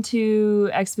 Listen to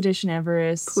Expedition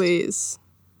Everest. Please.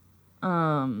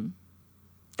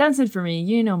 That's it for me.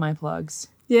 You know my plugs.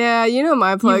 Yeah, you know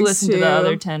my You plugs listen too. to the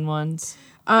other 10 ones.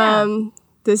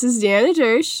 This is Deanna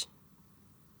Dersh,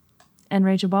 And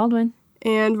Rachel Baldwin.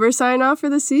 and we're signing off for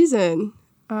the season.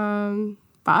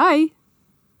 Bye.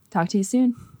 Talk to you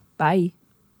soon. Bye.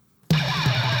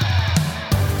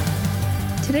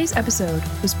 Today's episode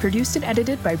was produced and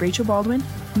edited by Rachel Baldwin,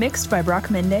 mixed by Brock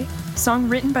Mende, song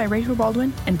written by Rachel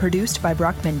Baldwin, and produced by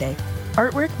Brock Mende.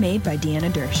 Artwork made by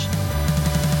Deanna Dersh.